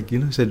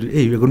couldn't said,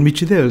 hey, we're going to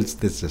meet you there. Let's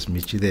just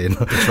meet you there.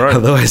 That's right.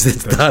 Otherwise,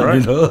 it's done.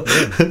 Right.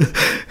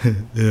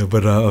 Yeah.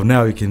 But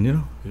now we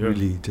can,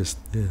 really just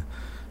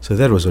So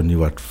that was only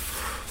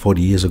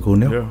 40 years ago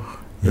now.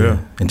 Yeah.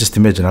 And just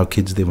imagine how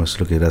kids, they must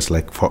look at us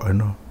like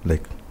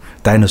like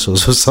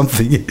dinosaurs or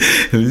something.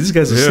 These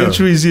guys are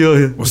centuries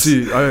here. Well,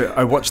 see,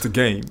 I watched the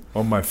game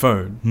on my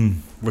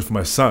phone with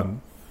my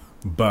son,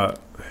 but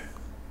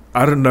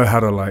I don't know how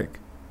to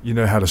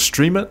how to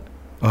stream it.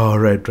 Oh,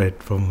 right.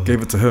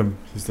 Gave it to him.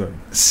 He's like,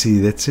 see,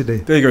 that's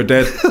it. There you go,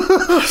 Dad.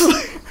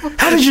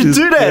 How did you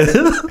do that?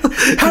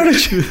 How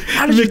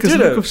did you do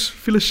that?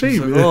 Feel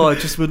ashamed. Like, I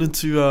just went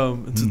into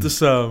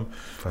this and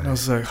I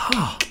was like,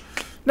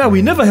 now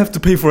we never have to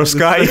pay for a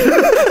Sky.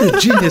 You're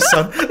genius,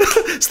 son.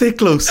 Stay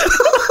close.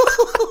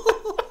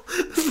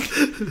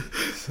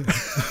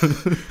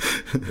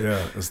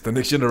 It's the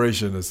next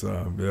generation is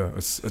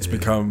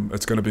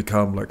it's going to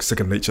become like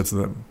second nature to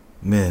them.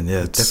 Man,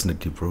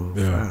 definitely, bro.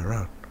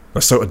 Yeah.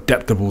 They're so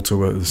adaptable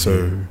to it.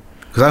 So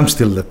because I'm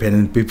still the pen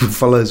and paper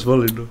fella as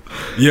well,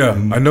 Yeah,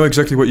 I know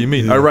exactly what you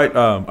mean. I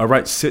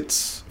write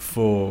sets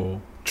for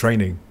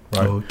training,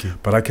 right? Oh, okay.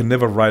 But I can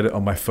never write it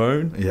on my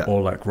phone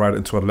or like write it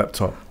into a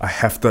laptop.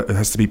 It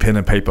has to be pen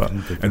and paper,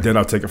 and then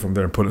I'll take it from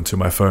there and put it into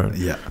my phone.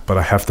 Yeah. But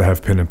I have to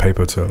have pen and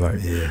paper to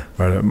write it.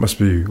 It must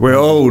be we're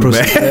old,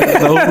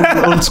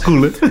 man. old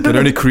school. I can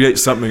only create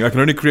something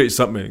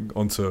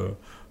onto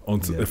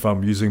if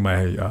I'm using my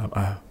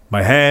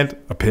hand,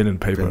 a pen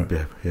and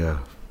paper.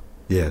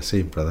 Yeah,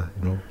 same, brother.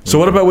 So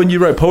what about when you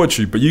write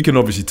poetry? But you can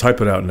obviously type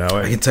it out now.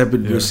 I can type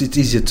it. It's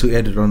easier to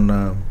edit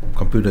on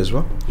computer as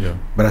well. Yeah.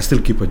 But I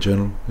still keep a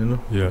journal.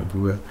 Yeah.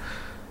 Everywhere.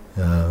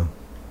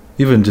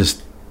 Even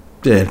just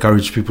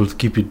encourage people to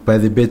keep it by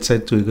the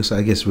bedside too, because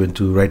I guess we went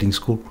to writing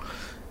school,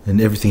 and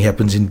everything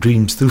happens in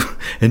dreams too,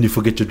 and you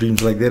forget your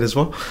dreams like that as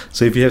well.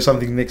 So if you have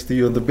something next to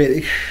you on the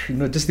bed,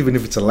 just even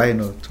if it's a line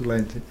or two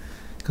lines.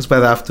 Because by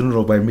the afternoon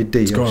or by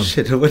midday,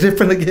 shit, what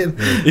happened again?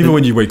 Yeah. Even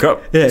when you wake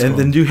up. Yeah, and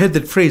then you had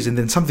that phrase, and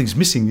then something's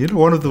missing.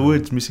 One of the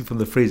words missing from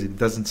the phrase, it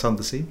doesn't sound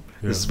the same.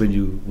 Yeah. This is when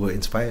you were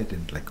inspired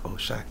and like, oh,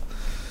 shit.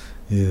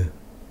 Yeah.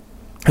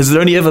 Has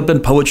there only ever been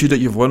poetry that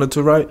you've wanted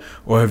to write,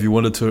 or have you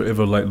wanted to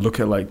ever like look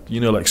at like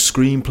like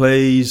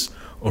screenplays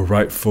or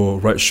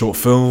write short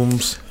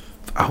films?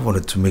 I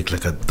wanted to make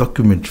like a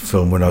documentary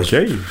film when I was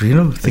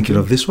thinking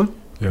of this one,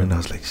 and I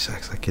was like,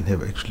 shucks, I can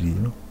have actually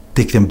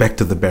take them back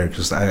to the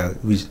barracks.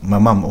 My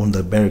mom owned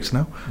the barracks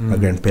now. My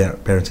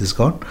grandparents is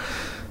gone,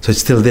 so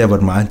it's still there,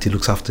 but my auntie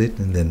looks after it,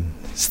 and then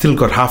still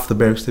got half the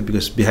barracks there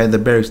because behind the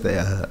barracks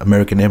the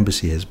American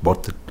embassy has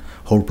bought the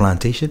whole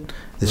plantation.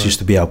 This used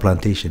to be our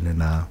plantation,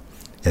 and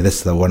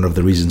that's one of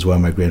the reasons why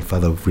my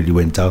grandfather really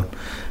went down.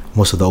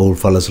 Most of the old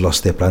fellas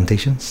lost their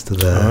plantations to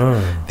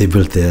they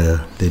built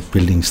their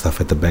building stuff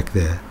at the back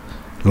there,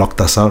 locked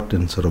us out,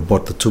 and sort of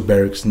bought the 2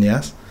 barracks near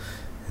us,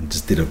 and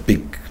just did a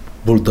big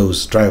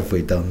bulldoze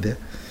driveway down there,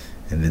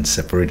 and then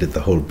separated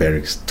the whole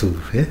barracks to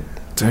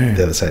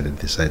the other side and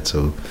this side.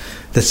 So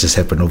that's just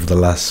happened over the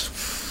last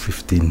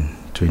 15,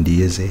 20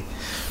 years,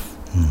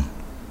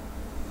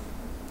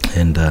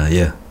 And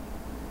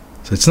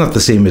so it's not the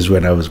same as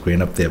when I was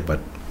growing up there, but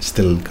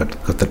still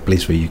got that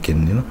place where you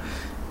can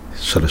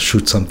sort of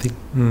shoot something.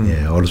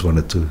 I always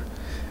wanted to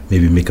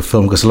maybe make a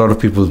film, because a lot of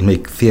people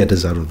make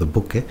theaters out of the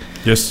book,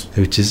 yes,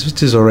 which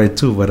is all right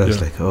too, but I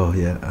was like,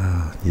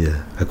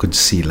 I could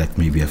see like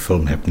maybe a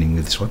film happening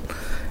with this one,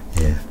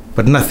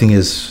 but nothing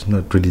has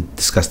not really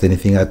discussed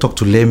anything. I talked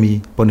to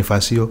Lemmy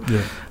Bonifacio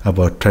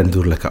about trying to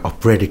do like an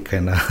operatic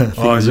kind of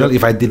thing as well.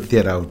 If I did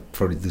theater, I would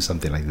probably do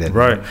something like that,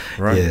 right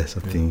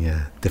something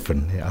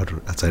different,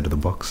 outside of the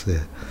box,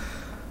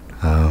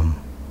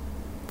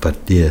 but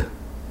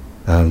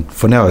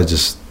for now I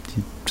just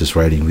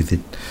writing with it,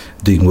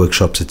 doing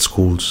workshops at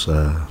schools.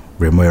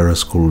 Remuera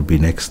School will be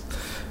next.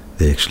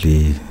 They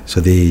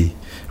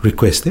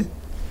request it.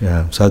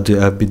 So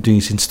I've been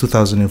doing since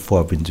 2004.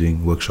 I've been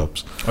doing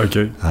workshops.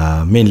 Okay.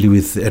 Mainly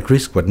with at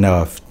risk, but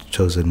now I've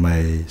chosen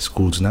my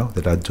schools now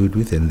that I do it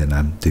with, and then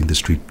I'm doing the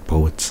Street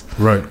Poets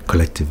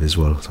Collective as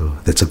well. So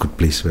that's a good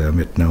place where I'm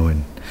at now,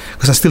 and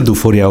because I still do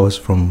 40 hours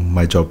from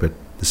my job at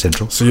the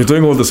Central. So you're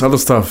doing all this other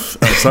stuff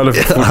outside of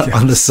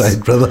on the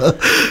side, brother.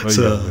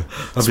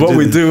 That's what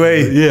we do,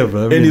 Yeah,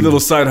 but any little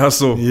side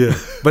hustle. Yeah,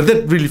 but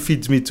that really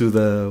feeds me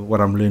to what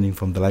I'm learning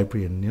from the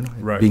library, and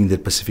being the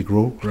Pacific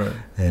role,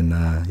 and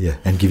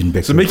and giving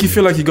back. So make you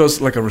feel like you got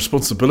like a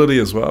responsibility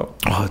as well.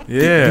 Oh,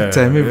 big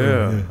time,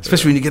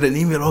 especially when you get an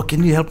email. Oh,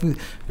 can you help me?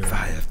 If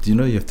I have to,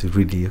 you have to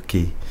really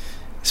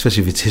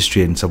especially if it's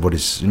history and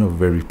somebody's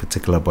very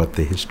particular about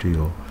their history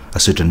or a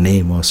certain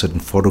name or a certain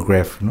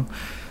photograph.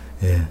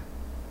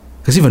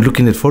 Because even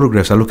looking at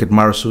photographs, I look at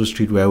Marasu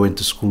Street where I went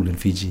to school in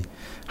Fiji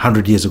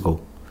 100 years ago,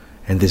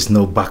 and there's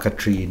no baka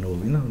tree,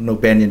 no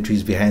banyan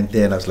trees behind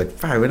there. And I was like,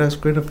 when I was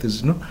growing up,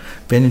 there's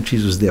banyan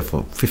trees was there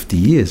for 50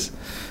 years.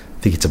 I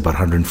think it's about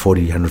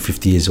 140,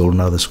 150 years old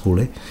now, the school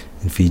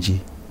in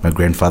Fiji. My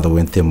grandfather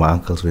went there, my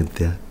uncles went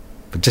there.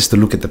 But just to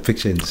look at the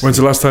picture. When's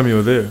the last time you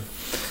were there?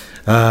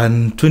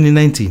 In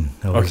 2019,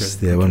 I was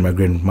there when my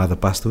grandmother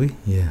passed away.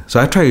 So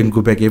I try and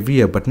go back every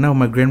year, but now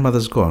my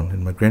grandmother's gone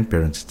and my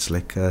grandparents. It's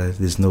like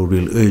there's no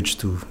real urge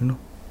to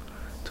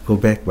go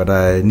back. But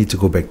I need to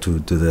go back to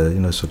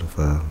the sort of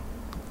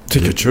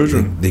take your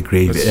children. The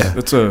grave.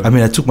 I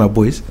mean, I took my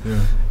boys.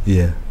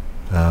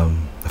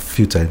 A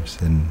few times,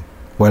 and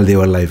while they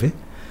were alive.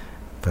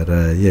 But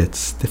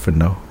it's different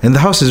now, and the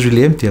house is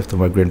really empty after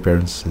my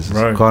grandparents is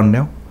gone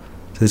now.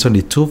 So there's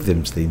only 2 of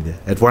them staying there.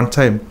 At one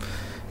time,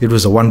 it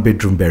was a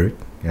 1-bedroom barrack.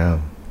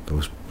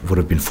 Would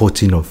have been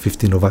 14 or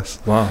 15 of us.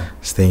 Wow.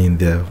 Staying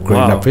there,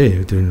 growing up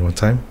during one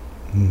time.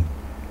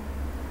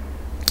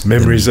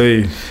 Memories,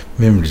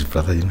 Memories,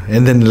 brother.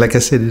 And then, like I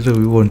said,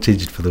 we won't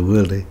change it for the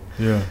world.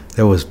 Yeah.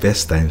 That was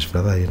best times,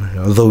 brother.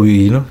 Although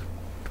we,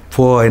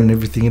 poor and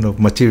everything,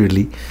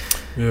 materially,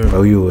 but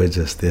we were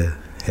just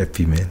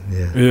happy, man.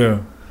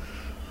 Yeah.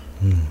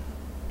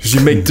 Because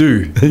you make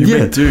do.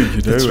 Make do,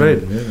 That's right,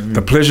 man.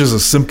 The pleasures are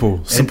simple.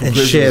 Simple and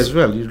pleasures. Share as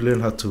well. You learn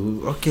how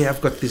to, I've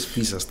got this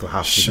piece as to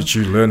half.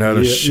 You learn how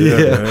to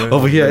share, man.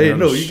 Over here,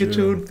 you get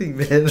your own thing,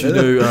 man. Do you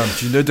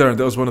know, Darren,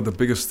 that was one of the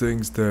biggest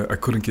things that I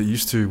couldn't get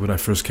used to when I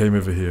first came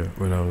over here.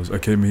 I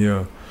came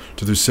here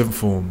to do 7th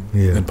form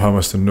in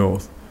Palmerston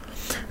North.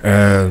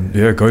 And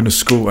going to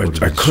school,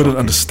 I couldn't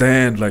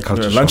understand like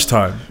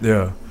lunchtime.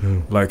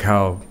 Like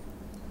how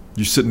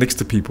you sit next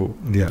to people,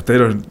 but they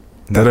don't.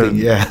 Nothing,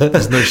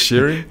 There's no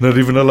sharing. Not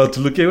even allowed to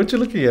look at what you're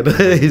looking at.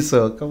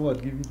 So come on,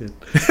 give me that.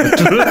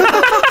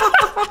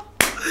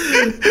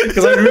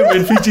 Because I remember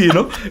in Fiji,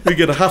 we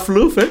get a half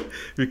loaf,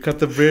 we cut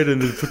the bread and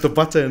then put the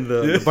butter and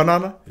the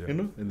banana,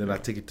 and then I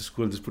take it to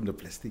school and just put it in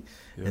the plastic.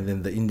 And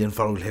then the Indian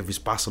fellow will have his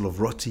parcel of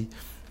roti.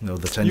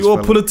 The Chinese you all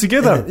put it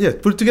together.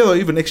 Put it together, or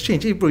even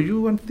exchange. Hey, bro,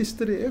 you want this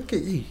today?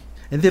 Okay,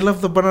 And they love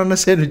the banana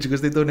sandwich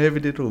because they don't have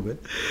it at home,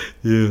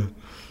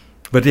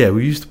 But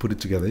we used to put it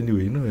together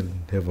anyway,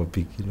 and have a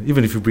big,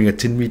 even if you bring a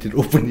tin meat and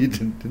open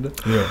it,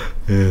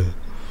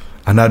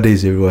 And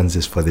nowadays everyone's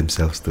just for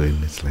themselves doing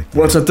it. It's like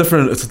it's a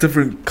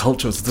different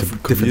culture, it's a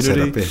different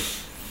community,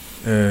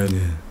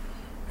 and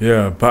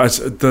but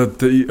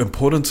the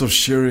importance of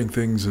sharing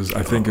things is,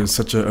 I think, is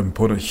such an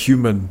important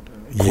human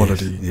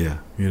quality. Yeah.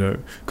 You know,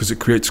 because it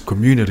creates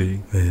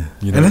community. Yeah.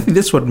 You know? And I think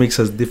that's what makes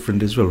us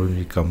different as well when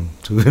we come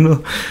to,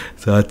 to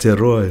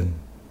Aotearoa, and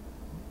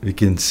we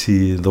can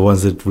see the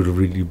ones that were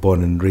really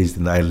born and raised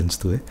in the islands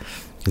too.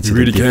 It's You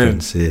really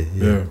can.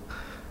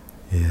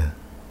 Yeah.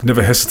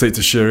 Never hesitate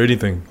to share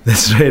anything.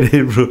 That's right,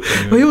 bro.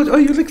 Yeah. Oh,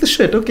 you like the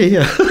shirt? Okay,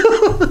 yeah.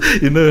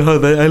 You know how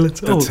the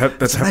islands. That's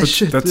happened. nice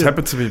shirt, That's yeah.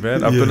 happened to me,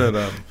 man. I've Yeah. been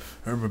at.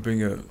 I remember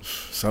being at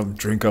some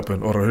drink up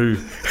in Oahu.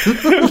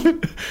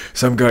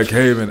 Some guy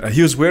came and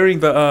he was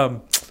wearing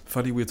the.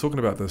 Funny, we were talking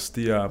about this.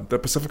 The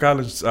Pacific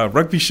Islands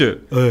rugby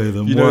shirt. Oh, yeah,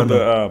 the You know,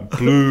 Moana. the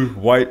blue,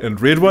 white,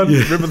 and red one.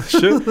 Yeah. Remember the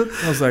shirt?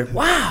 I was like,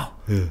 wow.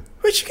 Yeah.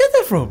 Where'd you get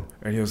that from?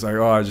 And he was like,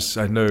 oh,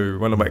 I know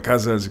one of my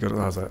cousins. I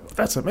was like,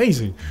 that's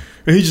amazing.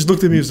 And he just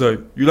looked at me. He was like,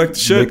 you like the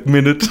shirt? Like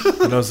minute.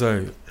 And I was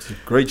like, it's a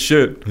great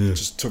shirt. Yeah.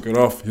 Just took it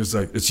off. He was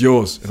like, it's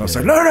yours. And I was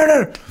Yeah. like,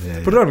 no.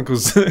 Yeah, Put it on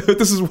because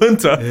this is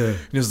winter. Yeah. And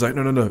he was like,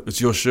 no,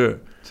 it's your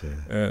shirt.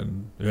 Yeah.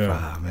 And yeah.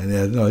 Ah, man,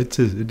 yeah, no, it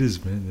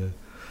is, man. Yeah.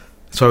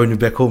 That's why when you're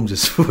back home,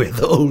 just wear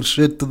the old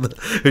shit to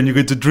when you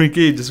go to drink,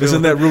 just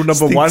Isn't that rule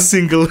number one?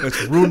 Single.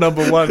 That's rule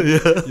number one. Yeah.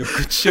 Your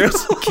good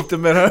shirts, keep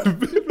them at home.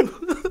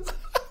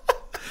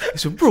 I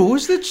said, bro,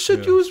 what's that shit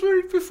Yeah. you was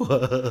wearing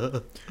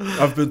before?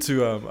 I've been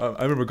to,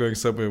 I remember going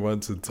somewhere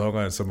once in Tonga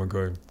and someone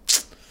going,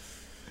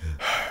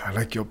 I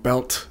like your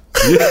belt.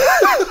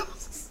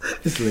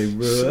 It's like,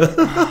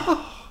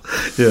 bro.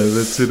 Yeah,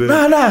 that's it.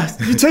 Nah,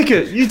 you take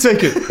it.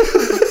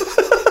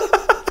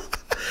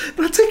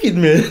 No, take it,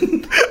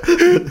 man.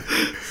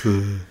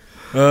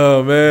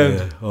 Oh, man.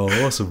 Yeah.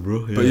 Oh, awesome,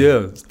 bro. But yeah,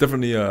 it's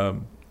definitely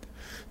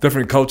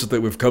different culture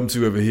that we've come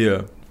to over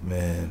here.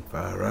 Man,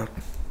 far out.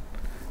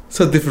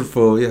 So different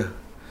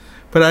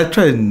but I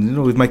try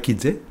and, with my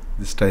kids,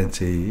 just try and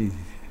say,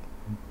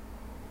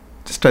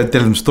 just try and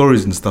tell them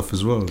stories and stuff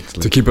as well. It's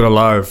To keep it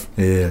alive.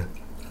 Yeah,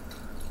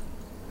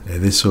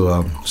 they're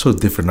so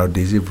different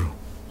nowadays, bro.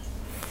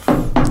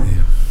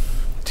 Yeah.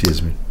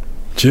 Cheers, man.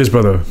 Cheers,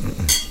 brother.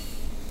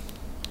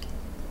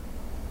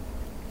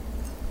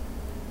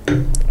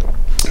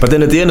 But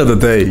then at the end of the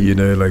day,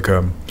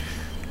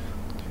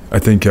 I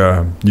think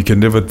you can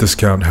never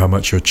discount how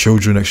much your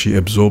children actually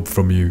absorb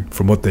from you,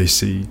 from what they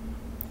see.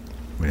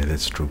 Yeah,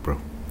 that's true, bro.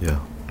 Yeah.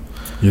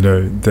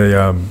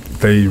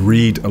 They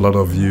read a lot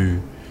of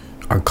you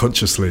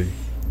unconsciously,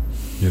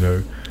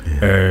 Yeah.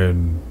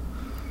 and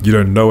you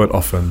don't know it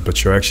often,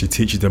 but you're actually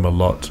teaching them a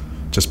lot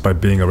just by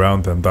being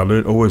around them.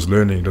 They're always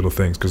learning little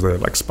things because they're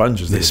like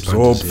sponges. They They're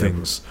absorb sponges, yeah,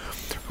 things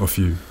of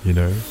you,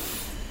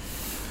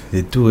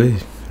 They do,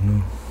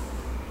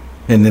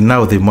 And then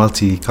now they're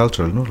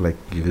multicultural, like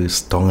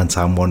Tongan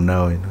Samoan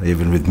now,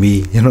 even with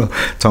me,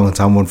 Tongan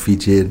Samoan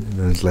Fijian,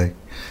 and it's like,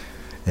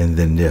 and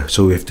then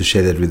so we have to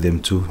share that with them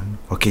too.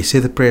 Okay, say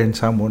the prayer in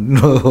Samoan,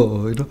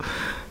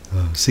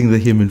 sing the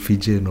hymn in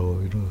Fijian,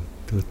 or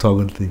do a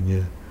Tongan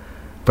thing,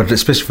 But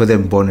especially for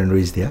them, born and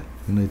raised there,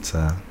 it's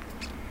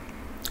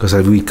because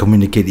we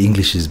communicate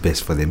English is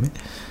best for them,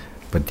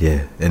 But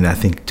and I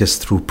think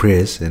just through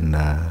prayers and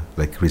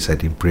like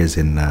reciting prayers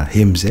and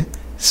hymns,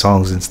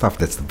 songs and stuff,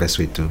 that's the best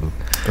way to.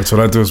 That's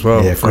what I do as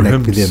well.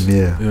 Connect hymns. with them.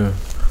 Yeah.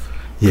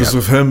 Because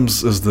with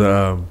hymns is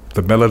the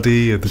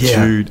melody and the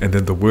tune, and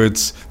then the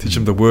words. Teach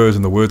them the words,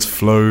 and the words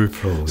flow.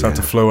 Start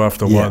to flow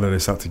after a while, and they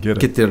start to get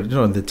it. Get their,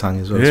 on the tongue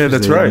as well. Yeah,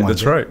 that's right.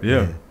 That's right.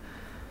 Yeah.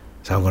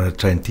 So I'm gonna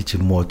try and teach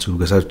him more too,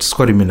 because I just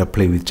got him in a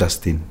play with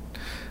Justin.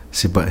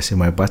 See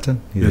my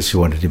button. Yes. She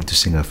wanted him to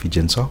sing a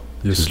Fijian song.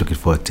 Yes. She was looking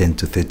for a 10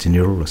 to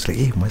 13-year-old. I was like,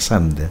 hey, my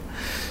son there.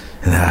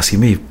 And I asked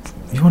him, hey,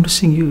 you want to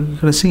sing? You're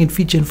gonna sing in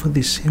Fijian for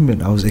this hymn?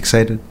 And I was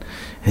excited.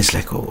 And he's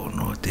like, oh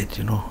no, Dad,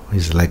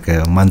 he's like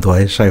a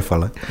mantua, shy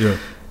fella. Yeah.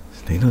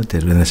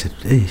 Dad. And I said,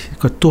 hey, you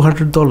got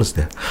 $200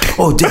 there.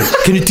 Oh, Dad,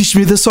 can you teach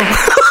me the song?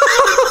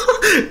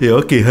 Yeah,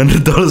 okay,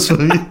 $100 for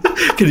me.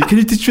 Can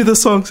you teach me the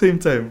song same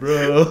time,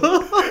 bro?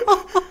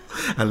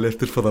 I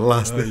left it for the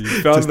last day.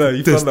 You found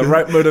the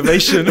right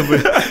motivation.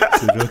 I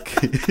said,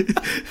 okay.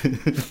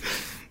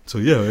 So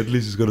at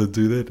least he's gonna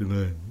do that,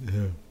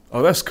 Yeah.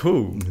 Oh, that's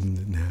cool.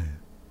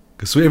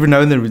 Because every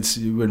now and then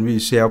when we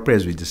say our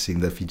prayers, we just sing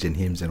the Fijian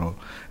hymns and all.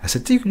 I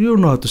said, you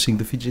don't know how to sing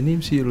the Fijian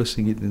hymns, you'll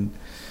sing it. And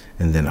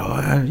then,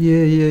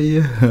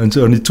 yeah. And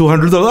so only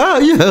 $200.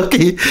 Yeah,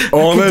 okay.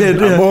 All okay, in.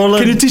 Dad, All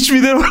in. Can you teach me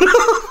that?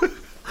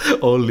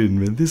 All in,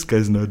 man. These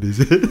guys nowadays.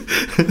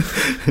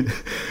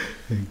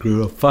 They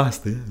grew up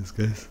fast, these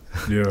guys.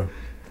 Yeah.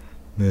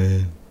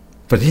 Man.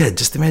 But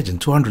just imagine,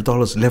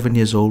 $200, 11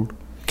 years old,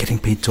 getting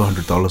paid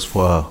 $200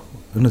 for,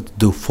 to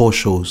do 4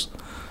 shows.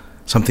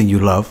 Something you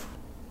love.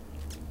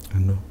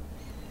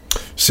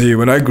 See,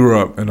 when I grew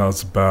up and I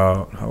was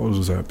about, how old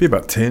was I? Be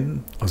about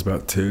 10. I was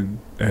about 10.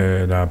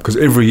 And because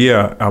every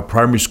year our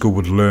primary school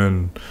would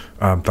learn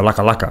the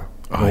laka laka.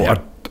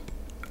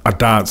 A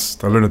dance.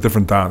 They learn a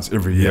different dance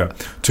every year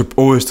to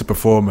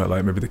perform at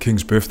like maybe the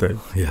king's birthday.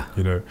 Yeah.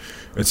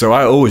 And so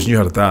I always knew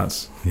how to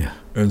dance. Yeah.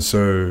 And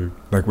so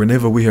like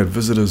whenever we had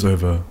visitors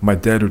over, my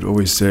dad would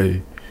always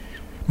say,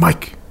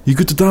 Mike, you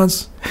good to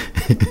dance?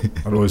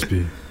 I'd always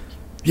be,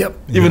 yep.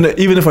 Even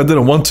if I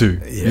didn't want to,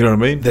 you know what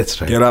I mean?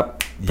 That's right. Get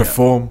up,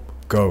 perform,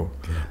 go.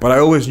 Yeah. But I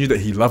always knew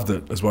that he loved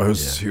it as well.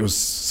 He was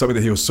something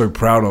that he was so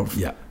proud of.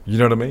 Yeah. You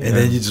know what I mean? And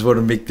then you just want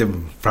to make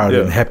them proud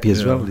and happy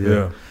as well.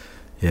 Yeah.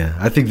 Yeah,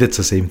 I think that's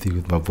the same thing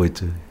with my boy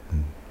too.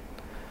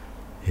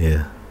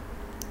 Yeah.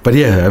 But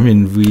yeah, I mean,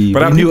 we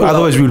knew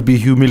otherwise we would be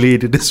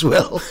humiliated as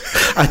well.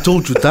 I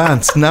told you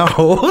dance now.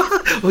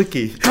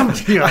 Okay,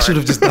 I should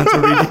have just danced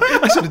already.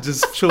 I should have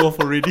just show off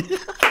already,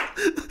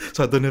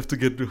 so I don't have to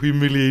get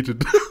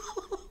humiliated.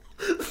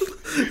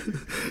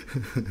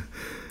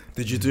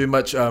 Did you do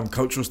much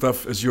cultural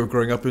stuff as you were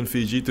growing up in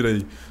Fiji?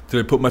 Did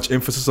they put much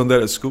emphasis on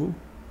that at school?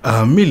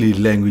 Mainly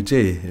language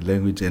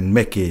and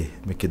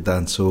meke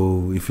dance.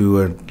 So if you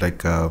were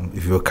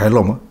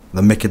Kailoma,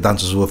 the meke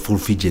dancers were full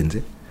Fijians.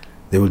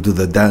 They will do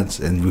the dance,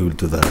 and we will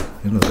do the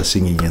the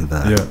singing and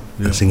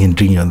the singing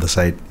drinking on the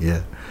side.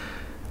 Yeah,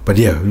 but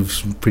yeah, it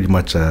was pretty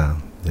much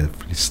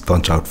pretty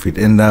staunch outfit.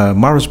 And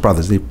Mara's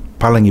brothers, the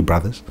Palangi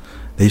brothers,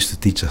 they used to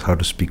teach us how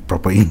to speak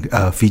proper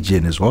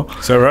Fijian as well.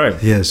 Is that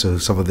right? Yeah, so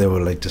some of them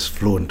were like just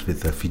fluent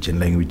with the Fijian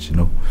language.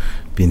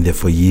 Been there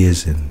for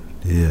years, and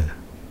yeah,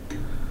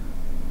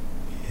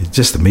 it's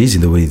just amazing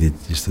the way they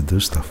used to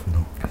do stuff.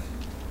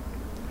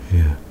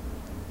 Yeah,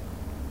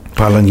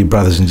 Palangi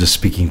brothers and just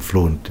speaking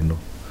fluent.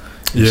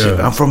 Yeah, so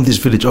I'm from this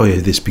village. Oh yeah,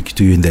 they speak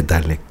to you in their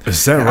dialect.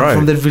 Is that right? I'm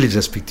from that village.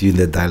 I speak to you in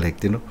their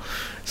dialect.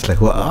 It's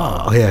like, well,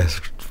 oh yeah, it's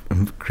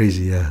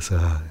crazy. Yeah. So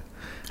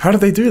how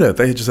did they do that?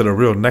 They just had a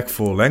real knack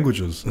for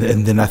languages.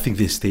 And then I think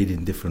they stayed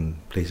in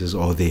different places,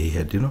 or they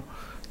had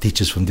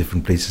teachers from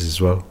different places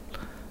as well.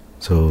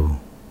 So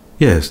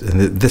yes,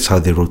 and that's how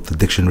they wrote the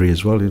dictionary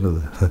as well.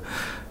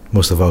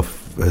 Most of our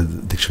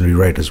dictionary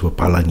writers were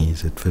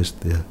Palangis at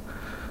first. Yeah.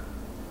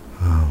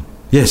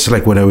 Yes,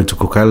 like when I went to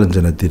Cook Islands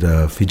and I did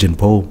a Fijian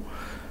poem.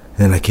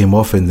 Then I came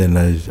off, and then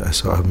I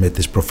met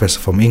this professor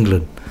from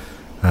England,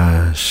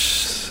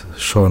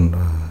 Sean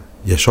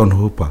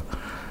Hooper,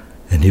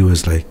 and he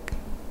was like,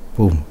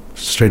 boom,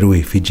 straight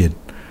away Fijian.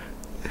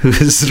 He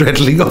was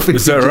rattling off in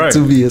Fijian right? to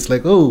me. It's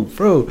like, oh,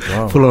 bro,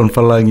 wow. Full on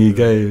Palangi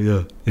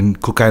guy, in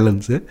Cook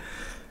Islands,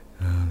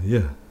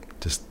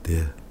 just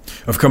there.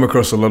 I've come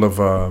across a lot of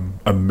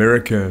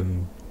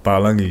American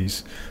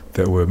Palangis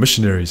that were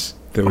missionaries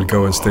that would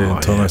go and stay in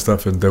Tonga and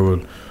stuff, and they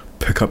would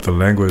pick up the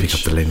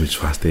language.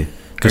 Fast there.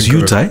 Because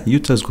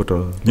Utah's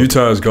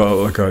got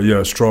like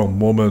a strong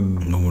Mormon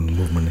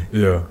movement.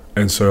 Yeah,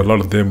 and so a lot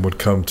of them would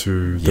come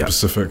to the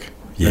Pacific.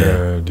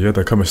 Yeah, and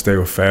they come and stay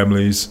with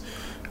families,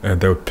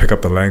 and they would pick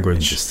up the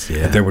language.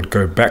 And they would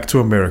go back to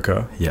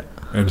America. Yeah,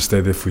 and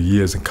stay there for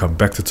years and come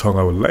back to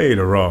Tonga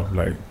later on,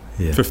 like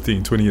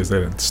 15, 20 years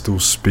later, and still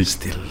speak.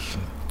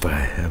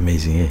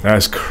 Amazing. Yeah,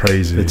 that's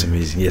crazy. That's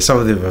amazing. Yeah, some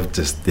of them are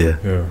just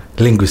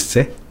linguists.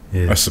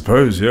 Yeah, I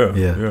suppose.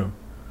 Yeah.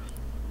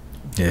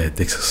 Yeah, it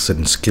takes a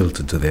certain skill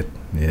to do that.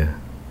 Yeah.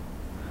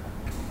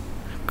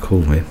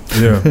 Cool, man.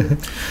 Yeah.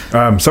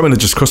 Something that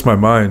just crossed my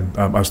mind.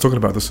 I was talking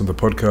about this on the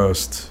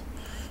podcast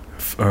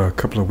a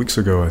couple of weeks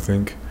ago, I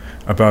think,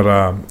 about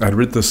I'd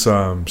read this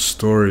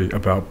story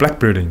about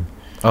blackbirding.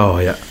 Oh,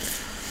 yeah.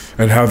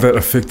 And how that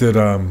affected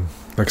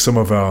like some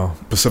of our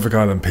Pacific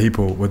Island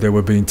people, where they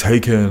were being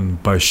taken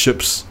by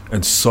ships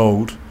and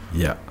sold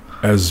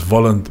as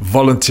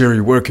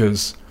voluntary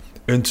workers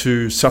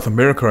into South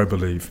America, I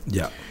believe.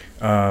 Yeah.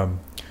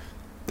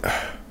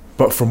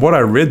 But from what I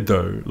read,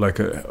 though, like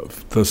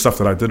the stuff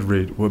that I did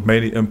read, were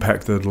mainly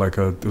impacted.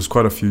 There was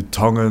quite a few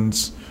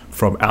Tongans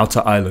from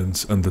outer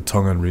islands in the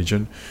Tongan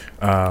region.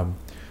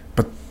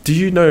 But do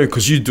you know?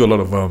 Because you do a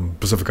lot of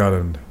Pacific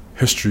Island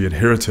history and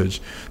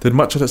heritage. Did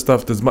much of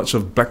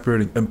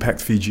blackbirding impact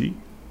Fiji?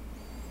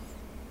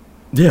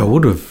 Yeah,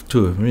 would have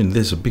too. I mean,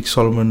 there's a big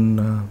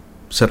Solomon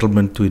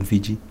settlement too in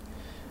Fiji.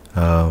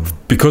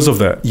 Because of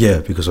that? Yeah,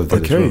 because of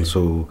that as well.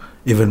 So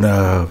even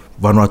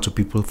Vanuatu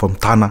people from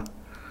Tana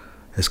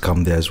has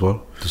come there as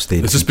well to stay.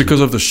 Is this because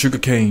of the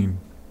sugarcane?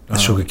 The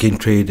sugarcane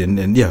trade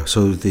and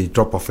so they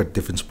drop off at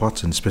different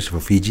spots, and especially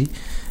for Fiji.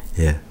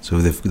 Yeah, so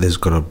there's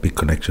got a big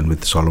connection with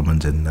the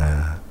Solomons and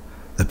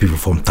the people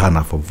from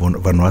Tana, from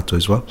Vanuatu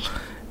as well.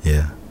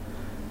 Yeah,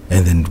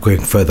 and then going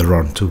further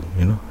on too,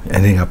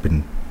 ending up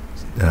in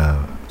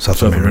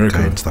South America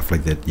and stuff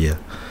like that. Yeah.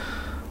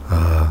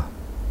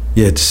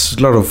 Yeah, it's a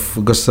lot of,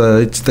 because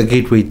it's the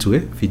gateway to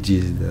Fiji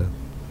is the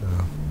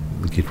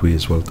gateway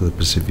as well to the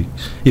Pacific.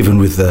 Even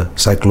with the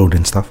cyclone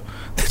and stuff,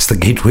 that's the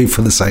gateway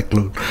for the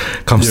cyclone.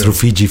 Comes through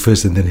Fiji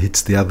first and then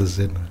hits the others.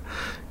 And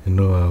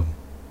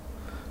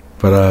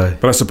but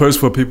I suppose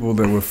for people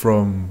that were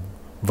from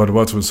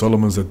Vanuatu and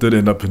Solomons that did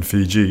end up in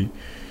Fiji,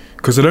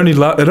 because it only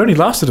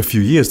lasted a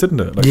few years, didn't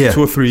it?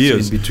 2 or 3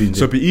 years. So in between,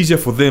 so it'd be easier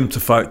for them to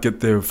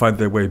find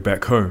their way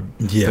back home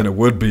than it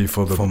would be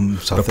for the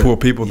poor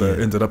people that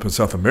ended up in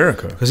South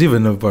America. Because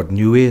even about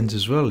Niueans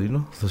as well,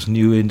 those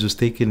Niueans was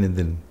taken, and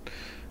then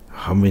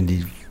how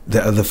many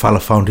the other fella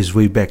found his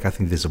way back. I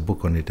think there's a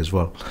book on it as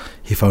well.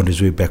 He found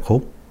his way back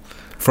home.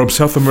 From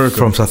South America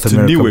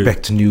Niue.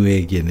 Back to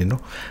Niue again,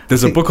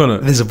 There's a book on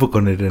it. There's a book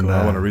on it, and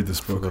I want to read this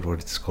book. I forgot what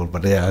it's called,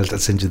 but I'll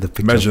send you the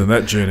picture. Imagine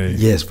that journey.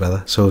 Yes,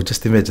 brother. So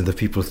just imagine the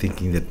people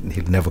thinking that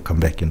he'll never come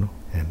back, and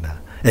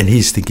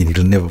he's thinking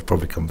he'll never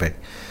probably come back.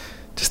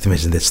 Just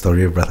imagine that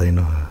story, brother.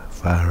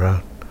 Far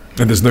out.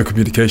 And there's no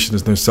communication.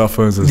 There's no cell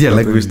phones. There's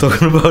Like we was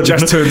talking about.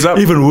 Just turns up.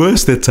 Even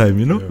worse that time.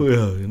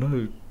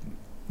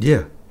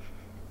 Yeah.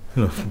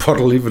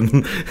 Bottle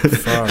even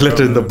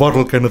letter in the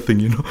bottle kind of thing.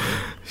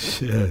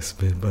 Yes,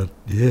 man. But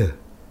yeah.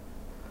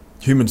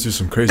 Humans do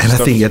some crazy and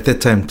stuff. I think at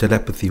that time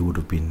telepathy would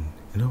have been,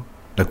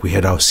 like we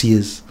had our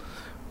seers,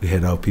 we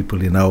had our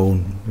people in our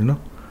own,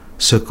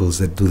 circles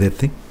that do that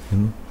thing,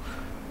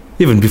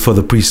 Even before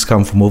the priests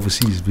come from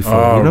overseas,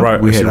 before right.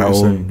 we I see had what our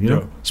you're own,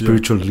 saying.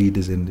 spiritual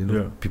leaders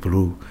and people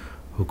who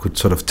could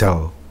sort of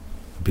tell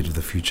a bit of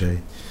the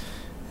future.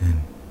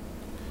 And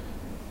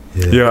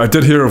I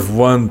did hear of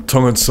one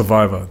Tongan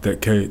survivor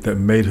that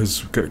made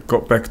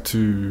got back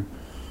to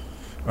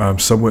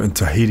somewhere in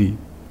Tahiti.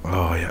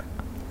 Oh yeah.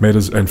 Made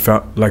us and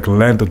found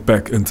landed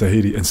back in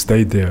Tahiti and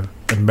stayed there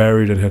and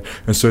married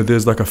and so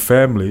there's like a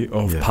family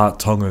of part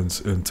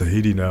Tongans in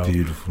Tahiti now.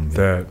 Beautiful. Man.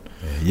 That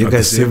you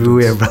guys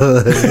everywhere,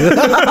 brother.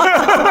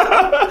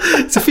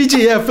 It's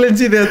Fiji,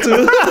 plenty there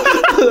too.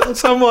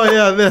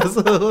 Somewhere, there's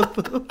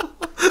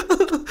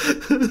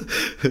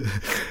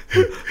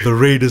the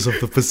Raiders of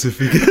the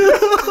Pacific.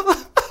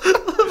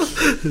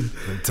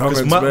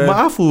 Tongans,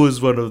 Ma'afu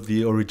was one of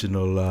the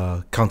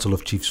original Council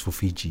of Chiefs for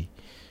Fiji.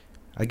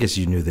 I guess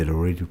you knew that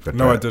already. But,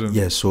 no, I didn't.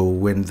 Yeah, so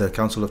when the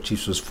Council of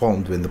Chiefs was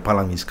formed, when the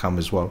Palangis come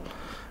as well,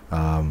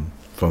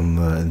 from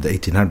in the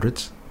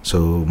 1800s,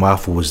 so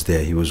Ma'afu was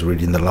there. He was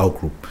already in the Lau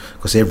group.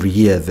 Because every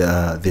year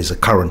there's a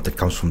current that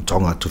comes from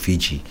Tonga to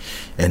Fiji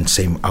and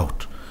same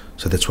out.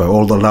 So that's why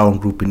all the Lau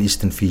group in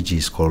Eastern Fiji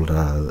is called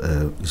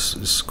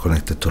is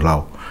connected to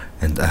Lau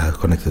and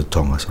connected to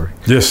Tonga. Sorry.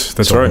 Yes,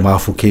 that's so right.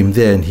 Ma'afu came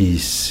there and he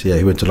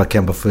went to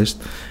Lakemba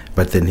first,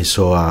 but then he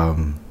saw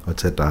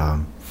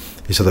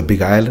he saw the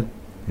big island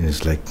and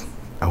he's like,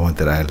 I want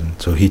that island.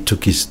 So he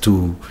took his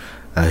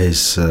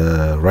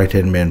right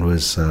hand man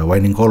was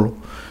Wainingolo,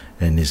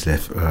 and his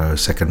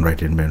second right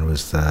hand man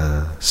was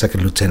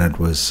second lieutenant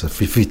was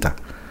Fifita.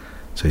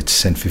 So it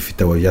sent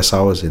Fifita with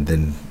Yasawas, and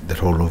then that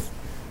whole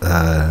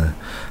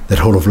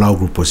of Lau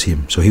group was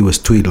him. So he was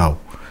Tui Lau,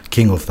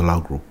 king of the Lau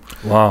group.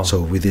 Wow.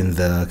 So within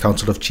the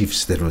Council of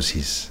Chiefs, that was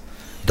his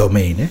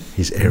domain,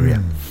 his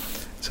area.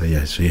 So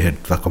so you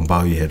had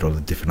Vakambau, you had all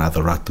the different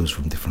other Ratus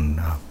from different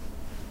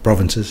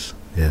provinces.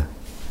 Yeah,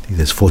 I think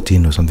there's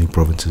 14 or something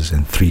provinces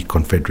and 3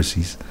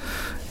 confederacies.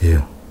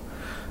 Yeah.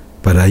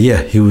 But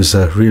he was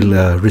a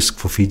real risk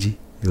for Fiji.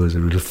 He was a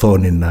real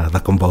thorn in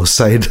Vakambau's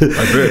side.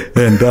 I bet.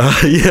 And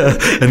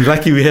and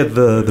lucky we had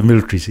the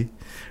military, see.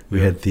 We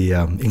had the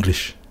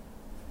English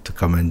to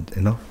come and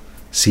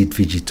cede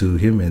Fiji to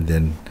him, and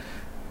then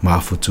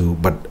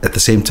Ma'afu but at the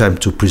same time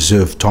to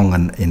preserve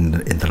Tongan in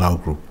the Lau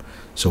group.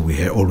 So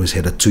we always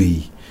had a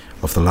tui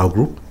of the Lau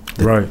group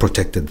that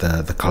protected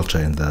the culture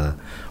and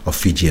of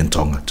Fiji and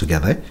Tonga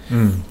together.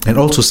 And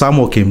also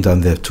Samoa came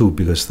down there too,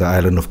 because the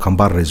island of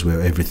Kambara is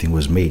where everything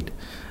was made.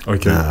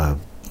 Okay.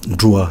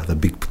 Drua, the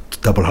big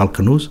double hull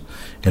canoes,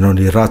 and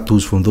only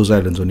Ratus from those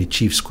islands, only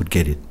chiefs could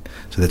get it.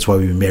 So that's why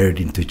we married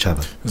into each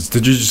other.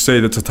 Did you just say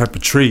that's a type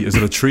of tree? Is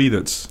it a tree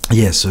that's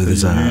so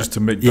there's used to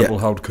make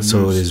double-hulled canoes?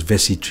 So there's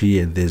Vesi tree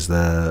and there's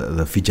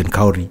the Fijian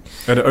kauri.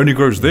 And it only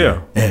grows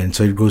there? And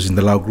so it grows in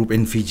the Lau group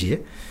in Fiji.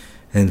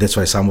 And that's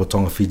why Samoa,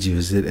 Tonga, Fiji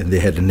was it. And they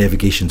had a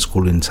navigation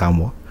school in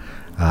Samoa.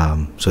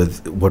 So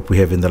what we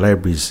have in the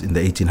libraries in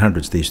the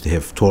 1800s, they used to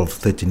have 12,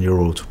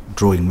 13-year-olds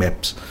drawing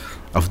maps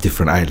of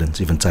different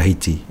islands, even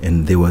Tahiti.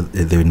 And they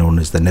were known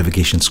as the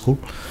navigation school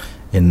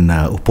in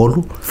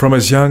Upolu. From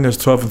as young as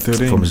 12 and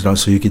 13? From as young,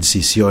 so you can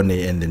see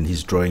Sione and then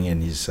he's drawing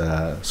and his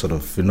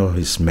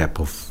his map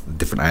of a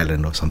different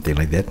island or something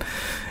like that.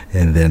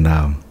 And then,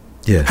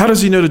 How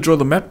does he know to draw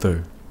the map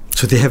though?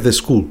 So they have their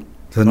school.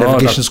 The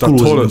navigation school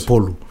was in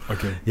Upolu.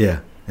 Okay. Yeah.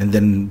 And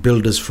then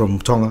builders from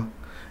Tonga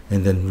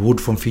and then wood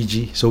from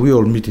Fiji. So we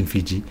all meet in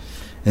Fiji.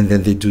 And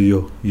then you do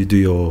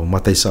your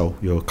mataisau,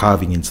 your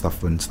carving and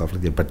stuff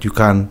like that. But you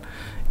can't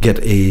get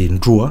a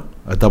ndrua,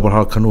 a double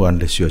hull canoe,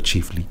 unless you're a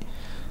chiefly.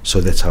 So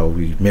that's how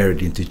we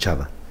married into each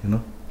other,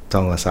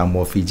 Tonga,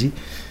 Samoa, Fiji.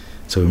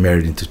 So we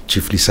married into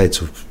chiefly sites,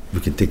 so we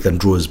can take the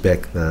ndruas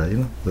back,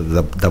 the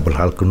double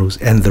hull canoes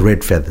and the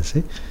red feathers.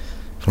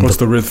 What's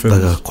the red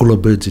feathers? The cooler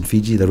birds in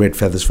Fiji, the red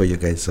feathers for you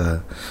guys,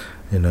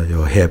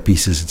 your hair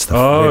pieces and stuff.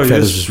 Oh, red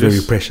feathers is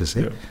very precious,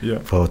 Yeah.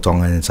 For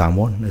Tonga and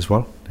Samoan as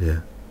well.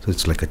 Yeah. So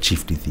it's like a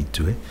chiefly thing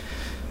too,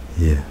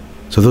 Yeah.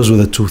 So those were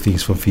the 2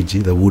 things from Fiji,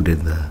 the wood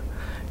and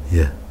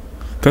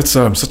That's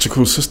such a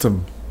cool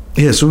system.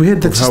 Yeah, so we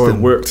had that how system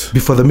it worked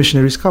before the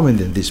missionaries come, and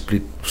then they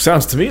split.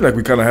 Sounds to me like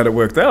we kind of had it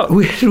worked out.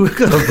 We had it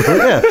worked out, bro.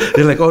 Yeah.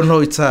 They're like, oh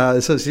no, it's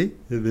so see,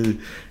 they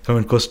come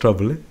and cause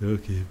trouble.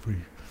 Okay,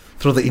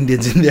 throw the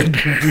Indians in there,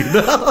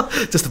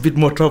 just a bit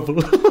more trouble.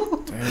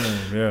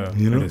 Damn,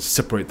 yeah.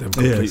 Separate them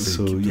completely. Yeah,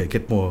 so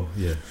get more.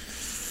 Yeah.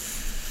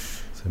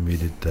 So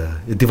made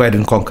it divide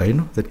and conquer,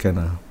 that kind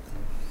of.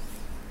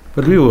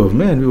 But we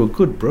were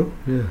good, bro.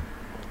 Yeah.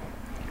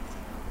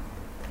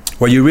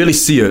 Well, you really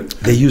see it.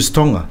 They used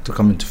Tonga to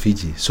come into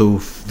Fiji. So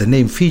the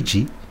name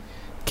Fiji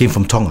came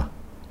from Tonga,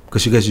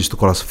 because you guys used to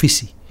call us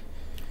Fisi.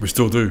 We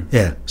still do.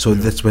 Yeah, so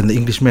that's when the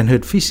Englishmen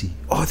heard Fiji.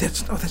 Oh,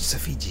 that's the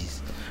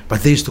Fijis.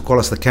 But they used to call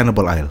us the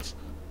Cannibal Isles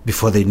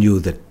before they knew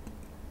that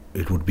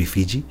it would be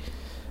Fiji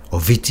or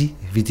Viti.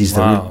 Viti is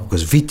the real,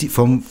 because Viti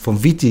from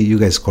Viti you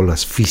guys call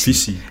us Fiji.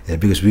 Fiji. Yeah,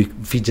 because we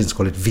Fijians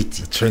call it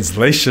Viti.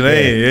 Translation,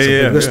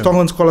 Because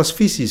Tongans call us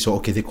Fiji, so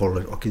they call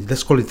it. Okay,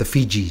 let's call it the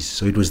Fijis.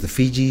 So it was the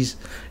Fijis.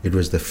 It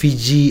was the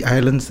Fiji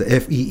Islands, the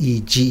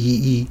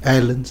Feegee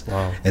Islands,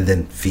 and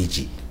then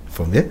Fiji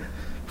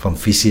from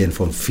Fiji and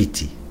from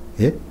Fiti.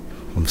 Yeah,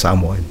 from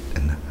Samoa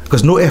and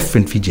because no F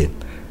in Fijian,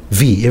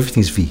 V,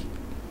 everything's V.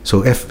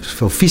 So F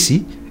for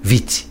Fiji,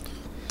 Viti.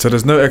 So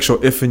there's no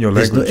actual F in your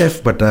language. There's no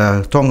F, but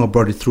Tonga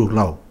brought it through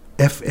Lao.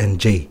 F and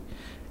J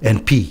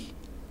and P.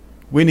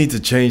 We need to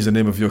change the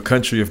name of your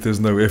country if there's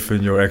no F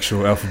in your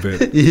actual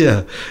alphabet.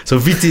 Yeah. So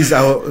Viti is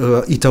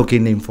our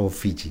Itoke name for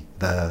Fiji.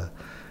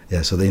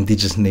 So the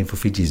indigenous name for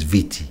Fiji is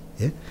Viti.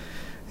 Yeah.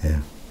 Yeah.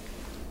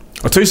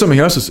 I'll tell you something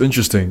else that's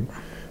interesting.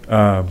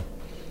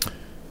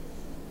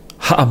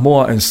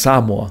 Ha'amoa and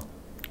Samoa.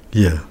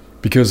 Yeah.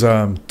 Because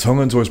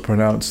Tongans always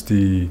pronounce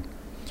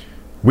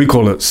we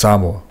call it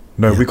Samoa.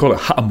 No, we call it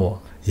Ha'amoa.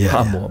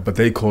 Ha'amoa, but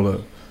they've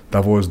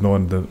always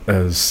known them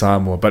as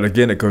Samoa. But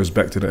again, it goes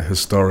back to that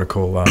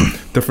historical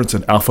difference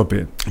in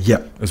alphabet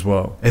as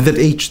well. And that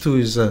H too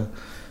is a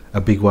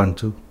big one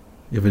too,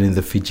 even in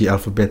the Fiji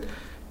alphabet.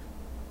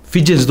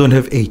 Fijians don't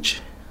have H.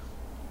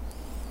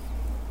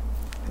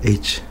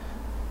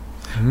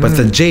 But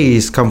the J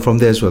is come from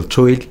there as well.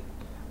 Choeli.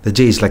 The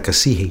J is like a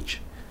CH.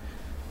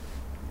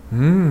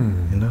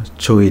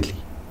 Choeli.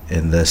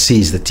 And the C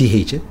is the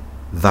TH.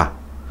 The.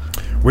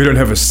 We don't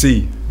have a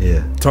C.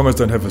 Yeah. Tongans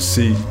don't have a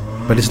C.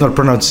 But it's not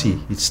pronounced C.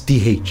 It's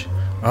TH.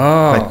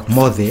 Like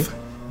Mothe.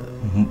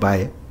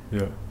 Mbaye.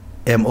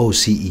 Yeah.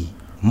 MOCE.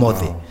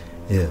 Mothe. Wow.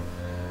 Yeah.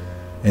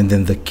 And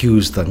then the Q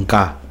is the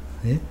Nga.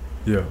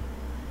 Yeah.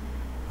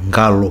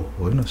 Ngalo.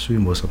 Or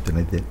swim or something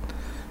like that.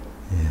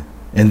 Yeah.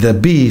 And the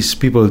B is,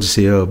 people just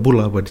say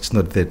Bula, but it's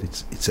not that.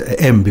 It's an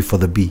M before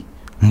the B.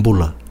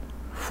 Mbula.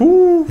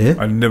 Yeah?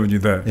 I never knew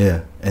that.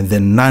 Yeah. And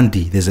then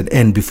Nandi, there's an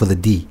N before the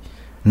D.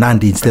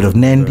 Nandi instead of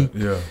Nandi.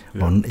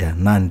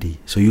 Nandi.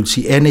 So you'll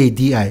see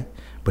Nadi,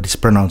 but it's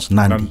pronounced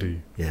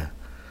Nandi. Yeah.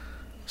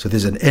 So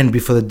there's an N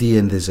before the D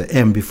and there's an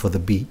M before the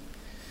B.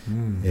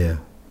 Yeah.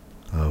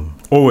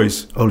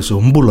 Always. Also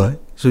Mbula.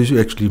 So it's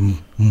actually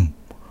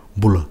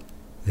Mbula.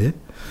 Yeah.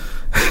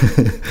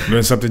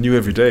 Learn something new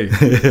every day.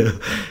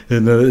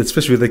 And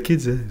especially with the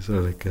kids. So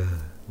like,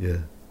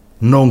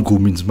 Nongu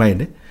means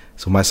mine.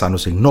 So my son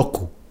was saying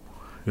Noku.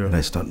 Yeah. And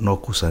it's not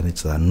Noku, son,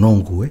 it's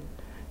Nongu.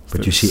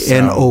 But you see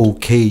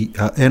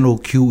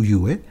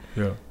Noqu,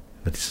 Yeah.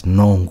 But it's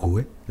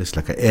Nongu. There's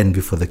like an N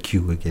before the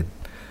Q again.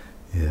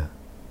 Yeah.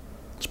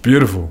 It's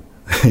beautiful.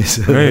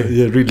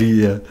 Yeah,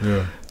 really,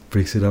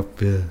 breaks it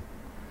up, yeah.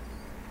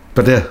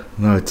 But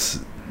it's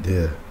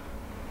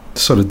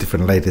sort of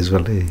different light as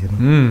well,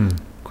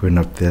 going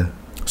up there.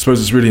 I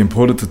suppose it's really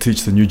important to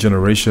teach the new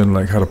generation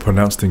like how to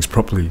pronounce things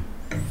properly.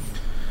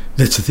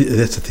 That's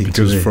the thing.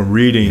 Because from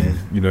reading,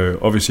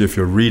 obviously if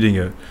you're reading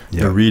it,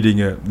 you're reading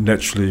it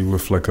naturally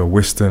with like a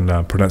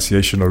Western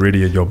pronunciation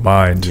already in your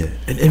mind. Yeah,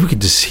 and we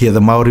could just hear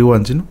the Maori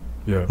ones,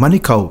 Yeah.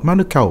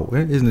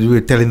 Manukau, isn't it? We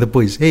were telling the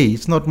boys, hey,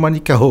 it's not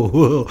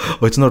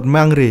Manukau, or it's not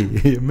Mangre,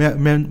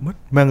 what?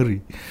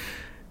 Mangre.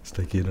 It's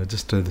like,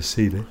 just trying to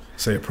say it.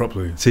 Say it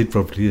properly. Say it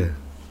properly, yeah.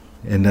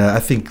 And I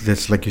think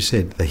that's like you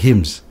said, the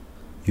hymns,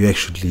 you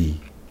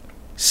actually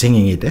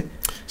singing it,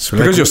 So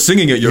because you're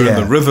singing it, you're in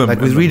the rhythm. Like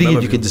with reading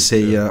it, you can just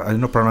say, I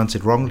don't pronounce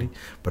it wrongly,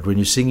 but when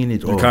you're singing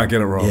it, you can't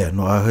get it wrong. Yeah,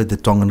 no, I heard the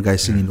Tongan guy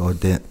singing, or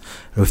I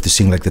have to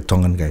sing like the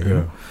Tongan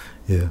guy.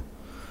 Yeah.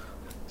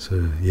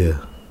 So,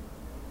 yeah.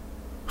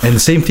 And the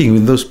same thing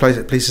in those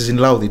places in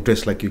Laos, they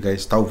dress like you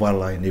guys,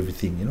 Tauvala and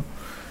everything,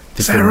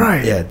 Is that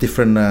right? Yeah,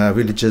 different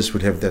villages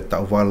would have their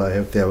Tauvala,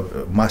 have their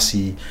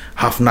Masi,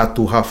 half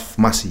Natu, half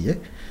Masi,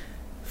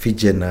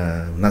 Fijian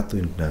Natu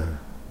and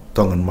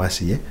Tongan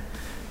Masi,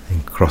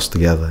 and cross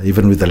together.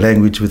 Even with the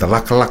language, with the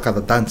laka,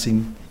 the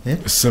dancing,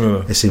 It's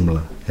similar. It's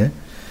similar, yeah.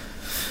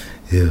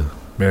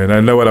 Man,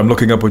 I know what I'm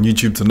looking up on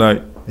YouTube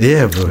tonight.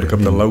 Yeah, bro. Look up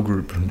the Lao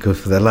group. Go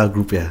for the Lao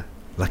group, yeah.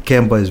 La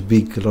Kemba is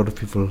big. A lot of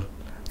people,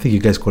 I think you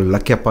guys call it La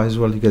Kepa as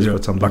well. You guys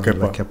got something like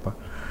La Kepa.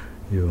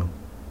 Yeah.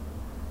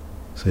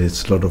 So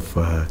it's a lot of...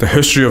 the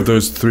history of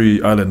those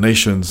three island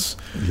nations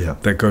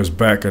that goes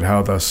back and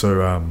how they're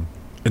so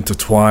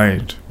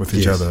intertwined with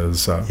each other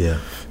is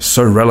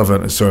so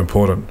relevant and so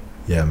important.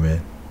 Yeah,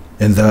 man.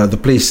 And the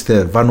place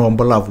there,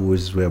 Vanuambalavu,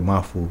 is where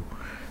Mafu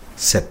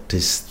set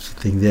his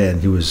thing there,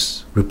 and he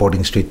was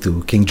reporting straight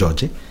to King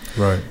George.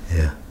 Right.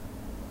 Yeah.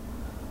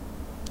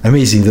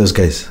 Amazing, those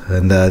guys.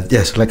 And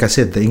yes, like I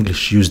said, the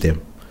English used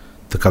them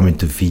to come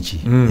into Fiji.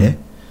 Yeah.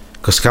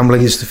 Because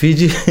Kamlang is to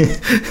Fiji,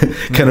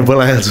 Cannibal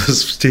Isles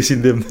was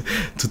chasing them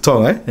to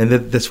Tonga, and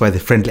that's why they're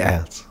friendly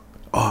isles.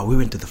 Oh, we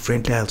went to the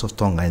friendly isles of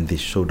Tonga, and they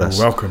showed us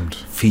welcomed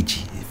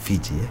Fiji.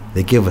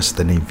 They gave us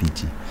the name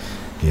Fiji.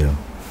 Yeah.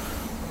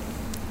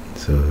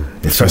 So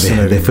they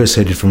first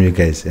heard it from you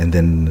guys, and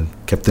then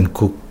Captain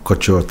Cook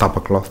got your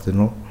tapa cloth,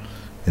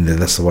 And then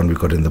that's the one we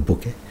got in the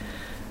book.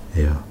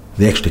 Yeah.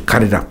 They actually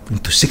cut it up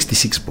into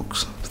 66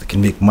 books. So they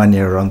can make money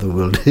around the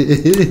world.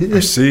 I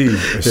see.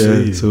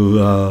 Yeah,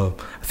 so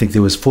I think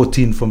there was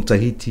 14 from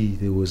Tahiti.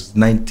 There was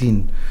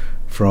 19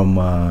 from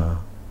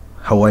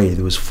Hawaii.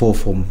 There was 4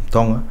 from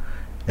Tonga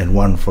and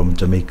 1 from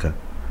Jamaica.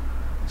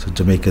 So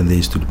Jamaican, they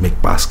used to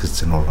make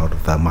baskets and all out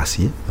of the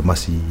masi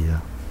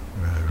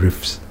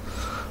reefs.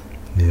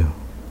 Yeah.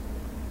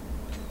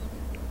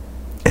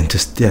 And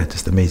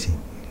just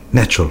amazing.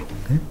 Natural.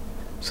 Eh?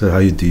 So how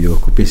you do your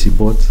kupesi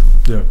boards?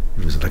 Yeah.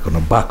 It was like on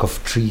a bark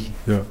of tree.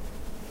 Yeah.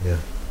 Yeah.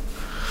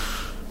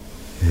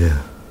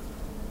 Yeah.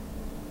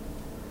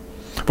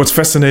 What's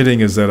fascinating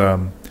is that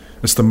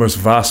it's the most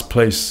vast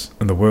place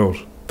in the world,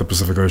 the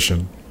Pacific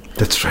Ocean.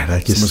 That's right. I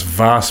It's guess the most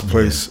vast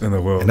place in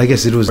the world. And I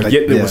guess it was but like,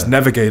 yet it was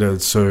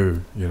navigated, so,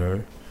 you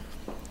know.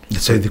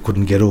 That's why they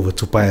couldn't get over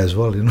Tupai as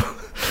well, you know.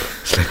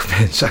 It's like,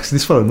 man, shucks,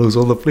 this fellow knows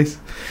all the place.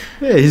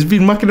 Yeah, he's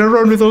been mucking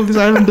around with all these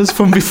islanders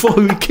from before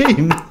we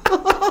came.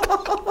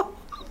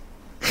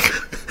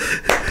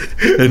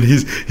 And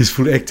he's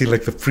fully acting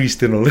like the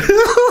priest and all.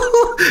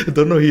 I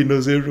don't know, he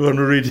knows everyone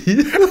already.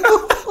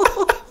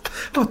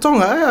 Oh,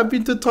 Tonga, I've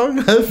been to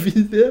Tonga, I've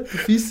been there,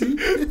 Fiji.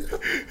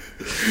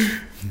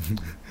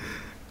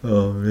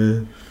 Oh,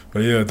 man.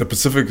 But yeah, the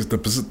Pacific,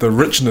 the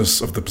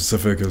richness of the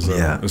Pacific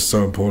is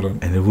so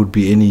important. And it would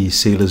be any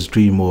sailor's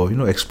dream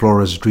or,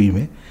 explorer's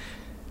dream,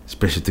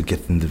 especially to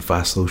get in the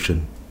vast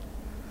ocean.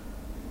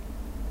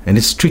 And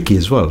it's tricky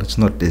as well. It's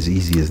not as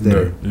easy as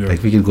there. No, yeah.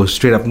 Like we can go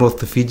straight up north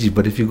to Fiji,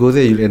 but if you go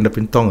there, you'll end up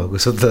in Tonga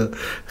because of the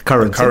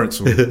currents. Currents.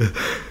 So you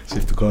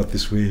have to go out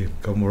this way,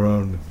 come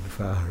around,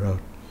 far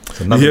out.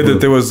 You hear that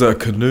there was a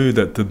canoe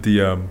that did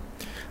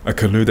a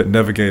canoe that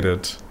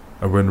navigated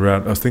and went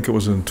around. I think it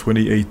was in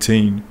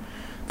 2018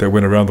 that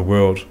went around the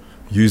world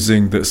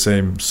using that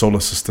same solar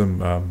system,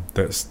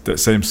 that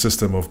same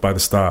system of by the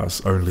stars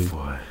only.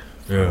 Boy.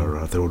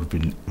 Yeah, that would have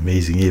been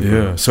amazing.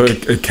 Yeah, so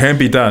it can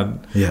be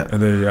done. Yeah,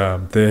 and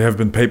there have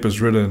been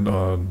papers written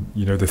on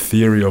the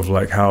theory of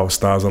like how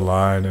stars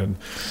align and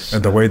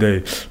the way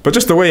but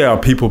just the way our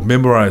people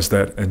memorized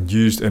that and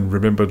used and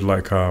remembered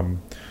like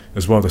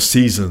as well the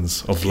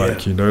seasons of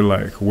like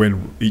like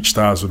when each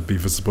stars would be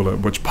visible at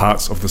which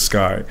parts of the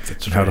sky.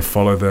 That's and how to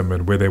follow them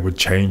and where they would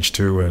change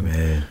to and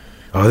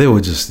they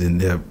were just in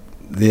their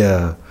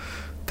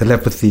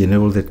telepathy and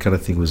all that kind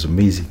of thing was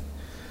amazing.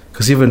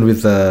 Because even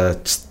with the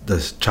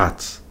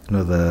charts,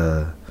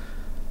 the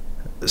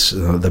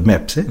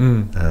maps, they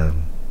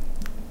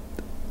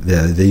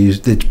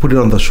put it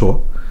on the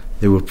shore.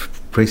 They would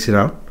trace it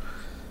out,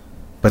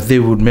 but they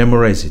would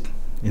memorize it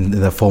in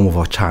the form of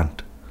a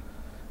chant.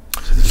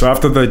 So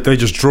after they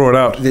just draw it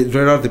out. They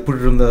draw it out. They put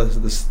it on the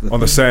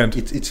sand.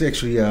 It's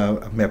actually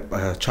a map,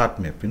 a chart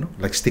map,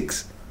 like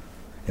sticks.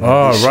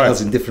 Right.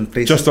 In different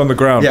places. Just on the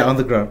ground. Yeah, on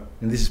the ground.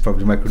 And this is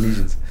probably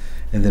Micronesians.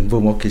 And then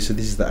boom, okay, so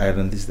this is the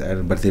island,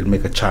 but they'll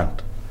make a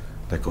chant.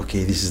 Like,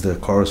 okay, this is the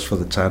chorus for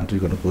the chant, we're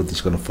going to go, this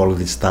is going to follow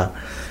this star.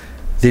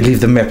 They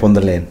leave the map on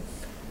the land.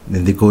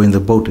 Then they go in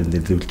the boat and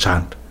they'll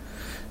chant.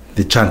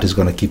 The chant is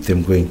going to keep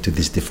them going to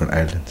these different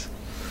islands.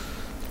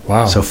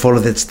 Wow. So follow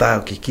that star,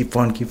 okay, keep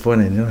on,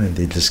 and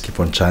they just keep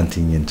on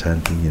chanting, okay,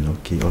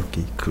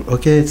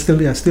 it's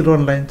still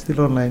online,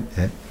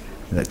 yeah.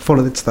 Like,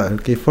 follow that star,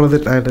 okay, follow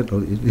that island,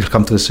 or you'll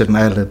come to a certain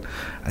island,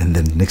 and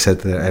then next side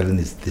to the island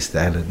is the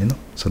island,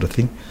 sort of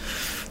thing.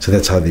 So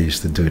that's how they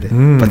used to do it.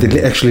 But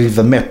they actually leave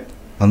the map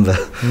on the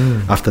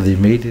after they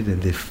made it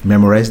and they've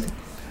memorized it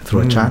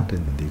through a chant,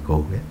 and then they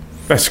go. Yeah.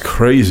 That's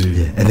crazy.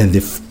 Yeah, and then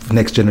the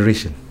next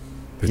generation.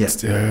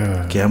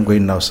 Yeah. Okay, I'm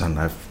going now, son.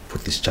 I've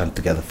put this chant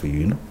together for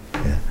you.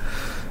 Yeah.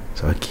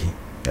 So okay,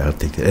 I'll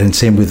take it. And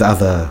same with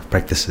other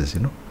practices.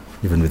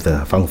 Even with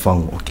the fang.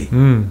 Okay.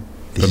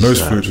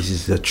 This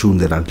is the tune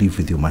that I'll leave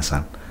with you, my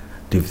son.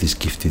 Leave this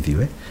gift with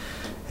you.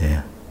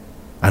 Yeah.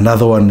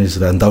 Another one is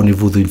the Ndauni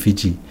Voodoo in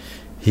Fiji.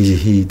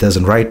 He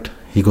doesn't write.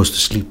 He goes to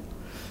sleep,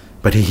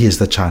 but he hears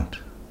the chant,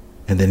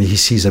 and then he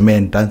sees a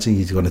man dancing.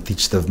 He's going to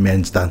teach the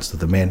man's dance to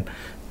the man,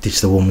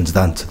 teach the woman's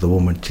dance to the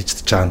woman, teach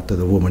the chant to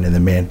the woman and the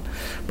man.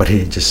 But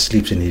he just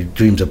sleeps and he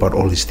dreams about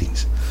all these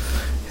things,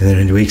 and then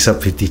when he wakes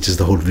up, he teaches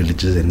the whole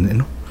villages,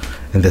 and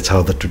that's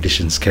how the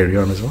traditions carry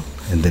on as well.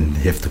 And then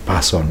you have to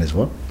pass on as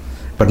well.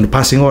 But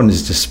passing on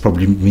is just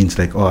probably means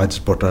like, I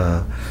just brought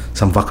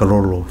some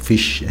vakarolo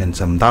fish and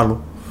some dalo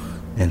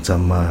and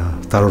some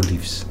taro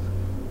leaves,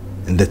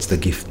 and that's the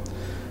gift.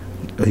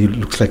 It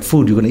looks like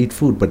food. You're gonna eat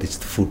food, but it's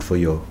the food for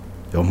your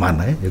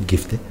mana, your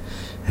gift.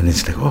 And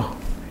it's like,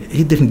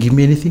 he didn't give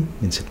me anything.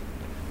 And said,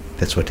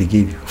 that's what he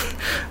gave you.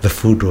 The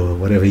food or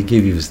whatever he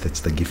gave you that's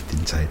the gift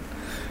inside.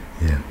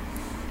 Yeah.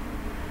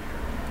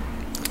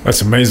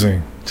 That's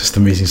amazing. Just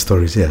amazing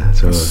stories. Yeah.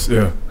 So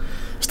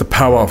it's the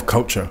power of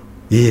culture.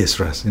 Yes,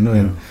 Russ,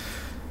 and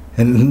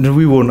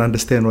we won't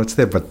understand what's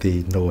there, but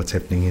they know what's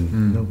happening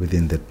in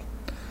within that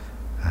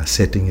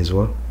setting as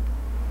well.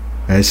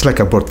 It's like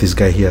I brought this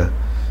guy here.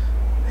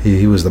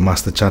 He was the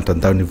master chanter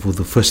down in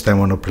Voodoo, first time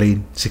on a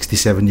plane,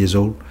 67 years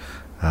old,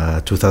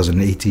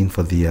 2018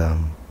 for the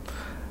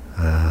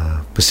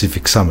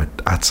Pacific Summit,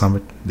 Art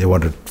Summit. They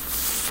wanted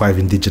 5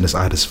 indigenous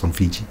artists from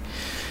Fiji.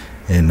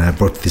 And I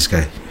brought this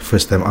guy,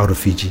 first time out of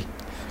Fiji,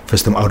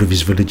 first time out of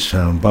his village,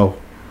 Bau,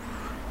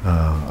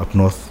 up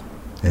north.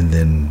 And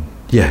then,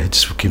 he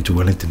just came to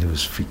Wellington. He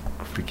was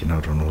freaking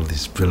out on all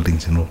these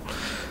buildings and all.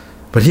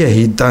 But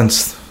he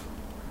danced.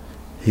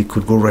 He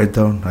could go right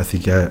down. I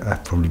think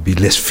I'd probably be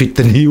less fit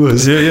than he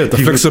was.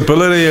 The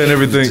flexibility and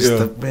everything.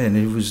 Man,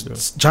 he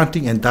was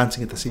chanting and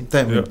dancing at the same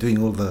time, and doing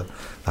all the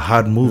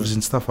hard moves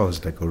and stuff. I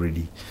was like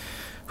already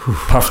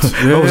puffed.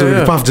 I was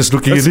already puffed just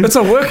looking at him. It's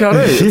a workout,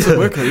 eh? It's a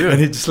workout, And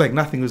he just like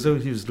nothing was over.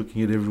 He was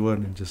looking at everyone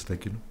and just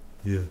like,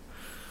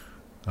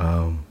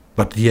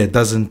 But it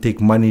doesn't take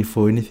money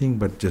for anything,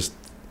 but just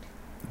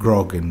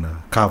grog and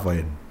kava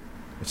and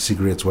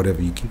cigarettes,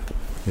 whatever you keep.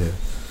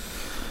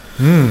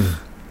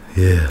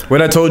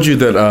 When I told you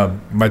that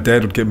my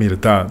dad would get me to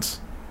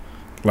dance,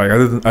 like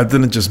I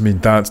didn't just mean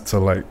dance to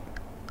like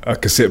a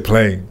cassette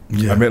playing.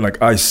 I meant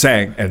like I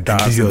sang and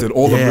danced and did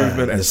all the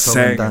movement and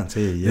sang. Dance,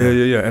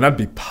 and I'd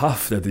be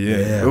puffed at the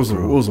end. It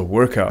was a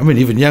workout. I mean,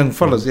 even young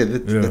fellas,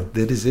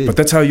 that is it. But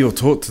that's how you're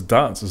taught to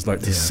dance, is like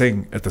to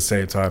sing at the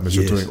same time as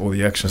you're doing all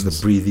the actions. The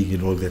breathing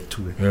and all that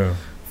too.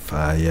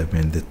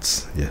 Man,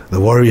 that's the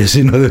warriors,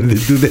 they do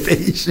that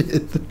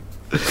shit.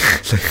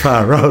 It's like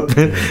far out,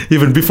 man.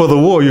 Even before the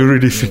war, you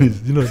already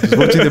finished. Just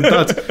watching them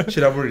dance.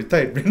 Shit, I'm already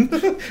tired, man.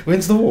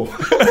 When's the war?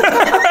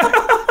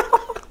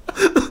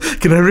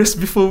 Can I rest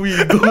before we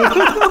go?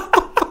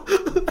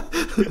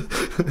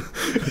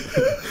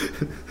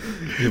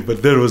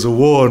 But there was a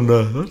war on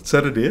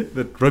Saturday,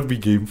 that rugby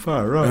game,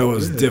 far out. It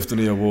was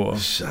definitely a war.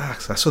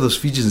 Shucks. I saw those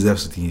Fijians, I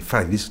was thinking, in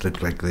fact, this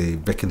looked like they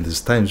back in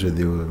these times where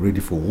they were ready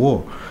for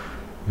war.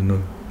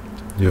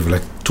 You have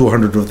like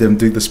 200 of them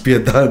doing the spear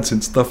dance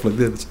and stuff like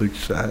that. It's like,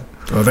 shit.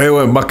 Oh, they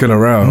weren't mucking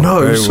around.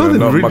 No, they you saw were them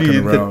not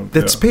really mucking around.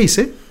 that space,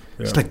 eh?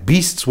 It's like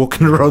beasts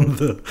walking around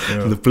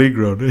the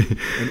playground, eh?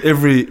 And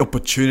every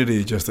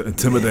opportunity just to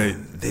intimidate.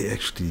 They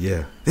actually,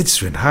 they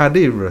just went hard,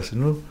 eh, bro? It's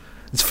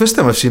the first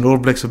time I've seen All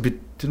Blacks a bit,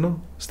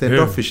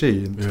 standoffish, eh?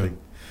 And it's like,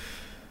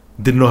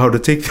 didn't know how to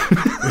take them.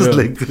 It's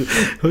like,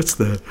 what's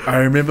that? I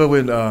remember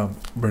when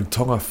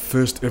Tonga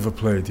first ever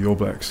played the All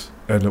Blacks,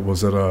 and it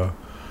was at one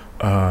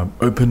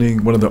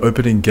of the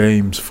opening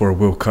games for a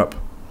World Cup.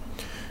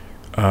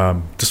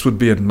 This would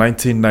be in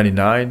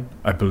 1999.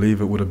 I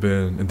believe it would have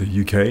been in the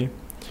UK.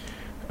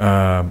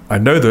 I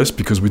know this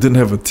because we didn't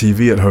have a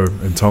TV at home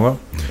in Tonga.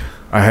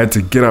 I had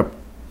to get up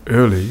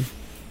early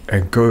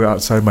and go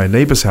outside my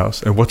neighbour's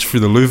house and watch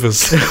through the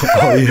louvers.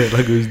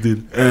 Like we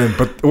did.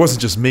 But it wasn't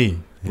just me.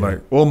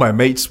 Like all my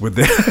mates were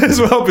there as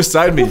well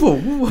beside me.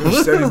 We're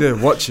standing there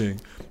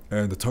watching.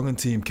 And the Tongan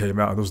team came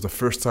out, and it was the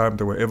first time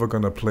they were ever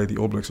going to play the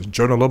All Blacks. And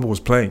Jonah Lomu was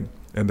playing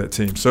in that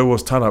team. So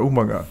was Tana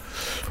Umaga.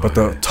 But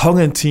the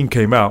Tongan team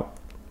came out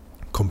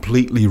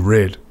completely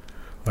red.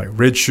 Like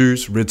red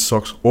shoes, red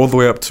socks, all the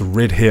way up to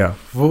red hair.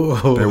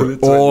 Whoa, they were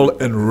all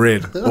in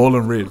red.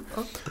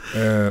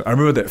 And I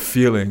remember that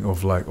feeling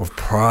of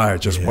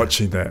pride just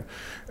watching that.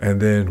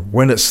 And then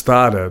when it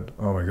started,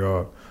 oh my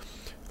God,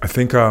 I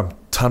think Tana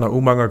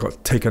Umaga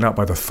got taken out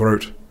by the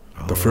throat.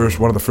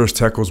 One of the first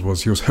tackles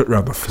was he was hit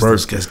around the throat.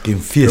 Those guys came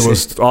fierce.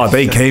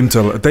 They came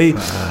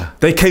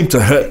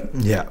to hit.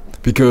 Yeah.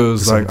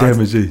 Because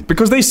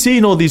because they've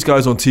seen all these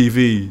guys on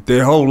TV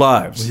their whole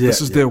lives. Yeah,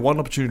 this is their one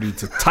opportunity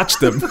to touch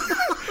them.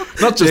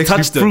 Not just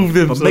touch them,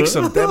 but make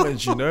some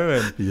damage,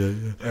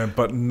 And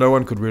but no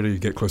one could really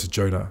get close to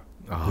Jonah.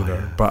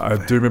 But I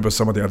do remember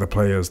some of the other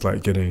players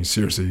like getting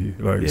seriously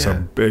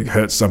some big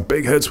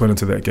hits went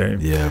into that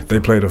game. They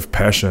played with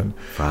passion.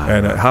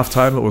 And at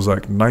halftime it was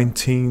like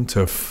 19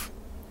 to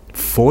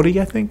 40,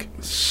 I think.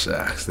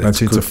 Shucks,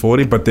 19 to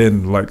 40, but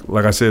then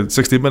like I said,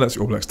 60 minutes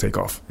All Blacks take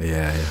off.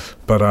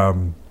 But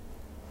man,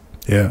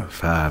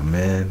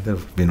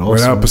 they've been awesome.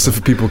 When our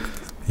Pacific people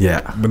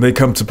when they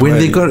come to play, when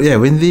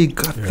they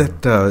got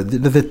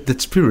that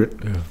spirit,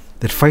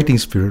 that fighting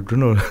spirit,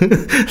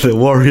 the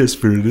warrior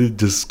spirit, it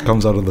just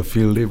comes out on the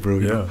field, bro.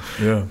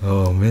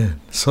 Oh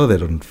man, saw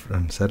that on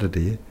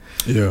Saturday.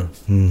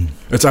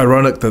 It's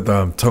ironic that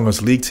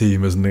Tonga's league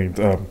team is named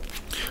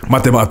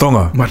Mate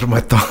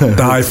Matonga.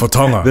 Die for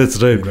Tonga.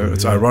 That's right.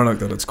 It's ironic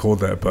that it's called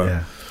that,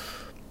 but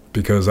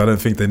because I don't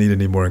think they need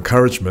any more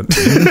encouragement.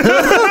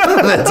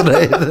 That's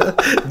right.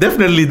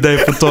 Definitely die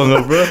for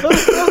Tonga, bro.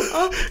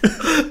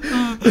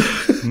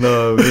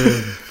 No,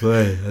 man.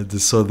 Boy, I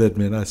just saw that,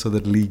 man. I saw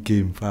that league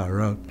game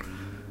far out.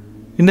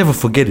 You never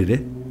forget it,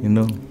 eh?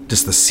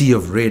 Just the sea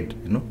of red,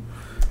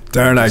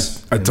 Darren,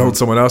 I told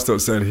someone else that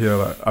said here,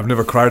 like, I've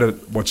never cried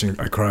watching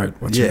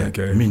that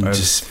game. I mean, I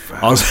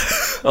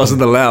was in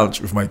the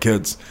lounge with my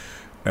kids,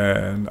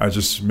 and I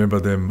just remember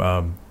them.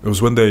 It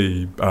was when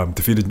they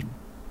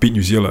beat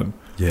New Zealand.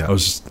 Yeah,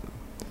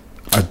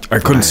 I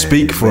couldn't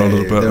speak for a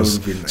little bit. It was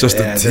just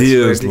the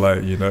tears,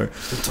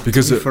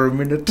 because for a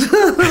minute.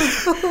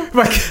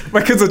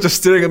 my kids are just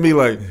staring at me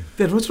like,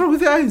 Dad, what's wrong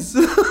with your eyes?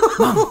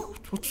 Mom,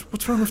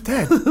 what's wrong with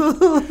Dad? I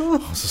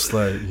was just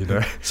like,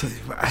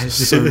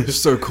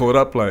 so caught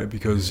up,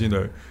 because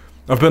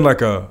I've been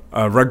like a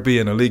rugby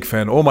and a league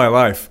fan all my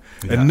life,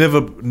 and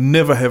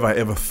never have I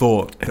ever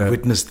thought And that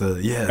witness the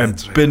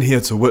and been here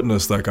to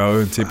witness like our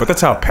own team. But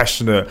that's how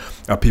passionate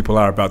our people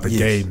are about the Yes,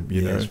 game,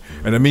 you know. yes.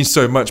 And it means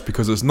so much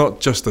because it's not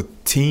just the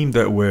team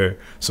that we're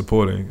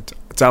supporting;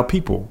 it's our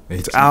people.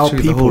 It's our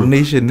actually people. the whole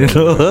nation, you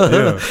know.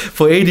 Yeah.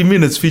 For 80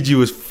 minutes, Fiji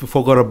was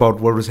forgot about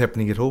what was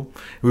happening at home.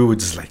 We were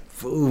just like,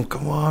 "Oh,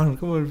 come on,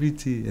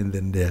 Fiji," and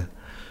then there,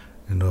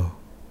 you know.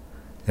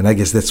 And I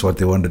guess that's what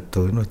they wanted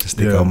to, you know, just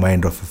take Yeah. our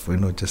mind off of, you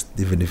know, just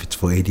even if it's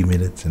for 80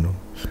 minutes, you know.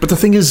 But the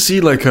thing is, see,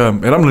 like,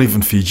 and I'm not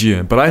even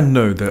Fijian, but I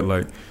know that,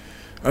 like,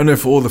 I know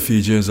for all the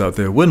Fijians out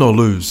there, win or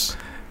lose,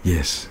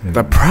 Yes.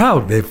 they're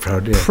proud. They're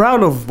proud, yeah.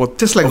 Proud of what,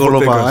 Just like of all what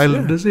of they our got.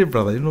 islanders, yeah,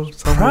 brother, you know,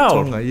 Samoa, Proud.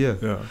 Tonga, yeah.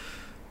 Yeah.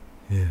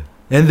 Yeah.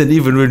 And then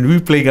even when we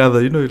playing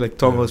other, you know, like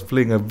Tonga was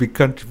playing a big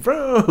country,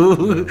 bro,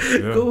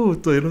 Yeah. go,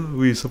 to, you know,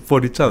 we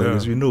support each other Yeah.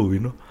 because we know, you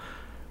know.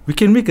 We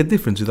can make a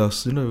difference with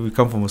us, you know, we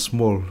come from a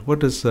small, what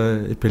does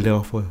Epele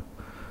offer?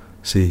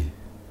 See,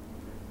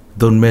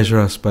 don't measure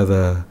us by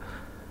the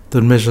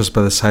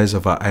size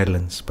of our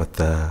islands, but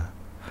the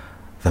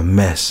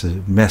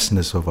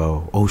massness of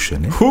our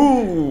ocean. Eh?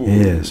 Ooh.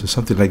 Yeah, so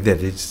something like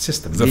that. It's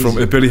just Is that amazing.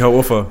 from Epeli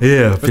Hauofa?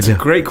 Yeah, That's a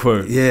great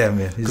quote. yeah,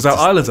 man. It's Because our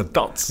just- islands are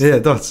dots. yeah,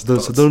 dots.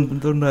 So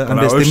don't And our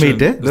underestimate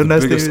ocean it. is Don't the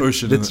biggest underestimate.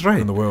 ocean That's in,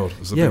 right. in the world.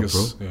 It's the Yeah,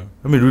 biggest. Yeah.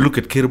 I mean, we look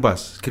at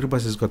Kiribati.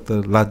 Kiribati has got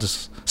the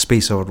largest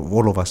space out of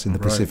all of us in the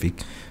Right. Pacific.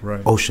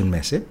 Right. Ocean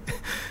mass, eh?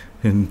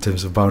 In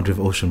terms of boundary of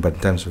ocean, but in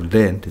terms of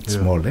land, it's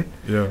Yeah. small, eh?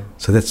 Yeah.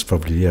 So that's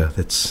probably,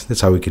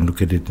 that's how we can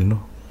look at it, you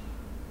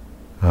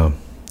know.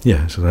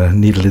 Yeah, so a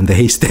needle in the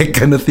haystack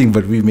kind of thing,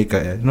 but we make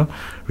a, you know,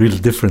 real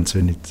difference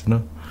when it's, you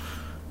know.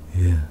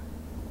 Yeah.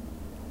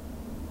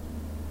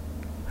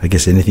 I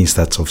guess anything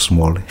starts off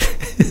small, eh?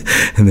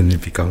 And then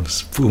it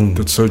becomes boom.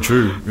 That's so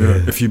true. Yeah.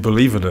 Yeah. If you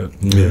believe in it,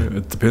 Yeah.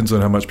 it depends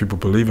on how much people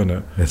believe in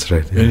it. That's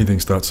right. Yeah. Anything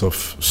starts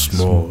off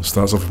small.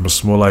 Starts off from a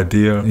small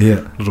idea,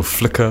 Yeah. little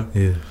flicker.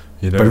 Yeah.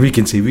 You know. But we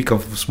can say we come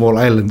from small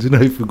islands, you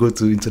know, if we go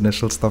to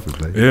international stuff,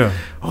 it's like, yeah.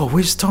 oh,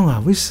 where's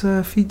Tonga? Where's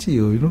Fiji?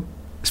 Or, you know,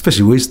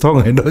 especially where's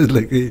Tonga? You know, it's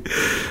like,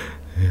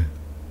 yeah.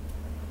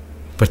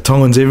 But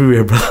Tongans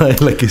everywhere, brother.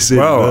 Like you said.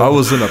 Wow, I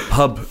was in a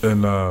pub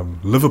in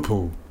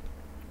Liverpool.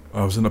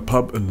 I was in a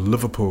pub in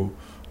Liverpool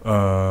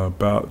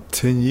about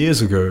 10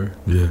 years ago,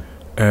 Yeah.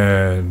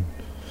 and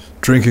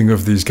drinking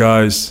with these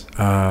guys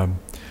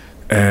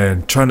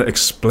and trying to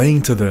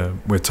explain to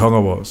them where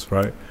Tonga was,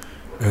 right?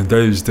 And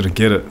they just didn't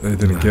get it. They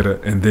didn't get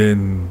it. And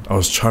then I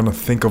was trying to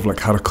think of like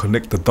how to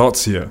connect the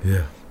dots here.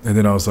 Yeah. And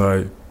then I was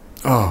like,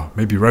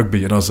 maybe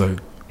rugby. And I was like,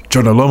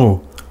 Jonah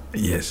Lomo.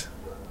 Yes.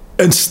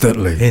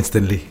 Instantly.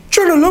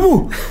 Jonah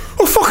Lomo.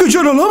 Oh, fucking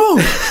Jonah Lomo.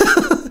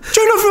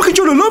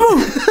 Jonah Lomo.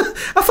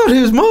 I thought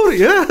he was Maori.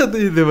 Yeah.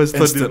 They was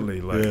Instantly,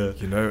 like,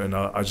 you know, and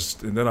I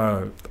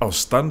was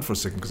stunned for a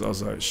second because I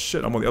was like,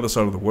 shit, I'm on the other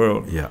side of the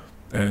world. Yeah.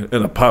 And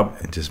in a pub.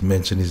 And just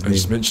mention his I name.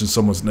 just mentioned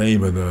someone's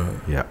name and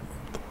Yeah.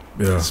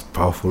 yeah. It's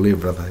powerful,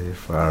 brother. You're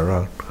far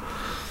around.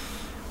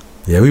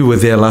 Yeah, we were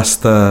there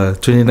last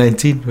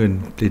 2019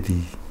 when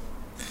the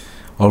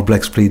All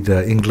Blacks played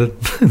England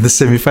in the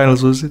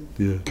semi-finals, was it?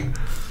 Yeah.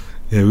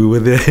 Yeah, we were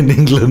there in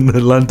England,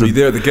 London. Were you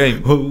there at the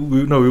game?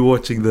 We were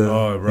watching the.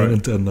 Oh, right.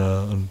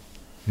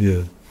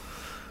 Yeah.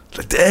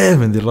 Like,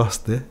 damn, and they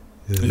lost there.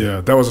 Yeah,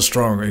 that was a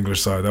strong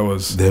English side. That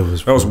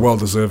was well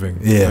deserving.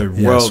 Yeah,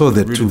 They I saw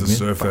that really too, man.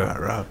 deserved Far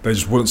that. out. They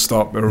just wouldn't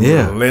stop. They were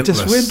Yeah,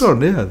 relentless. just went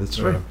on. Yeah, that's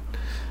Yeah. right.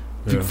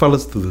 Big Yeah.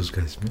 fellas to those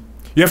guys, man.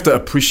 You have to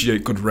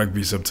appreciate good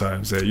rugby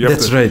sometimes. You have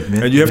That's to, right,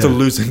 man. And you have to Yeah.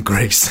 lose in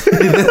grace.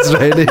 That's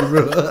right,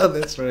 bro.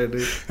 That's right.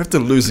 You have to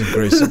lose in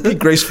grace. Be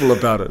graceful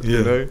about it. You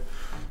Yeah. know,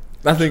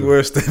 nothing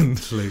worse than.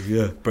 It's like,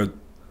 yeah. But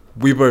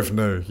we both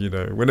know, you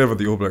know, whenever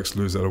the All Blacks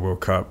lose at a World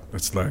Cup,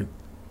 it's like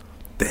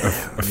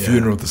a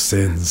funeral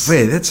descends.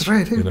 Wait, that's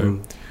right, You know,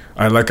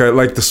 I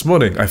like this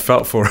morning. I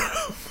felt for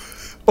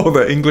all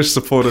the English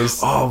supporters.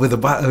 Oh, with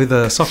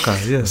the soccer,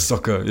 yeah.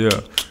 Soccer, yeah,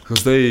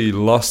 because they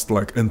lost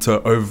like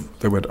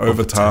they went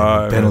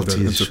overtime, penalties,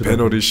 and into shootout.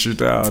 penalty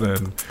shootout,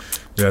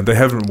 and they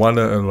haven't won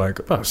it in like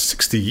about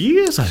 60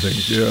 years, I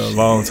think. Yeah, a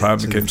long time.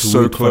 They came To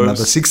so wait for another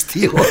close.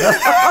 60.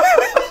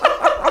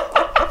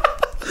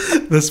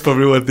 That's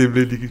probably what they're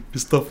really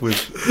pissed off with.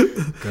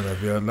 Gonna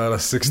be another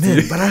 60.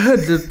 Man, but I heard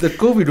that the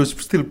COVID was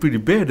still pretty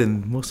bad,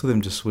 and most of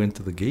them just went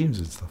to the games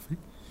and stuff. Eh?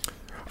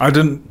 I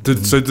didn't.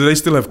 So do they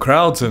still have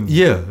crowds? And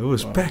Yeah, it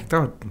was packed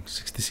out,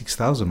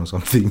 66,000 or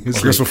something. I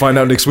guess we'll find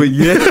out next week.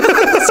 Yeah.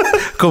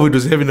 COVID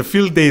was having a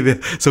field day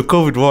there, so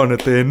COVID won at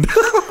the end.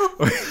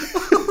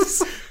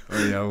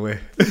 Oh yeah, way.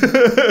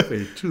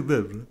 Hey, true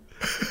that, bro.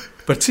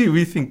 But see,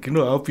 we think,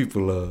 our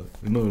people are,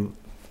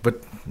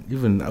 but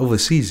even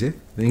overseas, the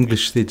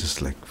English, they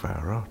just like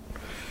far out.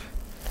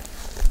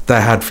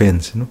 Die hard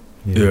fans,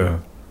 Yeah.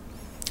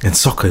 And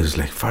soccer is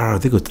like far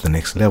out. They go to the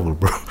next level,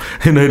 bro.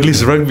 You know, at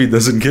least rugby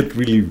doesn't get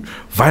really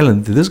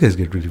violent. Those guys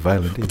get really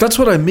violent. But that's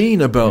what I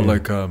mean about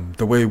like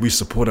the way we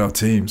support our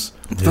teams.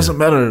 It doesn't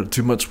matter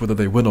too much whether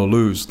they win or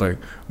lose. Like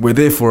we're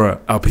there for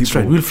our people. That's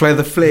right. We'll fly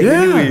the flag.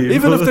 Yeah, anyway,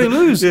 even if they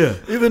lose. Yeah.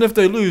 Even if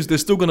they lose,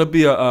 there's still gonna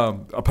be a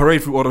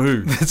parade through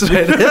Otahu. That's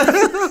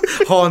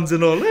right. Horns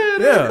and all.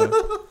 Yeah.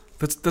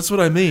 That's what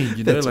I mean.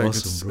 You know, That's like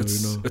awesome, bro, you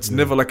know. it's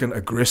never like an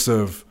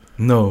aggressive.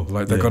 No,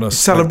 Like they're gonna It's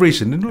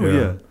celebration, you know.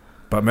 Yeah.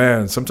 But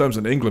man, sometimes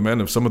in England,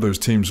 man, if some of those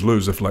teams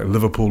lose, if like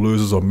Liverpool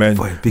loses or Boy,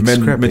 big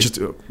scrap, eh?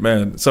 Manchester,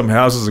 man, some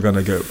houses are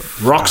gonna get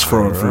rocks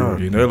thrown through.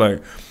 You know,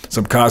 like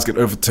some cars get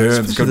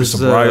overturned. There's gonna be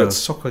some riots.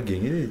 Soccer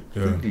gang,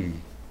 Yeah. really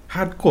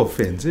hardcore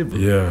fans, bro.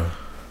 Yeah,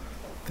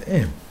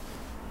 Damn.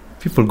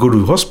 People go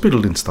to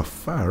hospital and stuff.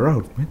 Far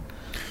out, man.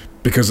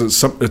 because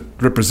it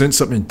represents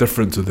something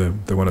different to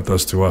them than what it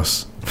does to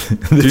us.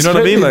 Do you know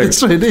what I mean? Like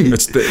That's right, eh?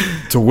 it's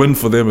to win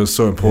for them is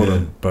so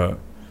important, but.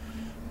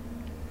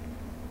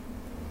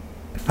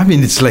 I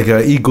mean, it's like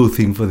an ego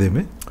thing for them,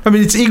 eh? I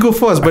mean, it's ego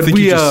for us, I but think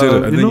we you just said it.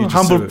 are, I you think know, you just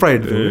humble said it.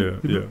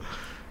 pride.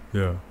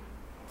 Yeah.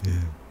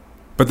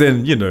 But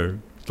then, you know,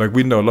 like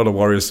we know a lot of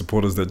Warriors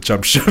supporters that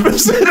jump ship.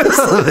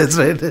 That's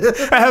right.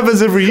 It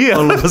happens every year.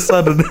 All of a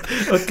sudden,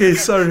 okay,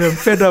 sorry, I'm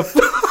fed up.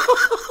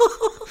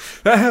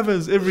 That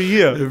happens every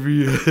year. Every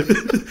year.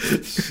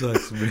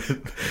 Sucks,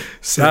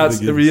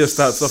 man. Every year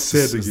starts off.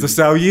 It's the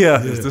Sao year.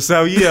 It's the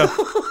Sao year.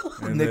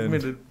 And Next then-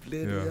 minute, bloody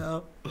yeah.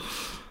 hell.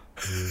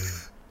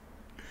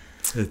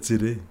 That's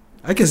it, eh?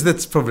 I guess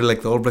that's probably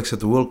like the All Blacks at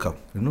the World Cup,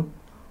 you know?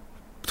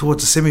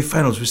 Towards the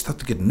semi-finals, we start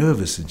to get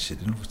nervous and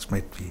shit, you know? It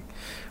might be,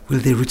 will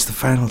they reach the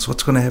finals?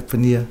 What's going to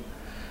happen here?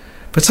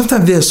 But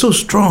sometimes they are so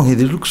strong, eh?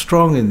 They look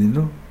strong and, you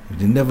know,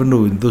 you never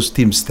know when those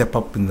teams step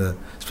up in the,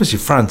 especially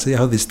France, eh?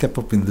 How they step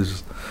up in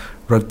this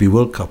Rugby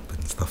World Cup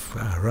and stuff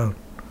around.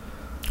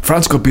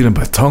 France got beaten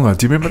by Tonga.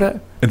 Do you remember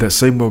that? In that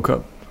same World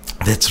Cup.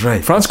 That's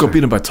right. France got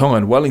beaten by Tonga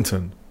in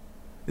Wellington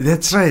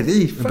That's right, eh?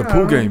 in the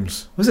pool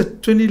games. Was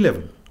it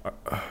 2011?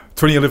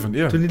 2011,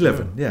 yeah.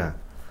 2011, yeah.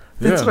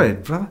 That's Yeah.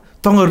 right, brother.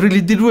 Tonga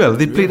really did well.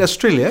 They played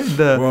Australia. In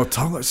the Well,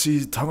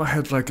 Tonga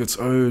had like its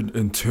own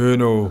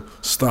internal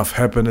stuff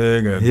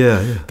happening, and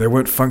yeah. they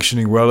weren't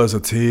functioning well as a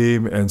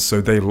team, and so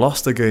they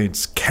lost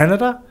against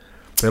Canada.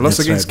 They lost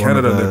That's against right, one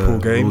Canada of in their pool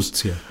the games.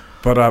 hosts, yeah.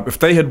 But if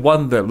they had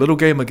won that little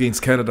game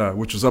against Canada,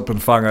 which was up in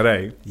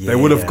Whangarei, they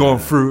would have Yeah. gone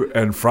through,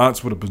 and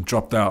France would have been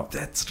dropped out.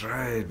 That's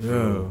right, Yeah,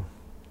 bro.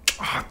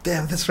 Oh,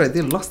 damn, that's right.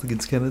 They lost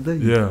against Canada.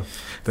 yeah.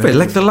 But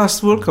like the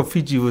last World Cup,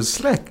 Fiji was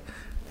slack.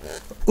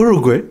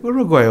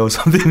 Uruguay or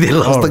something. They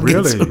lost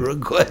against really?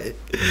 Uruguay.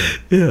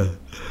 Yeah.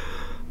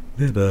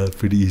 They had a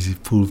pretty easy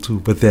pool too.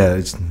 But yeah,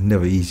 it's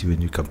never easy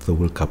when you come to the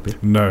World Cup. Eh?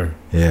 No,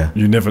 Yeah.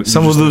 you never.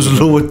 Some you of just those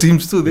never- lower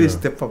teams too, they Yeah.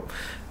 step up.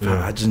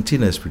 Yeah.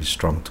 Argentina is pretty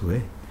strong too, eh?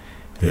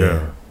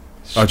 Yeah.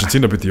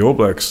 Argentina beat the All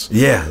Blacks.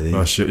 Yeah.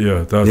 Oh shit,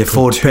 yeah. That Their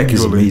forward pack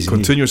is amazing.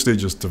 Continuously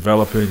just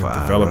developing and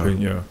Far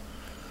developing, yeah.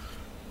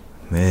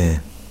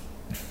 Man.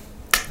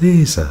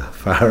 These are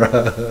far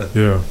out.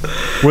 Yeah.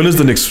 When is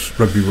the next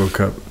Rugby World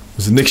Cup?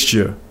 Is it next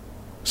year?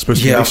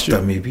 Supposed to be Yeah, next after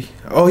year? maybe.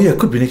 Oh yeah,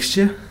 could be next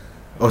year.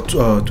 Or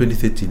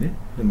 2013,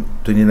 eh?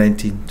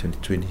 2019,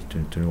 2020,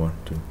 2021.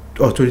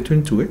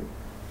 2022, eh?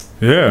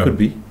 Yeah. Could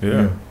be.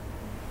 Yeah.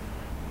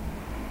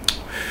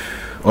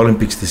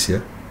 Olympics this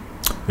year.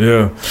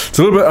 Yeah. It's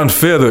a little bit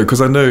unfair though,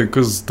 because I know,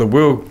 because the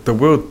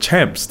world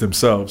champs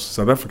themselves,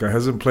 South Africa,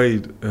 hasn't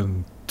played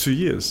in 2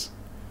 years.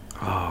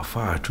 Oh,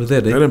 far. True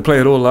that, They eh? didn't play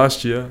at all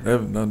last year. They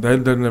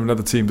didn't have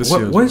another team this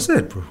year. Why is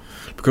that, bro?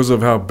 Because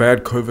of how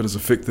bad COVID has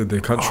affected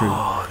their country.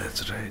 Oh,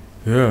 that's right.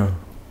 Yeah.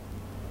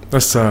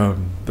 That's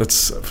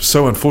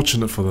so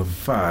unfortunate for them.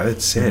 Far.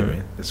 That's sad, Yeah.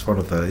 man. That's one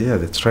of the. Yeah,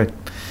 that's right.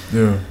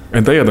 Yeah.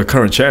 And they are the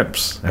current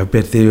champs. I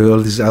bet all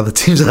these other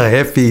teams are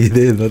happy.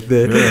 They're not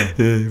there.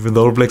 Yeah. Even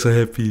the All Blacks are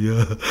happy.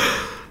 Yeah.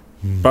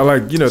 But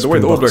like, you know, the way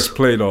the All Springboks. Blacks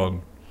played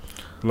on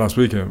last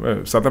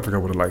weekend, South Africa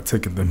would have like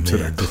taken them to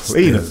Man, the that's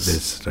cleaners.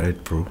 That's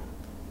right, bro.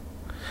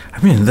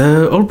 I mean,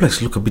 the All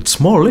Blacks look a bit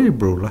small, eh,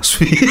 bro, last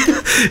week.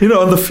 You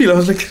know, on the field, I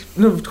was like,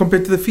 you know,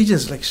 compared to the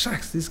Fijians, like,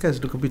 shucks, these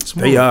guys look a bit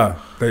small. They are.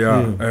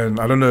 Yeah. And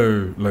I don't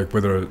know like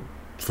whether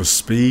for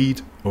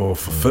speed or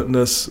for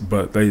fitness,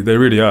 but they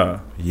really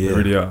are. Yeah. They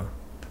really are.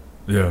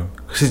 Yeah.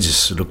 They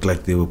just looked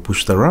like they were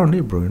pushed around,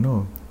 eh, bro, you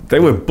know. They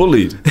were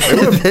bullied. They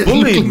were They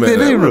bullied, looked man. like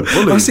They that, were bro. I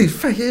was bullied. saying,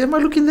 fuck, am I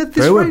looking at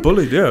this They were right?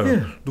 bullied, yeah.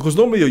 Yeah. Because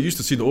normally you're used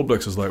to seeing the All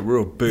Blacks as like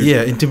real big.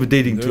 Yeah,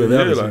 intimidating to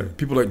Yeah, others. like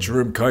people like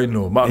Jerome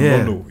Kaino, Martin Yeah.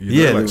 Rondo, you know,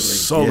 Yeah, they like were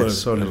solid,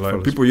 solid and, like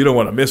fellas. people you don't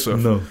want to mess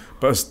with. No.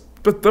 But it's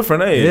a bit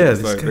different, eh? Yeah, It's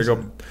these like they guys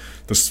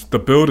got the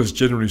build is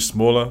generally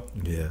smaller.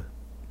 Yeah.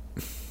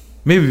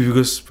 Maybe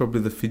because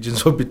probably the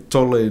Fijians were a bit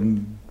taller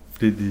and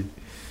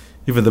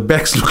even the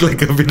backs look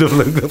like a bit of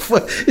like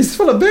it's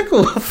full of back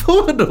or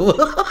forward or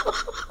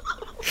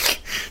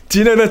Do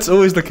you know that's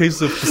always the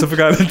case of Pacific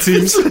Island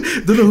teams?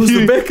 don't know who's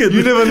the back end.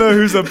 You never know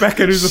who's the back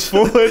and who's the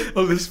forward.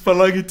 All these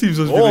Palangi teams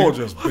was All like,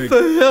 just what big.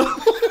 the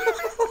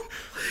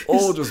hell?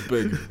 all just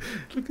big.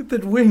 Look at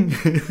that wing.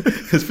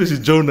 Especially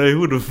Jonah, he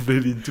would have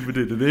really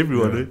intimidated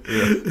everyone.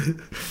 Yeah.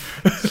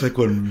 It's like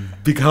one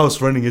big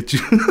house running at you.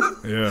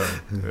 Yeah.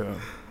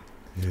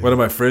 One of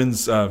my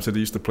friends said he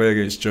used to play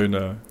against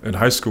Jonah in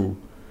high school.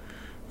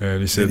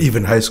 And he said, And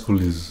even high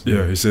school is.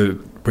 yeah, he said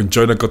when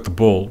Jonah got the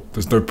ball,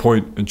 there's no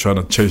point in trying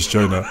to chase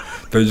Jonah.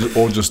 They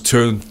all just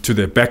turn to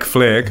their back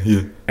flag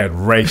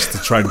and race to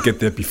try and get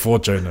there before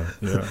Jonah.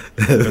 Yeah,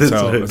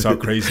 that's how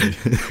crazy.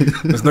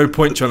 There's no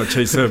point trying to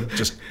chase him.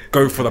 Just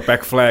go for the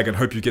back flag and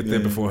hope you get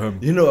there before him.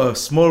 You know, a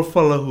small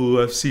fella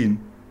who I've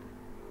seen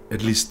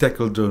at least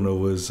tackle Jonah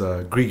was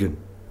Gregan.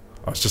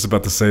 I was just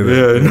about to say that.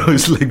 Yeah, no,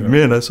 it's like,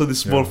 man, I saw this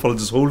small fella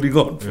just holding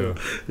on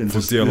for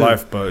dear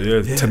life, but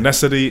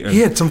tenacity and he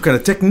had some kind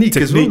of technique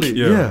as well.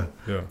 Yeah.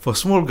 For a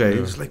small guy,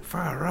 he was like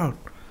far out.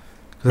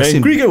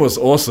 Man, Grieger was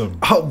awesome.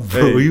 Oh,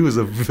 bro, he was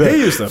a he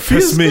used to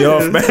piss me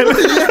off, man.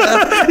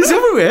 He's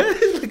everywhere.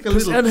 He's like a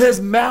little, and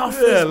his mouth,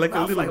 like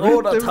a little, like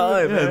all the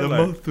time. Yeah, man. the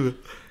Like, mouth.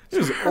 he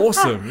was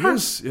awesome. He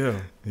was,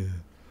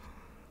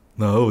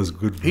 No, it was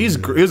good. Bro. he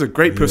has a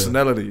great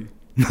personality.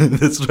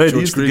 That's right. George He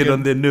used to get Gregan.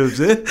 on their nerves,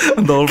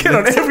 On the Get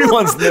on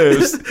everyone's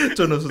nerves.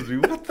 Jonas was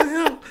like, what the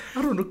hell?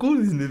 I don't know. Go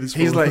in there. This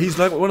He's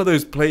like one of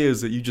those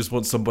players that you just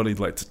want somebody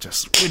like to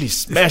just really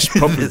smash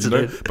properly, you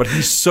know. But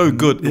he's so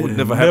good, it would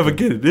never happen. Never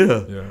get it.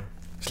 Yeah. Yeah,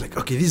 It's like,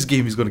 okay, this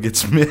game is gonna get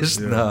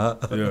smashed. Nah.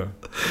 yeah.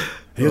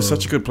 He was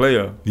such a good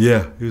player.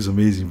 Yeah, he was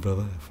amazing,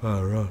 brother.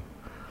 Far out.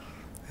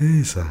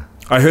 Hey, sir.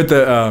 I heard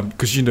that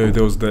because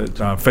there was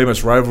that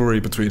famous rivalry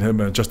between him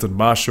and Justin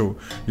Marshall,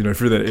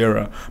 through that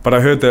era. But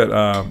I heard that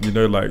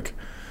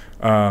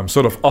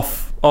sort of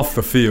off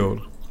the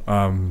field,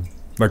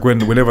 like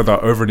whenever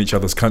they're over in each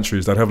other's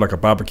countries, they'd have like a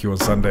barbecue on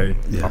Sunday.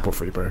 Yeah. I'll put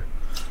for you, bro.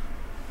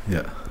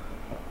 Yeah.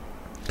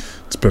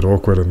 It's a bit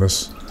awkward in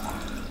this.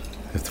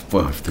 I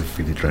have to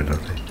feed it right out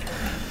there.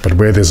 But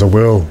where there's a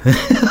will,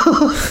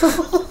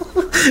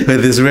 Where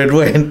there's red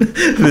wine,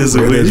 there's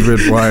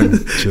red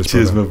wine.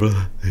 Cheers, my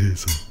brother.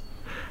 Yes.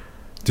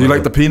 Do you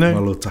like the Pinot?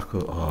 Malo taco.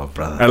 Oh,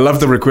 brother. I love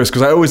the request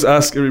because I always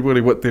ask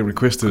everybody what their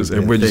request is,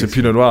 and when you say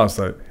Pinot Noir, it's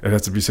like it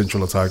has to be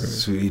Central Otago.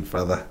 Sweet,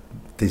 brother.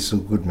 Tastes so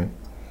good, man.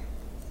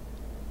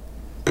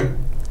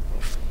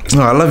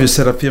 No, I love your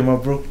setup here, my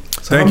bro.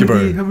 So Thank you,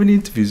 bro. How many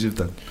interviews you've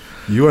done?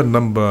 You are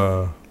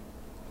number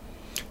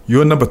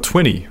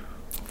 20.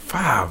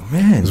 Wow,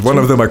 man. There's one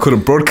of them I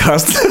couldn't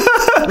broadcast.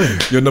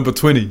 You're number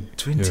 20.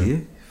 20, Yeah. eh?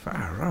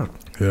 Far out.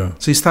 Yeah.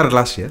 So you started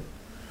last year?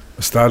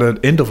 I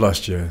started end of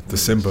last year,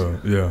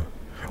 December. Yeah.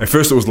 At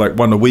first it was like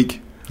one a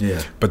week,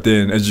 Yeah. but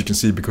then as you can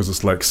see, because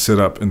it's like set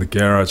up in the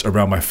garage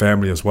around my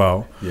family as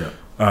well, Yeah.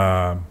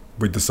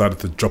 we decided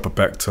to drop it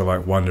back to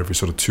like one every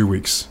sort of 2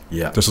 weeks,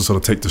 Yeah. just to sort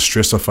of take the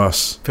stress off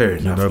us. Fair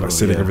enough. Like bro,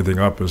 setting yeah. everything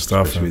up and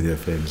stuff. Especially And, with your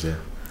films, yeah.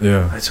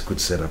 yeah. That's a good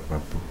setup, my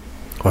bro.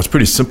 Well, it's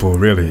pretty simple,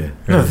 really.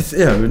 Yeah.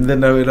 Yeah. No, and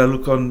then when I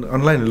look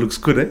online, it looks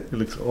good, eh? It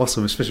looks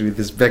awesome, especially with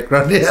this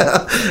background.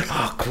 Yeah.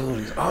 Oh, cool.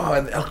 Oh,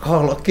 and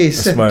alcohol. Okay,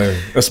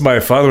 That's my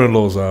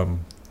father-in-law's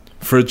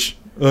fridge.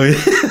 Oh,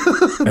 yeah.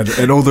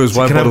 And all those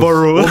wine Can I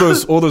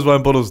bottles. borrow? All those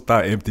wine bottles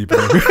that empty, bro.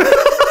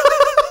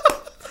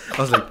 I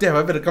was like, damn,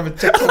 I better come and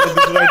check some of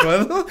this right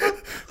one.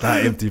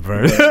 That empty,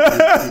 bro.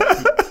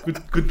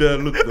 Good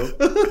look, though.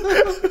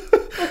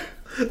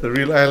 The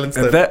real island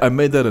And stuff. I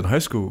made that in high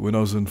school when I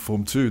was in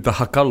Form 2. The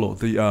hakalo,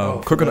 the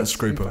coconut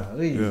scraper.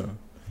 Yeah,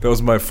 that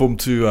was my Form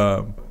 2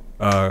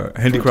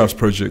 handicrafts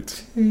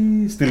project.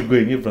 Still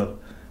going, yeah, brother.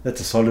 That's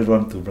a solid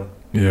one, too, brother.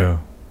 Yeah.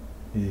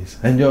 Yes.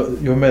 And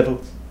your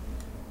medals?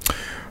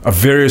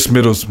 Various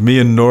medals. Me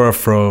and Nora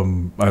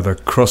from either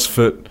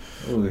CrossFit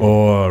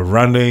or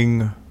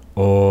running,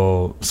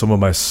 or some of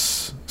my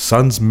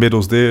son's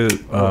medals there.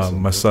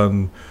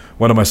 Awesome,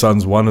 One of my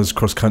sons won his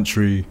cross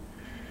country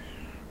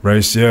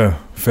race. Yeah,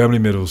 family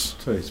medals.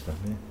 Choice,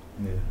 man.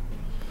 Yeah.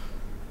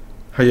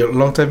 How you a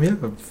long time here?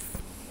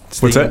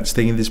 What's that?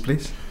 Staying in this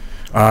place?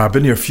 I've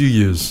been here a few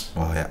years.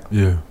 Oh, yeah.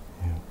 Yeah.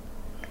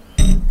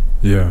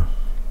 Yeah.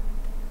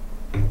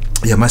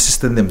 Yeah, my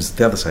sister and them is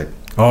the other side.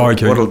 Oh,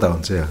 okay. Wattle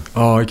Downs, yeah.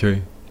 Oh,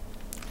 okay.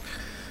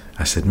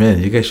 I said, man,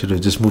 you guys should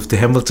have just moved to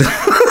Hamilton.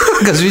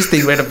 Because we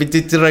stayed right up in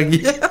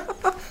Titirangi.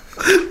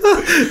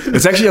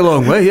 It's actually a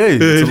long way, yeah.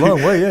 It's a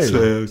long way, yeah.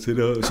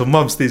 So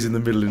mom stays in the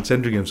middle in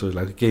Sandringham. So it's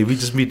like, okay, we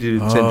just meet in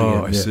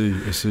Sandringham. Oh, I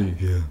see.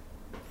 Yeah.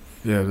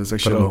 Yeah, that's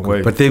actually a long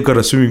way. But they've got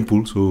a swimming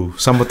pool, so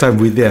summertime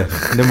we're there.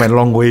 And then my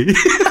long way.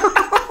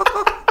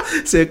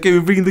 Say, okay, we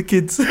bring the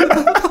kids.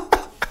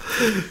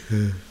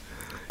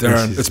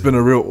 Darren, it's been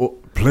a real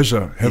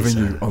pleasure having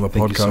you on the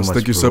podcast.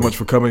 Thank you so much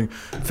for coming.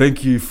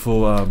 Thank you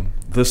for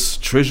this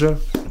treasure.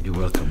 You're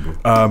welcome,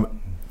 bro.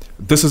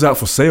 This is out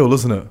for sale,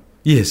 isn't it?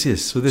 Yes.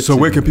 So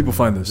where can people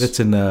find this? That's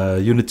in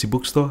Unity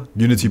Bookstore.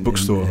 Unity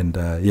Bookstore. And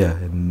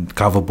and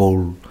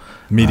Carverbowl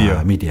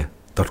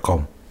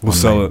Media.com. We'll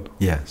sell it.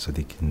 Yeah, so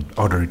they can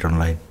order it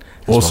online.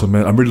 Awesome,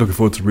 man. I'm really looking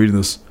forward to reading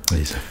this.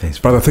 Yes, sir. Thanks,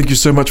 brother. Thank you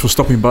so much for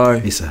stopping by.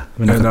 Yes, sir.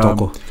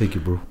 Thank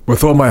you, bro.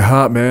 With all my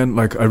heart, man,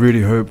 like I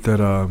really hope that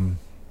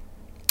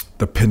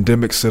the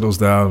pandemic settles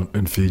down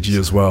in Fiji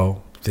as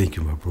well. Thank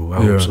you, my bro.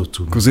 I hope so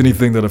too. Because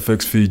anything that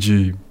affects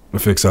Fiji,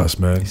 affects us,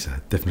 man. Yes,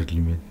 definitely,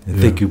 man. And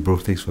Yeah. thank you, bro.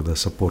 Thanks for the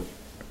support,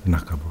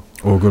 Naka, bro.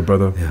 All good,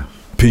 brother. Yeah.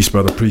 Peace,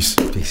 brother. Peace.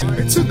 Peace.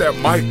 Into that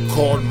mic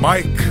called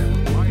Mike.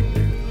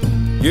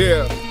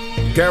 Yeah,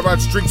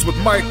 Garage Drinks with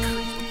Mike.